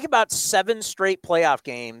 think about 7 straight playoff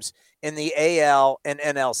games in the AL and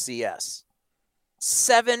NLCS.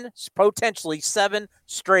 Potentially 7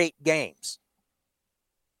 straight games.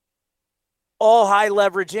 All high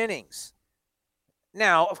leverage innings.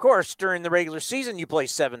 Now, of course, during the regular season, you play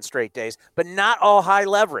 7 straight days, but not all high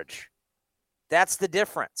leverage. That's the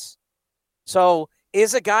difference. So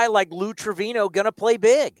is a guy like Lou Trevino going to play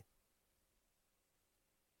big?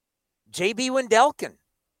 J.B. Wendelken.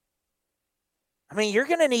 I mean, you're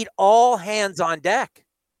going to need all hands on deck.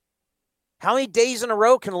 How many days in a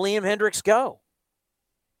row can Liam Hendriks go?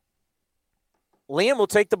 Liam will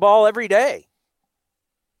take the ball every day.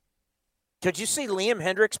 Could you see Liam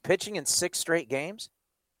Hendriks pitching in 6 straight games?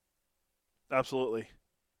 Absolutely.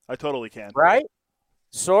 I totally can. Right?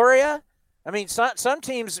 Soria? I mean, some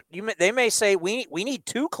teams, they may say, we need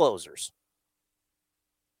 2 closers.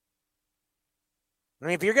 I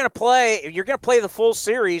mean, if you're going to play the full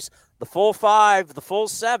series, the full 5, the full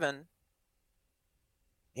 7,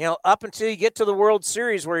 up until you get to the World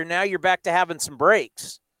Series where now you're back to having some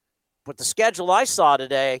breaks. But the schedule I saw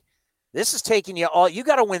today, this is taking you you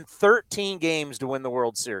got to win 13 games to win the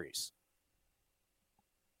World Series.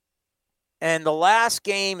 And the last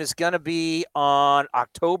game is going to be on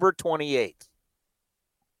October 28th.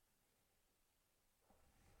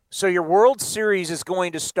 So your World Series is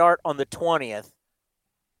going to start on the 20th.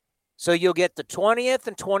 So you'll get the 20th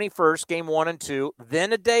and 21st, game 1 and 2,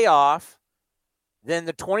 then a day off. Then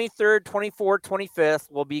the 23rd, 24th,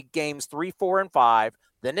 25th will be games 3, 4, and 5.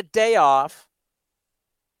 Then a day off.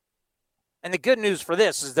 And the good news for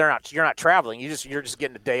this is you're not traveling. You're just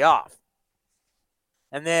getting a day off.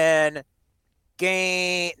 And then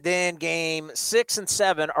game 6 and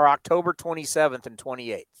 7 are October 27th and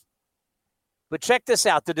 28th. But check this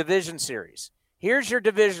out, the division series. Here's your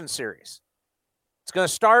division series. It's going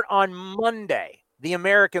to start on Monday, the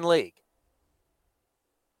American League.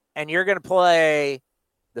 And you're going to play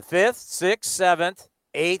the 5th, 6th, 7th,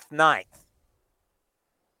 8th, 9th.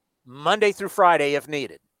 Monday through Friday if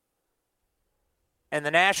needed. And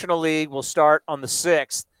the National League will start on the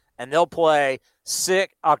 6th, and they'll play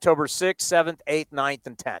October 6th, 7th, 8th, 9th,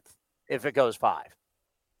 and 10th if it goes 5.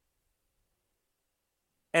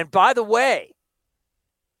 And by the way,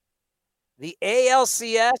 the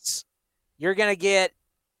ALCS, you're going to get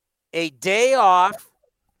a day off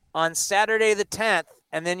on Saturday the 10th,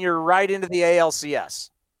 and then you're right into the ALCS.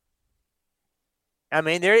 I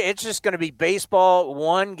mean, it's just going to be baseball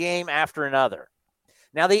one game after another.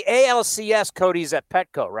 Now, the ALCS, Cody's at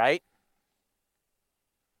Petco, right?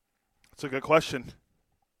 That's a good question.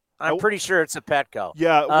 I'm pretty sure it's at Petco.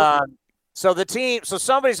 Yeah. So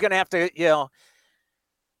somebody's going to have to,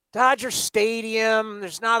 Dodger Stadium,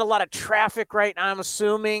 there's not a lot of traffic right now, I'm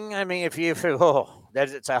assuming. I mean,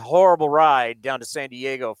 it's a horrible ride down to San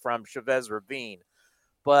Diego from Chavez Ravine.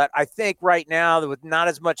 But I think right now, with not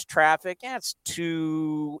as much traffic, it's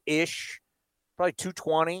 2-ish, probably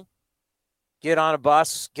 2:20. Get on a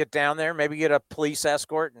bus, get down there, maybe get a police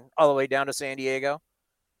escort and all the way down to San Diego.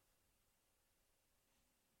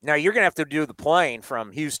 Now, you're going to have to do the plane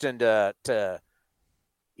from Houston to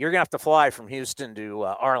you're going to have to fly from Houston to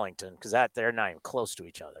Arlington because they're not even close to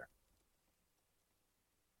each other.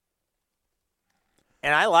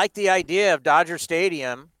 And I like the idea of Dodger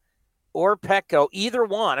Stadium or Petco, either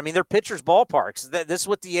one. I mean, they're pitchers' ballparks. This is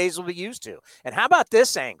what the A's will be used to. And how about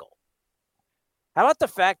this angle? How about the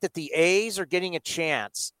fact that the A's are getting a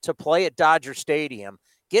chance to play at Dodger Stadium?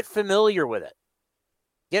 Get familiar with it.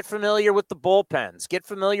 Get familiar with the bullpens. Get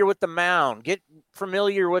familiar with the mound. Get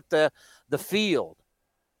familiar with the field.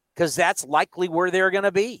 Because that's likely where they're going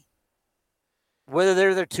to be. Whether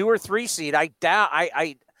they're the 2 or 3 seed, I doubt.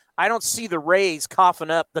 I don't see the Rays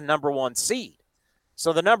coughing up the number 1 seed.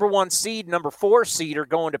 So the number 1 seed, number 4 seed are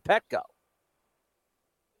going to Petco.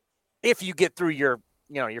 If you get through your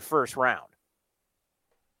first round.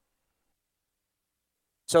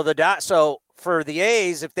 So for the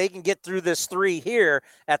A's, if they can get through this 3 here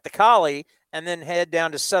at the Cali and then head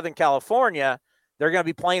down to Southern California, they're going to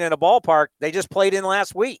be playing in a ballpark they just played in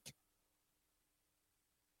last week.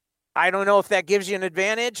 I don't know if that gives you an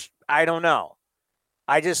advantage. I don't know.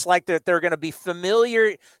 I just like that they're going to be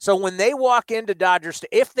familiar. So when they walk into Dodger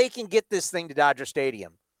Stadium, if they can get this thing to Dodger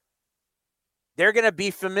Stadium, they're going to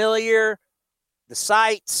be familiar, the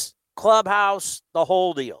sights, clubhouse, the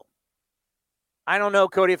whole deal. I don't know,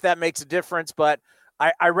 Cody, if that makes a difference, but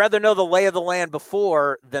I'd rather know the lay of the land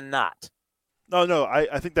before than not. No,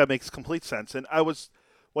 I think that makes complete sense. And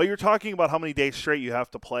while you're talking about how many days straight you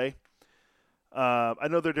have to play, I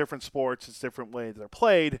know they're different sports, it's different ways they're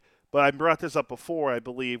played, but I brought this up before, I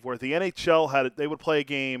believe, where the NHL they would play a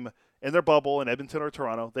game in their bubble in Edmonton or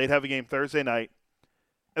Toronto. They'd have a game Thursday night,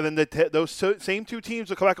 and then those same two teams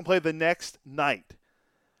would come back and play the next night.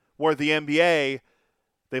 Where the NBA,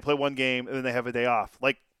 they play one game and then they have a day off.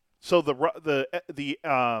 So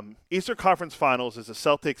the Eastern Conference Finals is the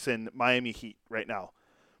Celtics and Miami Heat right now.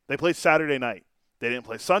 They play Saturday night. They didn't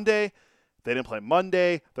play Sunday. They didn't play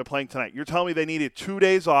Monday. They're playing tonight. You're telling me they needed 2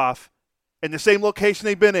 days off in the same location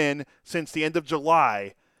they've been in since the end of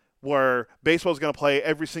July, where baseball is going to play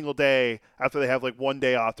every single day after they have 1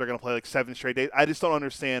 day off. They're going to play 7 straight days. I just don't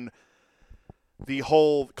understand the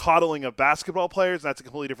whole coddling of basketball players. That's a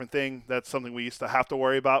completely different thing. That's something we used to have to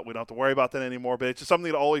worry about. We don't have to worry about that anymore. But it's just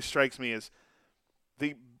something that always strikes me is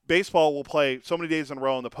the baseball will play so many days in a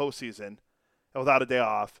row in the postseason without a day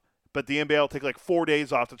off. But the NBA will take 4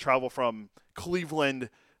 days off to travel from Cleveland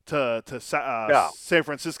to San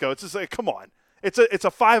Francisco. It's just come on. It's a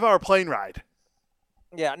 5-hour plane ride.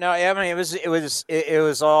 Yeah, no, I mean it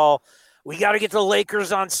was all, we got to get the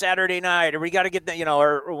Lakers on Saturday night, or we got to get the,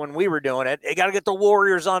 or when we were doing it, they got to get the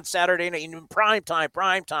Warriors on Saturday night,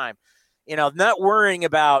 prime time. Not worrying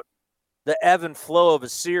about the ebb and flow of a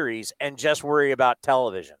series and just worry about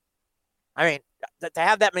television. I mean, to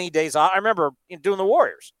have that many days off, I remember doing the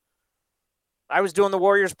Warriors. I was doing the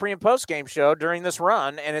Warriors pre- and post-game show during this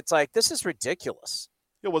run, and it's this is ridiculous.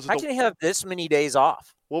 How can you have this many days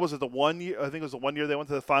off? What was it, the 1 year? I think it was the 1 year they went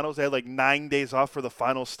to the finals. They had 9 days off for the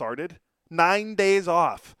finals started. 9 days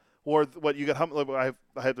off. Or what you got? I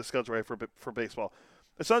had the schedule right for baseball.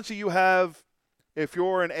 Essentially, you have, if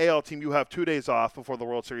you're an AL team, you have 2 days off before the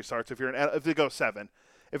World Series starts. If it goes 7,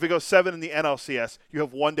 if it goes 7 in the NLCS, you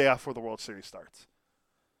have 1 day off before the World Series starts.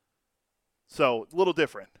 So a little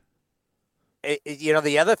different.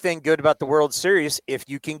 The other thing good about the World Series, if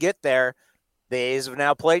you can get there, the A's have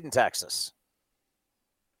now played in Texas.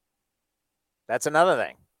 That's another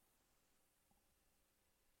thing.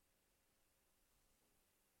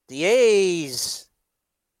 The A's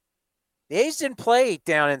didn't play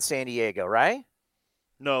down in San Diego, right?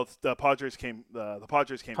 No, the Padres came. The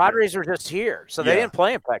Padres came. Padres were just here, so they didn't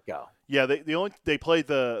play in Petco. Yeah, they played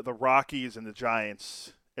the Rockies and the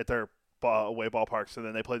Giants at their away ballparks, and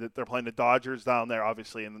then they're playing the Dodgers down there,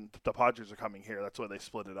 obviously, and the Padres are coming here. That's why they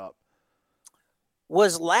split it up.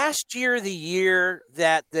 Was last year the year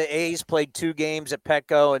that the A's played 2 games at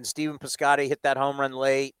Petco and Steven Piscotty hit that home run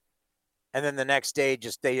late, and then the next day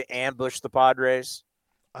they ambushed the Padres?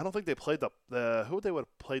 I don't think they played the who they would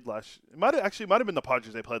have played last year. It might have been the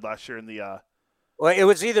Padres they played last year in the Well, it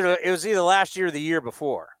was either last year or the year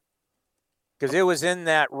before. Because it was in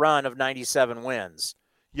that run of 97 wins.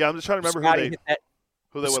 Yeah, I'm just trying to remember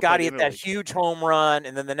who they Scotty hit that huge home run,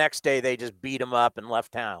 and then the next day they just beat him up and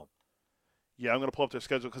left town. Yeah, I'm going to pull up their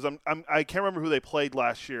schedule because I can't remember who they played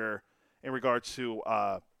last year in regards to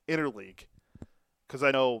interleague, because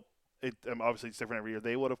I know obviously it's different every year.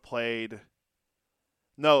 They would have played.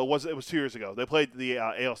 No, it was 2 years ago. They played the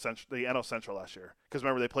AL Central, the NL Central last year, because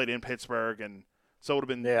remember they played in Pittsburgh, and so it would have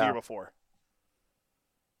been the year before.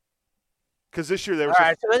 Because this year they were. All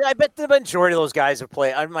right, so I bet the majority of those guys have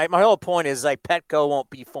played. My whole point is Petco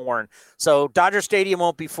won't be foreign, so Dodger Stadium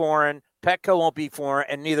won't be foreign, Petco won't be foreign,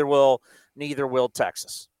 and neither will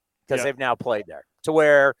Texas, because they've now played there. To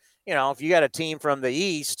where if you got a team from the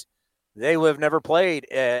East, they would have never played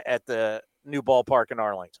at the new ballpark in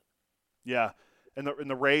Arlington. Yeah, and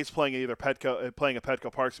the Rays playing at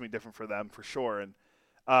Petco Park is going to be different for them for sure. And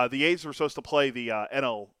the A's were supposed to play the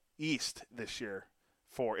NL East this year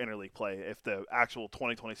for interleague play if the actual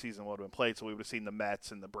 2020 season would have been played. So we would have seen the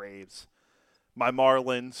Mets and the Braves, my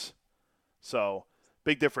Marlins. So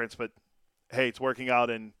big difference, but hey, it's working out,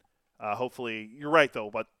 and hopefully you're right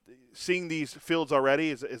though. But seeing these fields already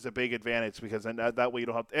is a big advantage, because then that way you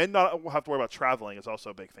don't have to worry about traveling is also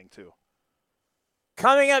a big thing too.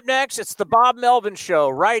 Coming up next, it's the Bob Melvin Show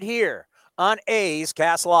right here on A's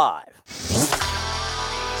Cast Live.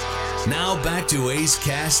 Now back to A's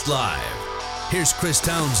Cast Live. Here's Chris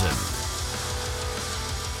Townsend.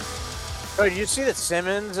 Oh, did you see that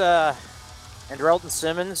Simmons and Andrelton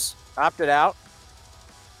Simmons opted out?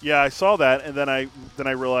 Yeah, I saw that, and then I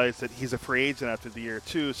realized that he's a free agent after the year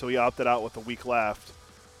too, so he opted out with a week left.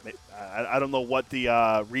 I don't know what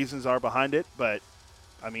the reasons are behind it, but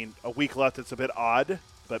I mean, a week left, it's a bit odd.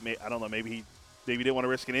 But I don't know. Maybe he didn't want to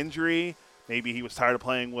risk an injury. Maybe he was tired of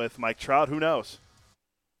playing with Mike Trout. Who knows?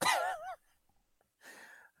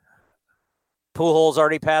 Pujols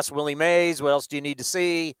already passed Willie Mays. What else do you need to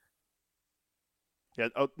see? Yeah,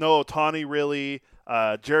 no Ohtani really.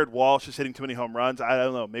 Jared Walsh is hitting too many home runs. I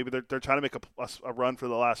don't know. Maybe they're trying to make a run for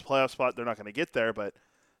the last playoff spot. They're not going to get there, but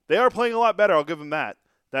they are playing a lot better. I'll give them that.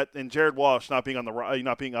 That and Jared Walsh not being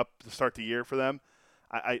up to start the year for them.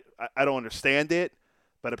 I don't understand it,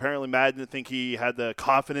 but apparently Madden didn't think he had the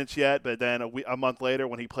confidence yet. But then a month later,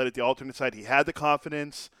 when he played at the alternate side, he had the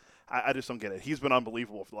confidence. I just don't get it. He's been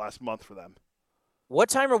unbelievable for the last month for them. What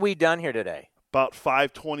time are we done here today? About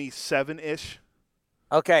 5:27-ish.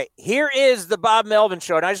 Okay, here is the Bob Melvin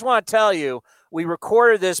Show. And I just want to tell you, we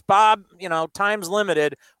recorded this. Bob, time's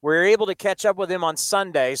limited. We're able to catch up with him on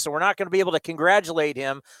Sunday, so we're not going to be able to congratulate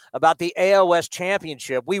him about the AOS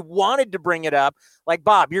championship. We wanted to bring it up. Like,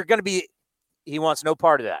 Bob, he wants no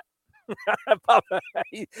part of that.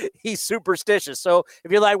 He's superstitious. So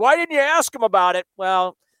if you're like, why didn't you ask him about it?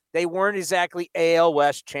 Well, they weren't exactly AL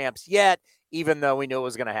West champs yet, even though we knew it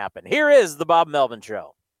was going to happen. Here is the Bob Melvin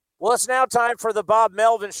Show. Well, it's now time for the Bob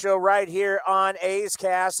Melvin Show right here on A's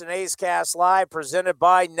Cast and A's Cast Live, presented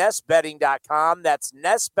by NestBetting.com. That's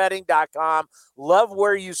NestBetting.com. Love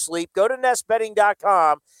where you sleep. Go to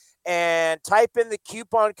NestBetting.com and type in the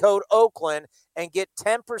coupon code Oakland and get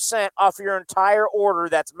 10% off your entire order.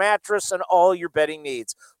 That's mattress and all your betting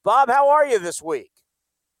needs. Bob, how are you this week?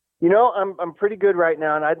 I'm pretty good right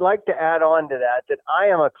now, and I'd like to add on to that I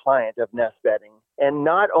am a client of Nest Bedding. And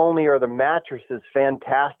not only are the mattresses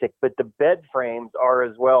fantastic, but the bed frames are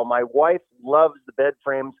as well. My wife loves the bed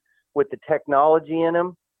frames with the technology in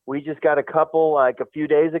them. We just got a couple like a few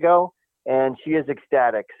days ago, and she is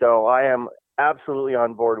ecstatic. So I am absolutely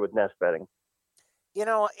on board with Nest Bedding.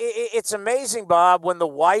 It's amazing, Bob, when the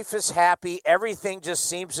wife is happy, everything just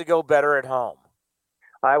seems to go better at home.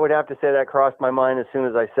 I would have to say that crossed my mind as soon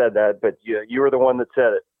as I said that, but you were the one that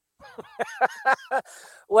said it.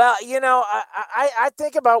 Well, I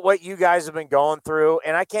think about what you guys have been going through,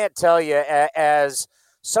 and I can't tell you, as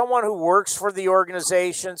someone who works for the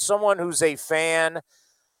organization, someone who's a fan,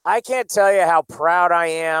 I can't tell you how proud I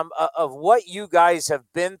am of what you guys have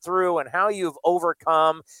been through and how you've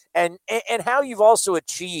overcome and how you've also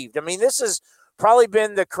achieved. I mean, this has probably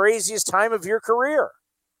been the craziest time of your career.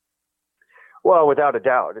 Well, without a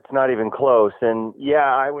doubt, it's not even close. And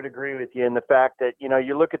yeah, I would agree with you in the fact that,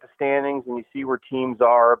 you look at the standings and you see where teams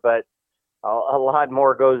are, but a lot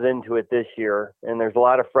more goes into it this year. And there's a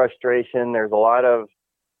lot of frustration. There's a lot of,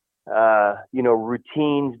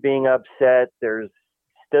 routines being upset.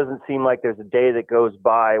 Doesn't seem like there's a day that goes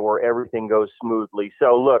by where everything goes smoothly.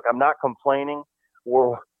 So look, I'm not complaining.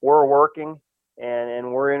 We're working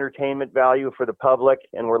and we're entertainment value for the public,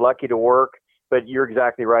 and we're lucky to work. But you're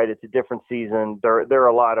exactly right. It's a different season. There are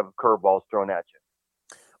a lot of curveballs thrown at you.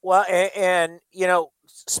 Well, and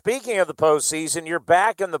speaking of the postseason, you're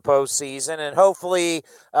back in the postseason, and hopefully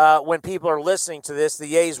when people are listening to this,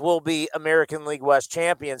 the A's will be American League West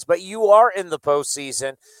champions. But you are in the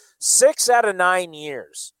postseason 6 out of 9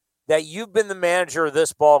 years that you've been the manager of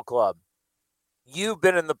this ball club. You've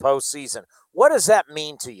been in the postseason. What does that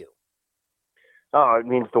mean to you? Oh, it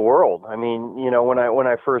means the world. I mean, when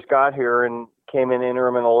I first got here and came in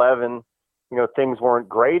interim in 11, things weren't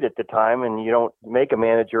great at the time, and you don't make a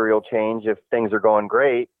managerial change if things are going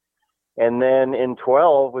great. And then in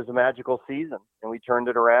 12 was a magical season, and we turned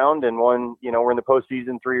it around and won. We're in the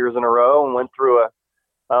postseason 3 years in a row, and went through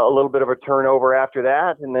a little bit of a turnover after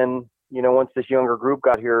that. And then, once this younger group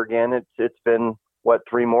got here again, it's been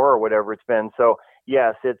 3 more or whatever it's been. So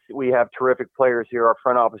yes, we have terrific players here. Our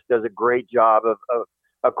front office does a great job of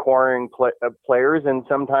acquiring players, and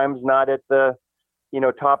sometimes not at the,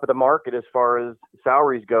 top of the market as far as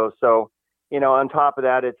salaries go. So, on top of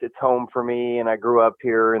that, it's home for me, and I grew up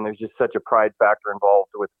here, and there's just such a pride factor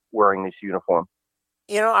involved with wearing this uniform.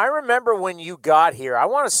 I remember when you got here, I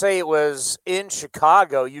want to say it was in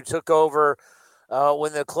Chicago. You took over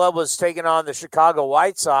when the club was taking on the Chicago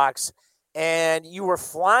White Sox, and you were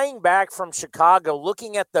flying back from Chicago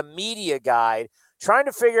looking at the media guide, trying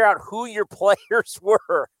to figure out who your players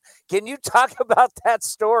were. Can you talk about that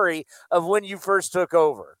story of when you first took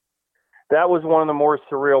over? That was one of the more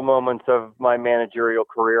surreal moments of my managerial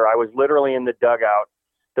career. I was literally in the dugout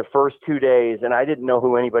the first 2 days, and I didn't know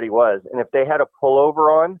who anybody was. And if they had a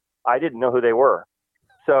pullover on, I didn't know who they were.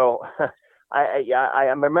 So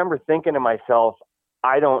I remember thinking to myself,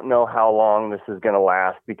 I don't know how long this is going to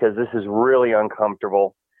last, because this is really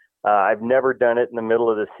uncomfortable. I've never done it in the middle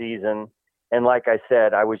of the season. And like I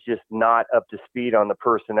said, I was just not up to speed on the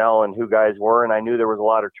personnel and who guys were. And I knew there was a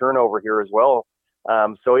lot of turnover here as well.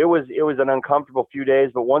 So it was an uncomfortable few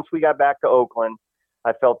days. But once we got back to Oakland,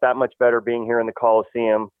 I felt that much better being here in the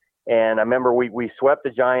Coliseum. And I remember we swept the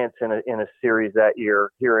Giants in a series that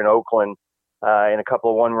year here in Oakland in a couple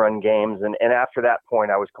of one-run games. And after that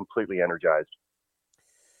point, I was completely energized.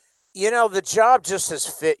 The job just has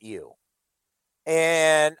fit you.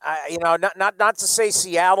 And, not to say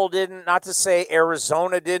Seattle didn't, not to say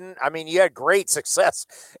Arizona didn't. I mean, you had great success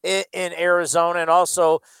in Arizona and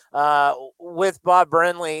also with Bob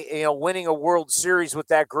Brenly, winning a World Series with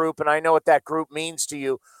that group. And I know what that group means to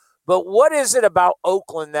you. But what is it about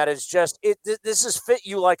Oakland that is just this has fit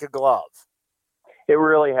you like a glove? It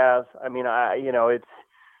really has. I mean, it's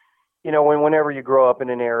whenever you grow up in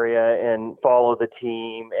an area and follow the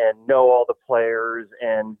team and know all the players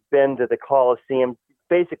and been to the Coliseum,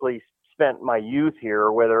 basically spent my youth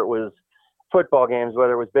here, whether it was football games,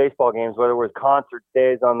 whether it was baseball games, whether it was concert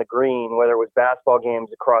days on the green, whether it was basketball games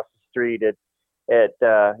across the street at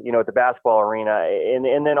the basketball arena,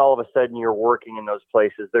 and then all of a sudden you're working in those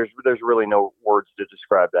places. There's really no words to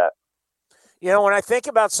describe that. When I think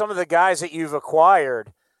about some of the guys that you've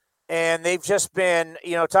acquired, and they've just been,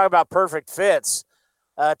 talk about perfect fits.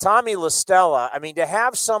 Tommy LaStella, I mean, to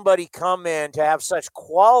have somebody come in to have such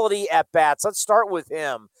quality at-bats, let's start with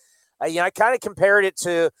him. I kind of compared it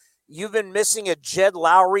to you've been missing a Jed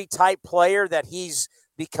Lowry type player, that he's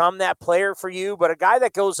become that player for you, but a guy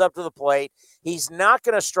that goes up to the plate, he's not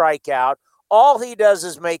going to strike out. All he does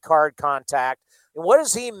is make hard contact. And what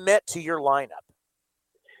has he meant to your lineup?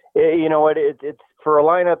 You know what? It's for a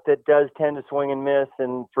lineup that does tend to swing and miss,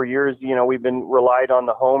 and for years, we've been relied on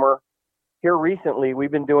the homer. Here recently,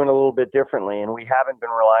 we've been doing a little bit differently, and we haven't been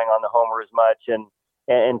relying on the homer as much.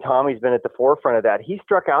 And Tommy's been at the forefront of that. He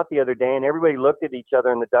struck out the other day, and everybody looked at each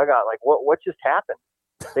other in the dugout like, "What just happened?"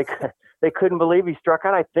 They couldn't believe he struck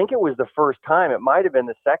out. I think it was the first time. It might have been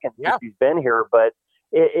the second since he's been here, but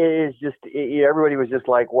it is just everybody was just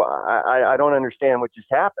like, "Well, I don't understand what just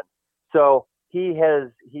happened." So. He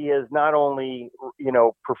has not only,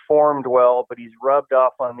 performed well, but he's rubbed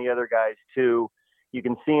off on the other guys too. You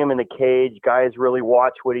can see him in the cage. Guys really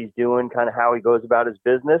watch what he's doing, kind of how he goes about his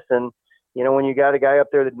business. And, when you got a guy up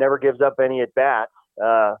there that never gives up any at-bats,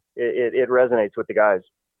 it resonates with the guys.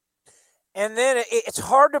 And then it's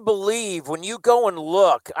hard to believe when you go and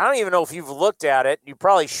look. I don't even know if you've looked at it. You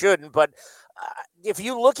probably shouldn't. But if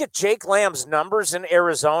you look at Jake Lamb's numbers in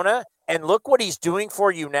Arizona and look what he's doing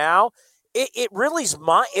for you now, it really is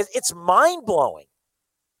it's mind-blowing.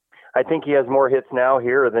 I think he has more hits now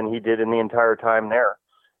here than he did in the entire time there.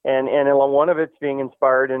 And one of it's being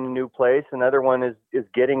inspired in a new place. Another one is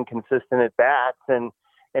getting consistent at bats. And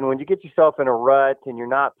when you get yourself in a rut and you're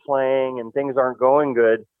not playing and things aren't going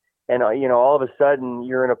good, and all of a sudden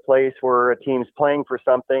you're in a place where a team's playing for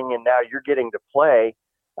something and now you're getting to play,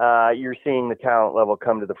 you're seeing the talent level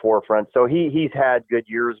come to the forefront. So he's had good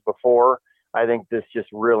years before. I think this just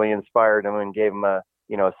really inspired him and gave him a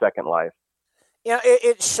second life.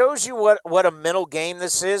 It shows you what a mental game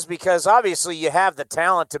this is, because obviously you have the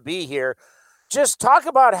talent to be here. Just talk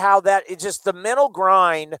about how it's just the mental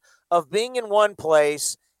grind of being in one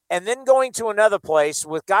place and then going to another place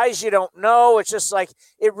with guys you don't know. It's just like,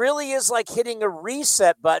 it really is like hitting a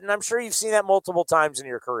reset button. I'm sure you've seen that multiple times in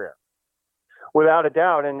your career. Without a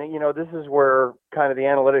doubt. And, this is where kind of the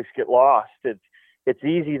analytics get lost. It's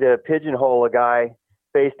easy to pigeonhole a guy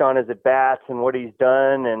based on his at-bats and what he's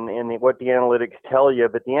done and what the analytics tell you,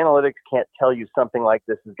 but the analytics can't tell you something like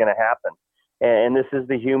this is going to happen. And this is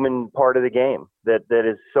the human part of the game that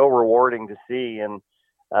is so rewarding to see. And,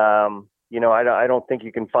 I don't think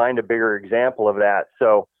you can find a bigger example of that.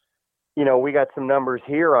 So, we got some numbers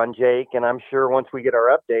here on Jake, and I'm sure once we get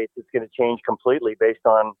our updates, it's going to change completely based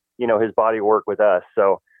on, his body work with us.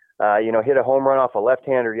 So, hit a home run off a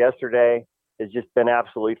left-hander yesterday. Has just been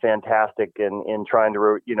absolutely fantastic in trying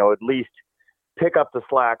to, at least pick up the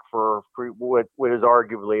slack for what is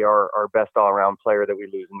arguably our best all-around player that we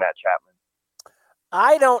lose in Matt Chapman.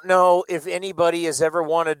 I don't know if anybody has ever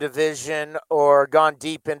won a division or gone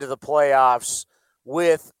deep into the playoffs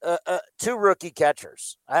with two rookie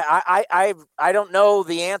catchers. I don't know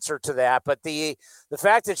the answer to that, but the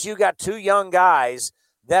fact that you got two young guys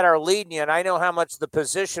that are leading you, and I know how much the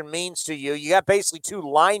position means to you. You got basically two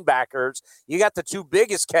linebackers. You got the two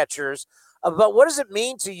biggest catchers. But what does it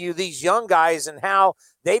mean to you, these young guys, and how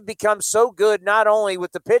they've become so good not only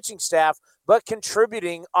with the pitching staff, but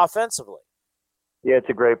contributing offensively? Yeah, it's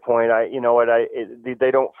a great point.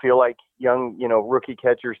 They don't feel like young, rookie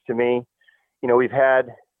catchers to me. We've had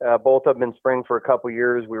both of them in spring for a couple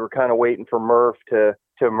years. We were kind of waiting for Murph to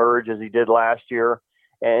to emerge as he did last year.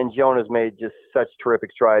 And Jonah's made just such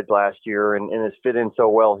terrific strides last year and has fit in so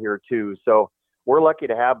well here too. So we're lucky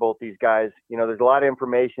to have both these guys. You know, there's a lot of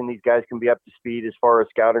information. These guys can be up to speed as far as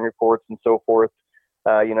scouting reports and so forth.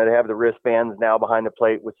 You know, they have the wristbands now behind the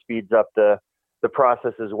plate, which speeds up the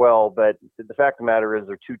process as well. But the fact of the matter is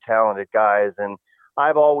they're two talented guys. And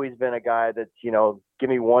I've always been a guy that's, you know, give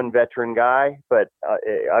me one veteran guy, but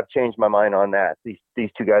I've changed my mind on that. These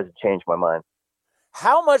two guys have changed my mind.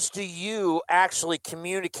 How much do you actually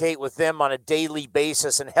communicate with them on a daily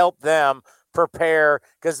basis and help them prepare?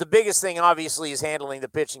 Because the biggest thing, obviously, is handling the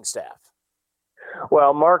pitching staff.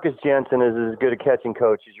 Well, Marcus Jensen is as good a catching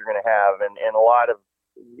coach as you're going to have. And a lot of,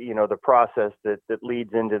 you know, the process that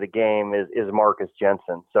leads into the game is Marcus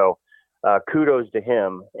Jensen. So kudos to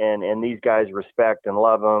him. And these guys respect and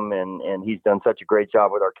love him. And he's done such a great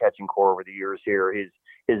job with our catching core over the years here.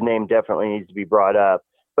 His name definitely needs to be brought up.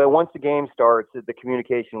 But once the game starts, the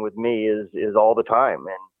communication with me is all the time.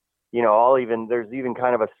 And, you know, there's even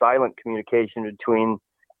kind of a silent communication between,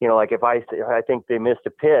 you know, like if I think they missed a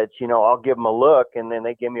pitch, you know, I'll give them a look and then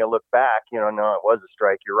they give me a look back, you know, no, it was a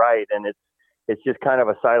strike. You're right. And it's just kind of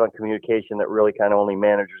a silent communication that really kind of only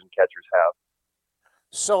managers and catchers have.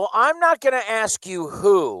 So I'm not going to ask you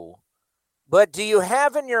who, but do you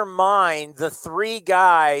have in your mind the three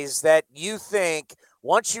guys that you think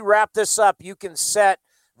once you wrap this up, you can set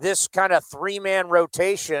this kind of three-man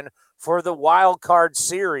rotation for the wild card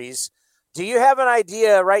series? Do you have an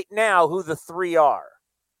idea right now who the three are?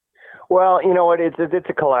 Well, you know what, it's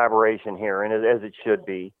a collaboration here, and as it should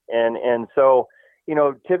be. And so, you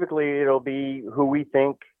know, typically it'll be who we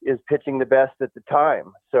think is pitching the best at the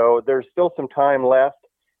time. So there's still some time left.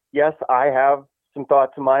 Yes, I have some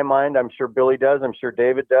thoughts in my mind. I'm sure Billy does. I'm sure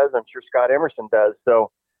David does. I'm sure Scott Emerson does. So,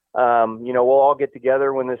 you know, we'll all get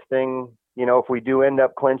together when this thing, you know, if we do end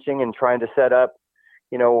up clinching and trying to set up,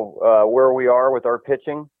 you know, where we are with our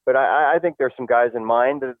pitching. But I think there's some guys in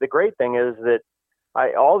mind. The great thing is that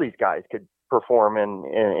all these guys could perform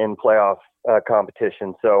in playoff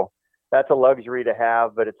competition. So that's a luxury to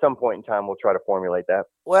have. But at some point in time, we'll try to formulate that.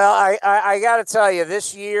 Well, I got to tell you,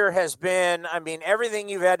 this year has been, I mean, everything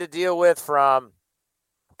you've had to deal with from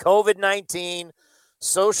COVID-19,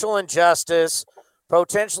 social injustice,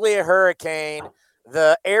 potentially a hurricane,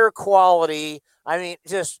 the air quality. I mean,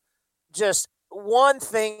 just one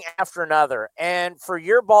thing after another. And for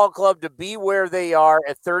your ball club to be where they are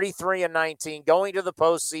at 33-19, going to the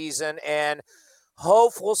postseason, and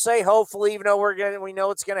hopefully, even though we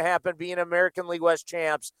know it's going to happen, being American League West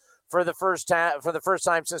champs for the first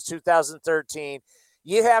time since 2013,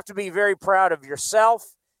 you have to be very proud of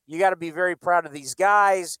yourself. You got to be very proud of these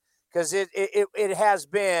guys, because it has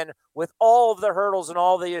been, with all of the hurdles and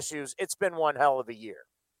all the issues, it's been one hell of a year.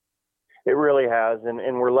 It really has, and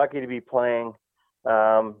we're lucky to be playing.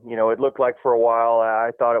 You know, it looked like for a while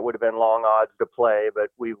I thought it would have been long odds to play, but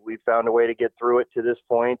we found a way to get through it to this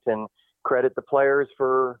point, and credit the players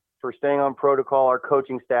for staying on protocol. Our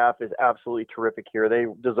coaching staff is absolutely terrific here. They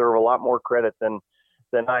deserve a lot more credit than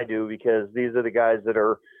I do, because these are the guys that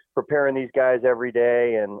are preparing these guys every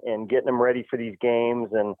day and getting them ready for these games.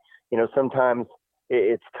 And, you know, sometimes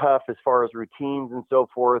it's tough as far as routines and so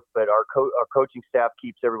forth, but our coaching staff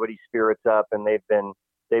keeps everybody's spirits up, and they've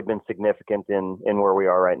been significant in where we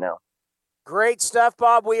are right now. Great stuff,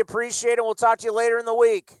 Bob. We appreciate it. We'll talk to you later in the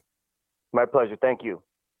week. My pleasure. Thank you.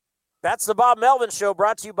 That's the Bob Melvin Show,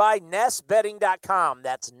 brought to you by NestBetting.com.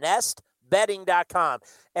 That's NestBetting.com.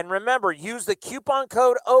 And remember, use the coupon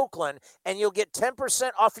code Oakland, and you'll get 10%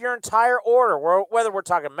 off your entire order, whether we're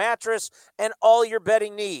talking mattress and all your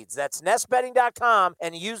betting needs. That's NestBetting.com,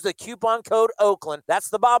 and use the coupon code Oakland. That's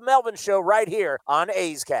the Bob Melvin Show right here on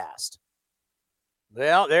A's Cast.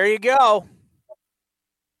 Well, there you go.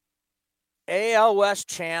 AL West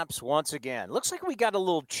champs once again. Looks like we got a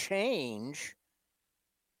little change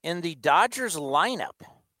in the Dodgers lineup.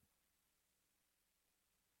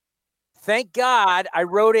 Thank God I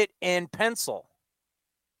wrote it in pencil.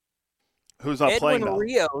 Who's not playing now? Edwin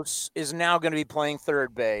Rios is now going to be playing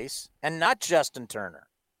third base, and not Justin Turner.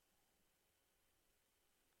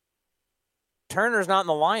 Turner's not in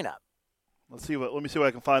the lineup. Let me see what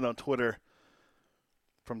I can find on Twitter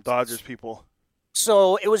from Dodgers people.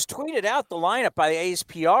 So it was tweeted out, the lineup, by the A's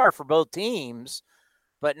PR for both teams,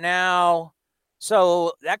 but now,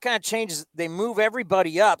 so that kind of changes. They move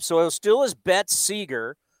everybody up. So it still is Betts,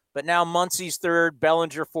 Seager, but now Muncy's third,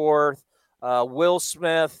 Bellinger fourth, Will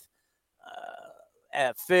Smith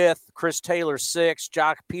at fifth, Chris Taylor sixth,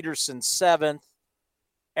 Jock Peterson seventh.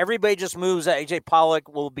 Everybody just moves. A.J.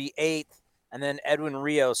 Pollock will be eighth, and then Edwin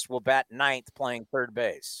Rios will bat ninth, playing third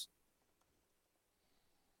base.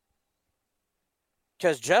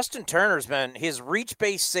 Because Justin Turner's he's reached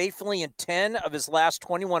base safely in 10 of his last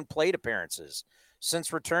 21 plate appearances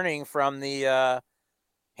since returning from the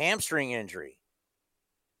hamstring injury.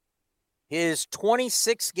 His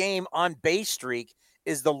 26-game on-base streak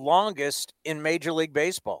is the longest in Major League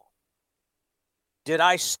Baseball. Did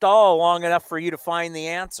I stall long enough for you to find the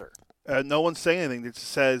answer? No one's saying anything. It just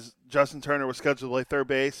says Justin Turner was scheduled to play third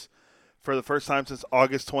base for the first time since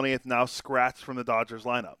August 20th, now scratched from the Dodgers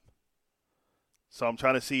lineup. So I'm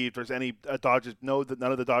trying to see if there's any Dodgers. No, that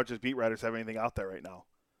none of the Dodgers beat writers have anything out there right now.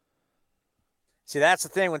 See, that's the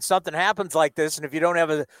thing. When something happens like this, and if you don't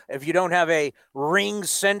have a Ring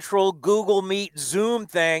Central Google Meet Zoom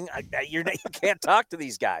thing, you can't talk to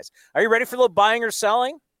these guys. Are you ready for a little buying or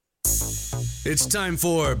selling? It's time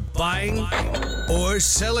for buying or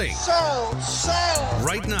selling. Sell.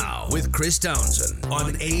 Right now with Chris Townsend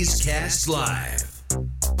on A's Cast Live.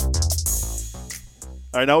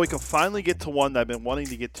 All right, now we can finally get to one that I've been wanting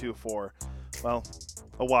to get to for, well,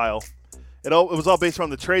 a while. It was all based on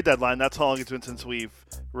the trade deadline. That's how long it's been since we've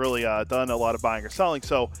really done a lot of buying or selling.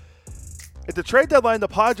 So at the trade deadline, the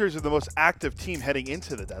Padres are the most active team heading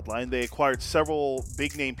into the deadline. They acquired several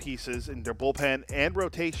big-name pieces in their bullpen and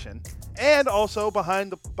rotation, and also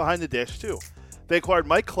behind the dish, too. They acquired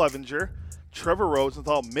Mike Clevinger, Trevor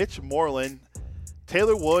Rosenthal, Mitch Moreland,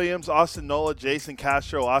 Taylor Williams, Austin Nola, Jason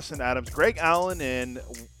Castro, Austin Adams, Greg Allen, and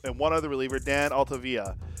one other reliever, Dan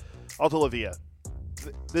Altalavia.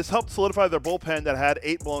 This helped solidify their bullpen that had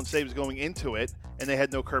 8 blown saves going into it, and they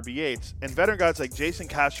had no Kirby Yates, and veteran guys like Jason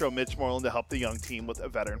Castro, Mitch Moreland to help the young team with a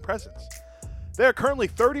veteran presence. They are currently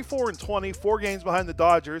 34-20, 4 games behind the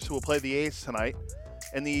Dodgers, who will play the A's tonight,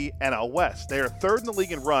 in the NL West. They are third in the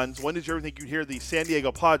league in runs. When did you ever think you'd hear the San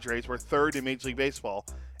Diego Padres were third in Major League Baseball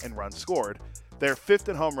in runs scored? They're 5th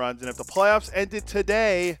in home runs, and if the playoffs ended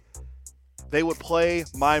today, they would play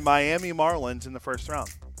my Miami Marlins in the first round.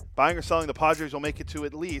 Buying or selling, the Padres will make it to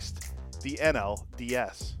at least the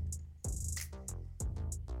NLDS.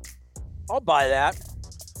 I'll buy that.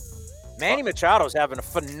 Manny Machado's having a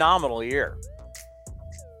phenomenal year.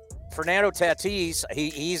 Fernando Tatis,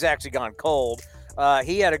 he's actually gone cold.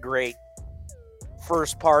 He had a great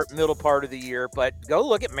middle part of the year, but go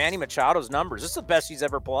look at Manny Machado's numbers. This is the best he's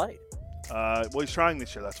ever played. Well, he's trying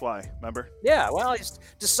this year. That's why. Remember? Yeah. Well, he's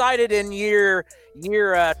decided in year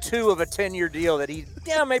 2 of a 10-year deal that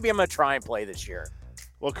maybe I'm going to try and play this year.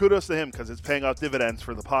 Well, kudos to him because it's paying off dividends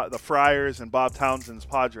for the Friars and Bob Townsend's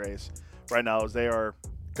Padres right now, as they're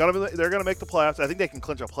gonna make the playoffs. I think they can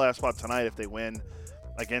clinch a playoff spot tonight if they win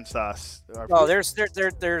against us. Oh, there's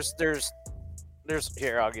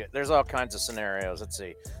all kinds of scenarios. Let's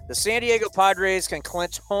see. The San Diego Padres can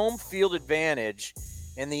clinch home field advantage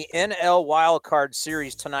in the NL Wildcard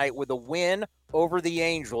Series tonight with a win over the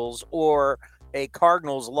Angels or a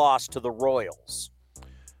Cardinals loss to the Royals.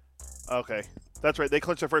 Okay, that's right. They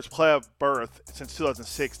clinched their first playoff berth since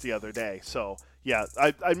 2006 the other day. So, yeah,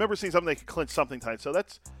 I remember seeing something they could clinch something tonight. So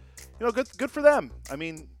that's, good for them. I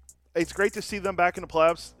mean, it's great to see them back in the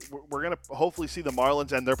playoffs. We're going to hopefully see the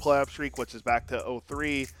Marlins end their playoff streak, which is back to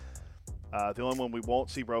 2003. The only one we won't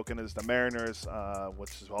see broken is the Mariners,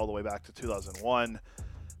 which is all the way back to 2001.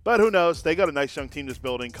 But who knows? They got a nice young team that's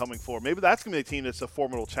building coming forward. Maybe that's going to be a team that's a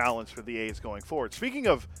formidable challenge for the A's going forward. Speaking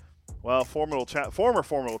of, former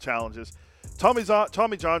formidable challenges, Tommy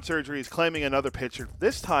John surgery is claiming another pitcher.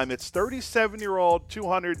 This time it's 37-year-old,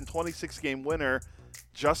 226-game winner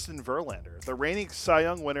Justin Verlander. The reigning Cy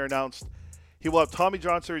Young winner announced he will have Tommy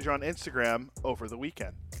John surgery on Instagram over the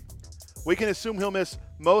weekend. We can assume he'll miss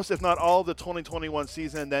most, if not all, of the 2021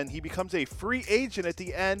 season, and then he becomes a free agent at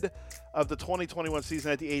the end of the 2021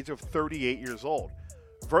 season at the age of 38 years old.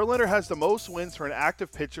 Verlander has the most wins for an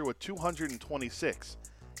active pitcher with 226.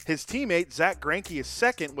 His teammate, Zach Greinke, is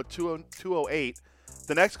second with 208.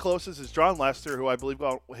 The next closest is John Lester, who I believe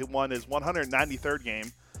won his 193rd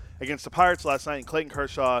game against the Pirates last night, and Clayton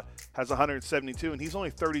Kershaw has 172, and he's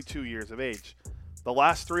only 32 years of age. The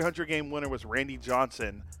last 300-game winner was Randy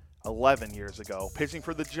Johnson 11 years ago, pitching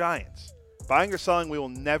for the Giants. Buying or selling, we will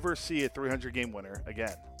never see a 300-game winner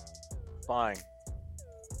again. Buying.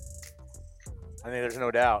 I think there's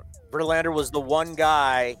no doubt. Verlander was the one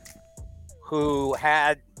guy who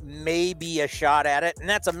had maybe a shot at it, and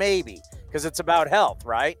that's a maybe because it's about health,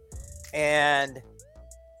 right? And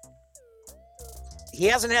he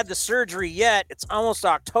hasn't had the surgery yet. It's almost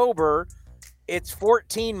October. It's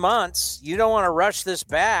 14 months. You don't want to rush this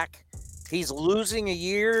back. He's losing a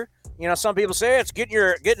year. Some people say it's getting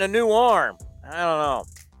a new arm. I don't know.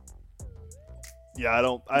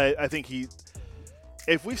 Yeah, I think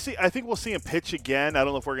I think we'll see him pitch again. I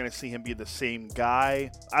don't know if we're going to see him be the same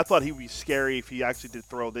guy. I thought he would be scary if he actually did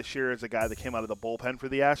throw this year as a guy that came out of the bullpen for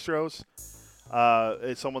the Astros.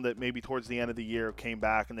 It's someone that maybe towards the end of the year came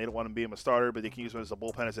back and they don't want him being a starter, but they can use him as a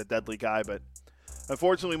bullpen as a deadly guy. But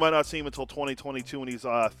unfortunately, we might not see him until 2022 when he's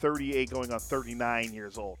 38 going on 39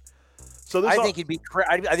 years old. So I think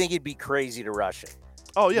he'd be crazy to rush it.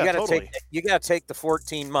 Oh, yeah, totally. You got to take the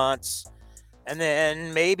 14 months. And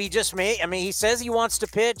then maybe he says he wants to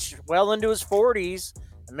pitch well into his 40s,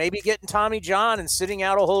 and maybe getting Tommy John and sitting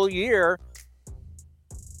out a whole year.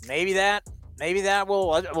 Maybe that will.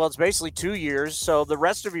 Well, it's basically 2 years, so the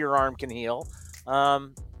rest of your arm can heal.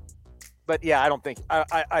 But yeah, I don't think.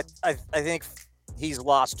 I think he's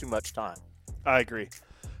lost too much time. I agree.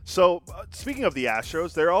 So speaking of the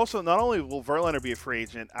Astros, they're also not only will Verlander be a free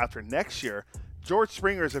agent after next year. George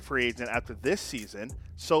Springer is a free agent after this season.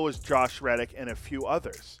 So is Josh Reddick and a few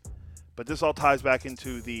others. But this all ties back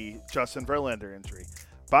into the Justin Verlander injury.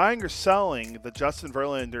 Buying or selling the Justin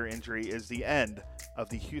Verlander injury is the end of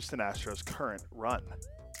the Houston Astros' current run.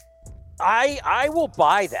 I will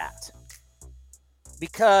buy that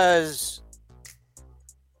because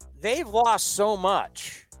they've lost so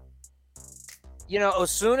much. You know,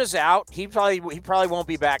 Osuna's out. He probably won't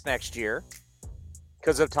be back next year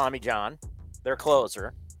because of Tommy John, their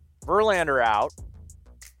closer. Verlander out.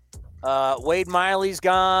 Wade Miley's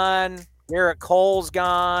gone. Garrett Cole's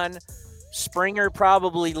gone. Springer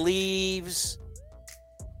probably leaves.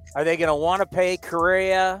 Are they going to want to pay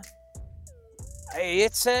Correa? They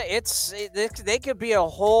could be a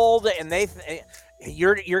hold, and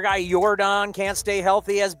your guy Yordan can't stay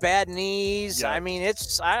healthy, has bad knees. Yeah. I mean,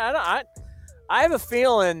 I have a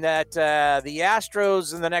feeling that the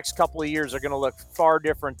Astros in the next couple of years are going to look far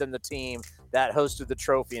different than the team that hosted the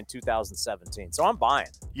trophy in 2017. So I'm buying.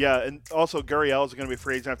 Yeah, and also Gurriel is going to be a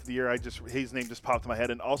free agent after the year. His name just popped in my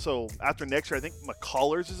head. And also after next year, I think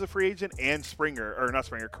McCullers is a free agent and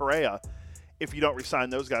Correa, if you don't re-sign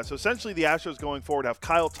those guys. So essentially the Astros going forward have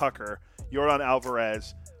Kyle Tucker, Yordan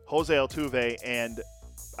Alvarez, Jose Altuve, and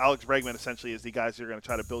Alex Bregman essentially is the guys you're going to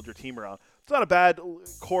try to build your team around. It's not a bad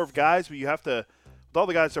core of guys, but you have to, with all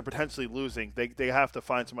the guys they're potentially losing, they have to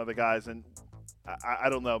find some other guys. And I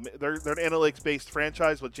don't know. They're an analytics-based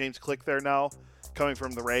franchise with James Click there now, coming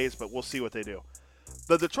from the Rays, but we'll see what they do.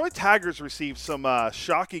 The Detroit Tigers received some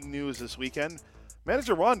shocking news this weekend.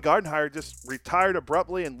 Manager Ron Gardenhire just retired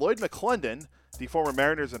abruptly, and Lloyd McClendon, the former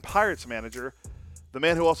Mariners and Pirates manager, the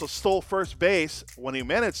man who also stole first base when he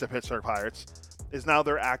managed the Pittsburgh Pirates, is now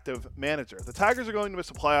their active manager. The Tigers are going to miss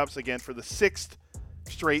the playoffs again for the 6th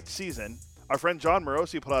straight season. Our friend John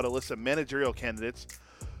Morosi put out a list of managerial candidates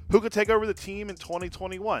who could take over the team in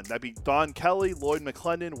 2021. That'd be Don Kelly, Lloyd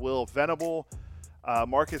McClendon, Will Venable,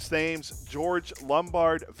 Marcus Thames, George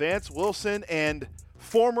Lombard, Vance Wilson, and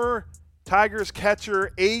former Tigers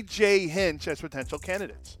catcher A.J. Hinch as potential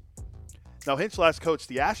candidates. Now, Hinch last managed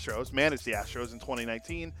the Astros in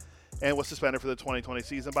 2019, and was suspended for the 2020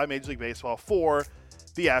 season by Major League Baseball for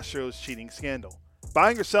the Astros cheating scandal.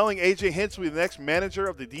 Buying or selling, A.J. Hinch will be the next manager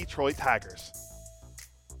of the Detroit Tigers.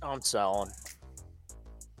 I'm selling.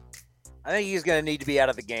 I think he's going to need to be out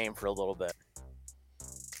of the game for a little bit.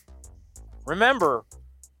 Remember,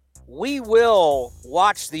 we will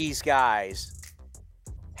watch these guys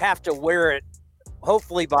have to wear it,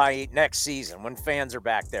 hopefully by next season when fans are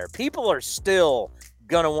back there. People are still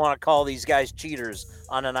going to want to call these guys cheaters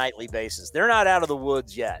on a nightly basis. They're not out of the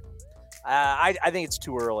woods yet. I think it's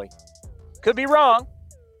too early. Could be wrong,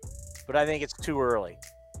 but I think it's too early.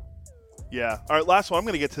 Yeah. All right, last one. I'm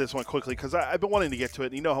going to get to this one quickly because I've been wanting to get to it.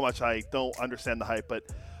 And you know how much I don't understand the hype. But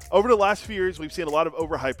over the last few years, we've seen a lot of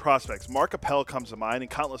overhyped prospects. Mark Appel comes to mind and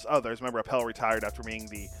countless others. Remember, Appel retired after being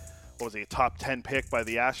a top 10 pick by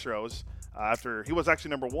the Astros. After he was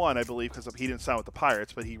actually number 1, I believe, because he didn't sign with the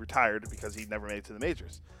Pirates, but he retired because he never made it to the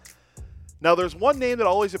majors. Now, there's one name that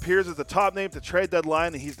always appears as the top name at the trade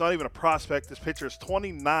deadline, and he's not even a prospect. This pitcher is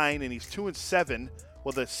 29, and he's 2-7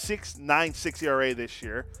 with a 6.96 ERA this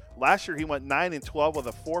year. Last year, he went 9-12 with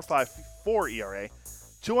a 4.54 ERA,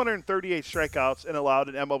 238 strikeouts, and allowed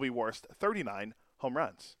an MLB worst 39 home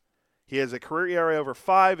runs. He has a career ERA over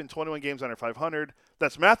 5 in 21 games under 500.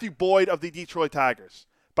 That's Matthew Boyd of the Detroit Tigers.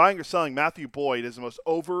 Buying or selling, Matthew Boyd is the most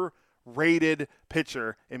overrated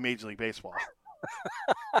pitcher in Major League Baseball.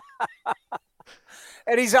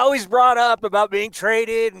 And he's always brought up about being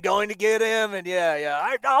traded and going to get him, and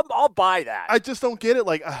I'll buy that. I just don't get it.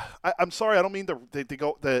 Like, I'm sorry, I don't mean to get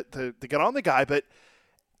on the guy, but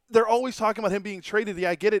they're always talking about him being traded. Yeah,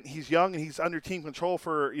 I get it. He's young and he's under team control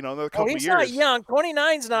for another couple of years. He's not young.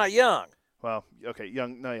 29's not young. Well, okay,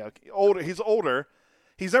 young. No, yeah, older. He's older.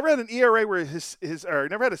 He's never had an ERA where or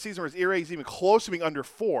never had a season where his ERA is even close to being under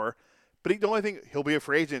 4. But the only thing, he'll be a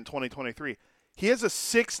free agent in 2023. He has a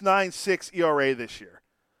 6.96 ERA this year.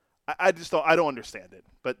 I just don't understand it.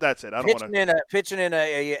 But that's it. I don't want to pitching in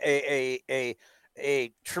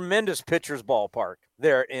a tremendous pitcher's ballpark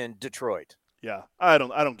there in Detroit. Yeah, I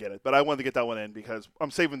don't get it, but I wanted to get that one in because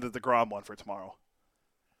I'm saving the DeGrom one for tomorrow.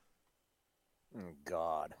 Oh,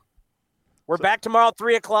 God. We're back tomorrow at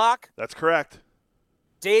 3 o'clock. That's correct.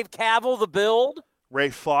 Dave Cavill, the Build.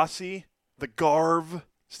 Ray Fosse, the Garv,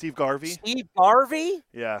 Steve Garvey. Steve Garvey?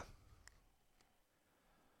 Yeah.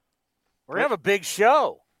 We're going to have a big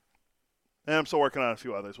show. And I'm still working on a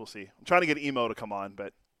few others. We'll see. I'm trying to get Emo to come on,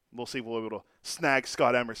 but we'll see if we'll be able to snag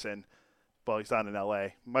Scott Emerson. Well, he's down in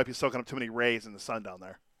L.A. Might be soaking up too many rays in the sun down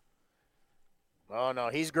there. Oh, no,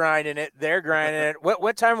 he's grinding it. They're grinding it.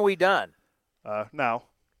 What time are we done? Now.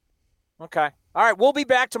 Okay. All right, we'll be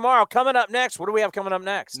back tomorrow. Coming up next, what do we have coming up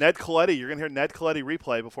next? Ned Colletti. You're going to hear Ned Colletti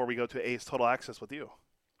replay before we go to A's Total Access with you.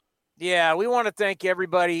 Yeah, we want to thank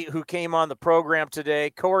everybody who came on the program today.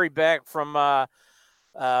 Corey Beck from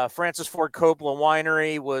Francis Ford Coppola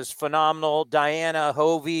Winery was phenomenal. Diana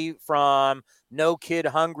Hovey from No Kid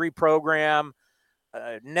Hungry program.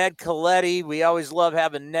 Ned Colletti, we always love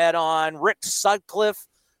having Ned on. Rick Sutcliffe,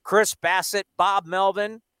 Chris Bassett, Bob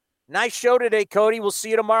Melvin. Nice show today, Cody. We'll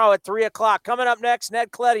see you tomorrow at 3 o'clock. Coming up next, Ned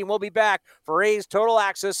Colletti, and we'll be back for A's Total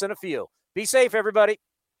Access in a few. Be safe, everybody.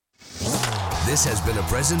 This has been a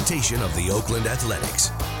presentation of the Oakland Athletics.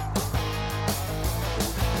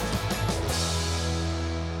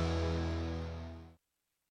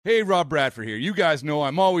 Hey, Rob Bradford here. You guys know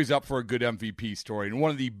I'm always up for a good MVP story, and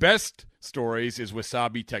one of the best stories is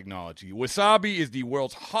Wasabi Technology. Wasabi is the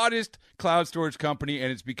world's hottest cloud storage company,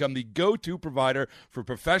 and it's become the go-to provider for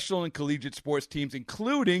professional and collegiate sports teams,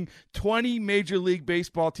 including 20 Major League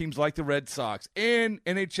Baseball teams like the Red Sox and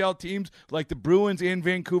NHL teams like the Bruins and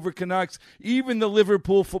Vancouver Canucks. Even the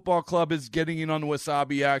Liverpool Football Club is getting in on the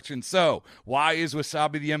Wasabi action. So, why is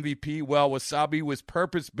Wasabi the MVP? Well, Wasabi was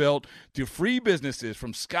purpose-built to free businesses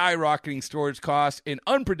from skyrocketing storage costs and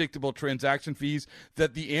unpredictable transaction fees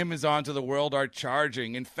that the Amazons of the world are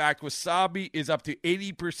charging. In fact, Wasabi is up to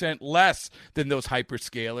 80% less than those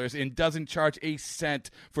hyperscalers and doesn't charge a cent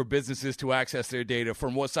for businesses to access their data.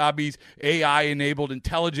 From Wasabi's AI-enabled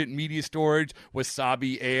intelligent media storage,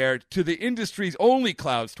 Wasabi Air, to the industry's only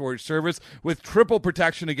cloud storage service with triple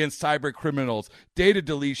protection against cyber criminals, data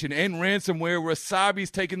deletion, and ransomware,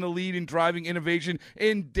 Wasabi's taken the lead in driving innovation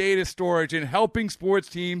in data storage and helping sports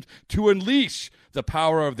teams to unleash the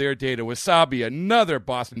power of their data. Wasabi, another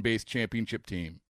Boston-based championship team.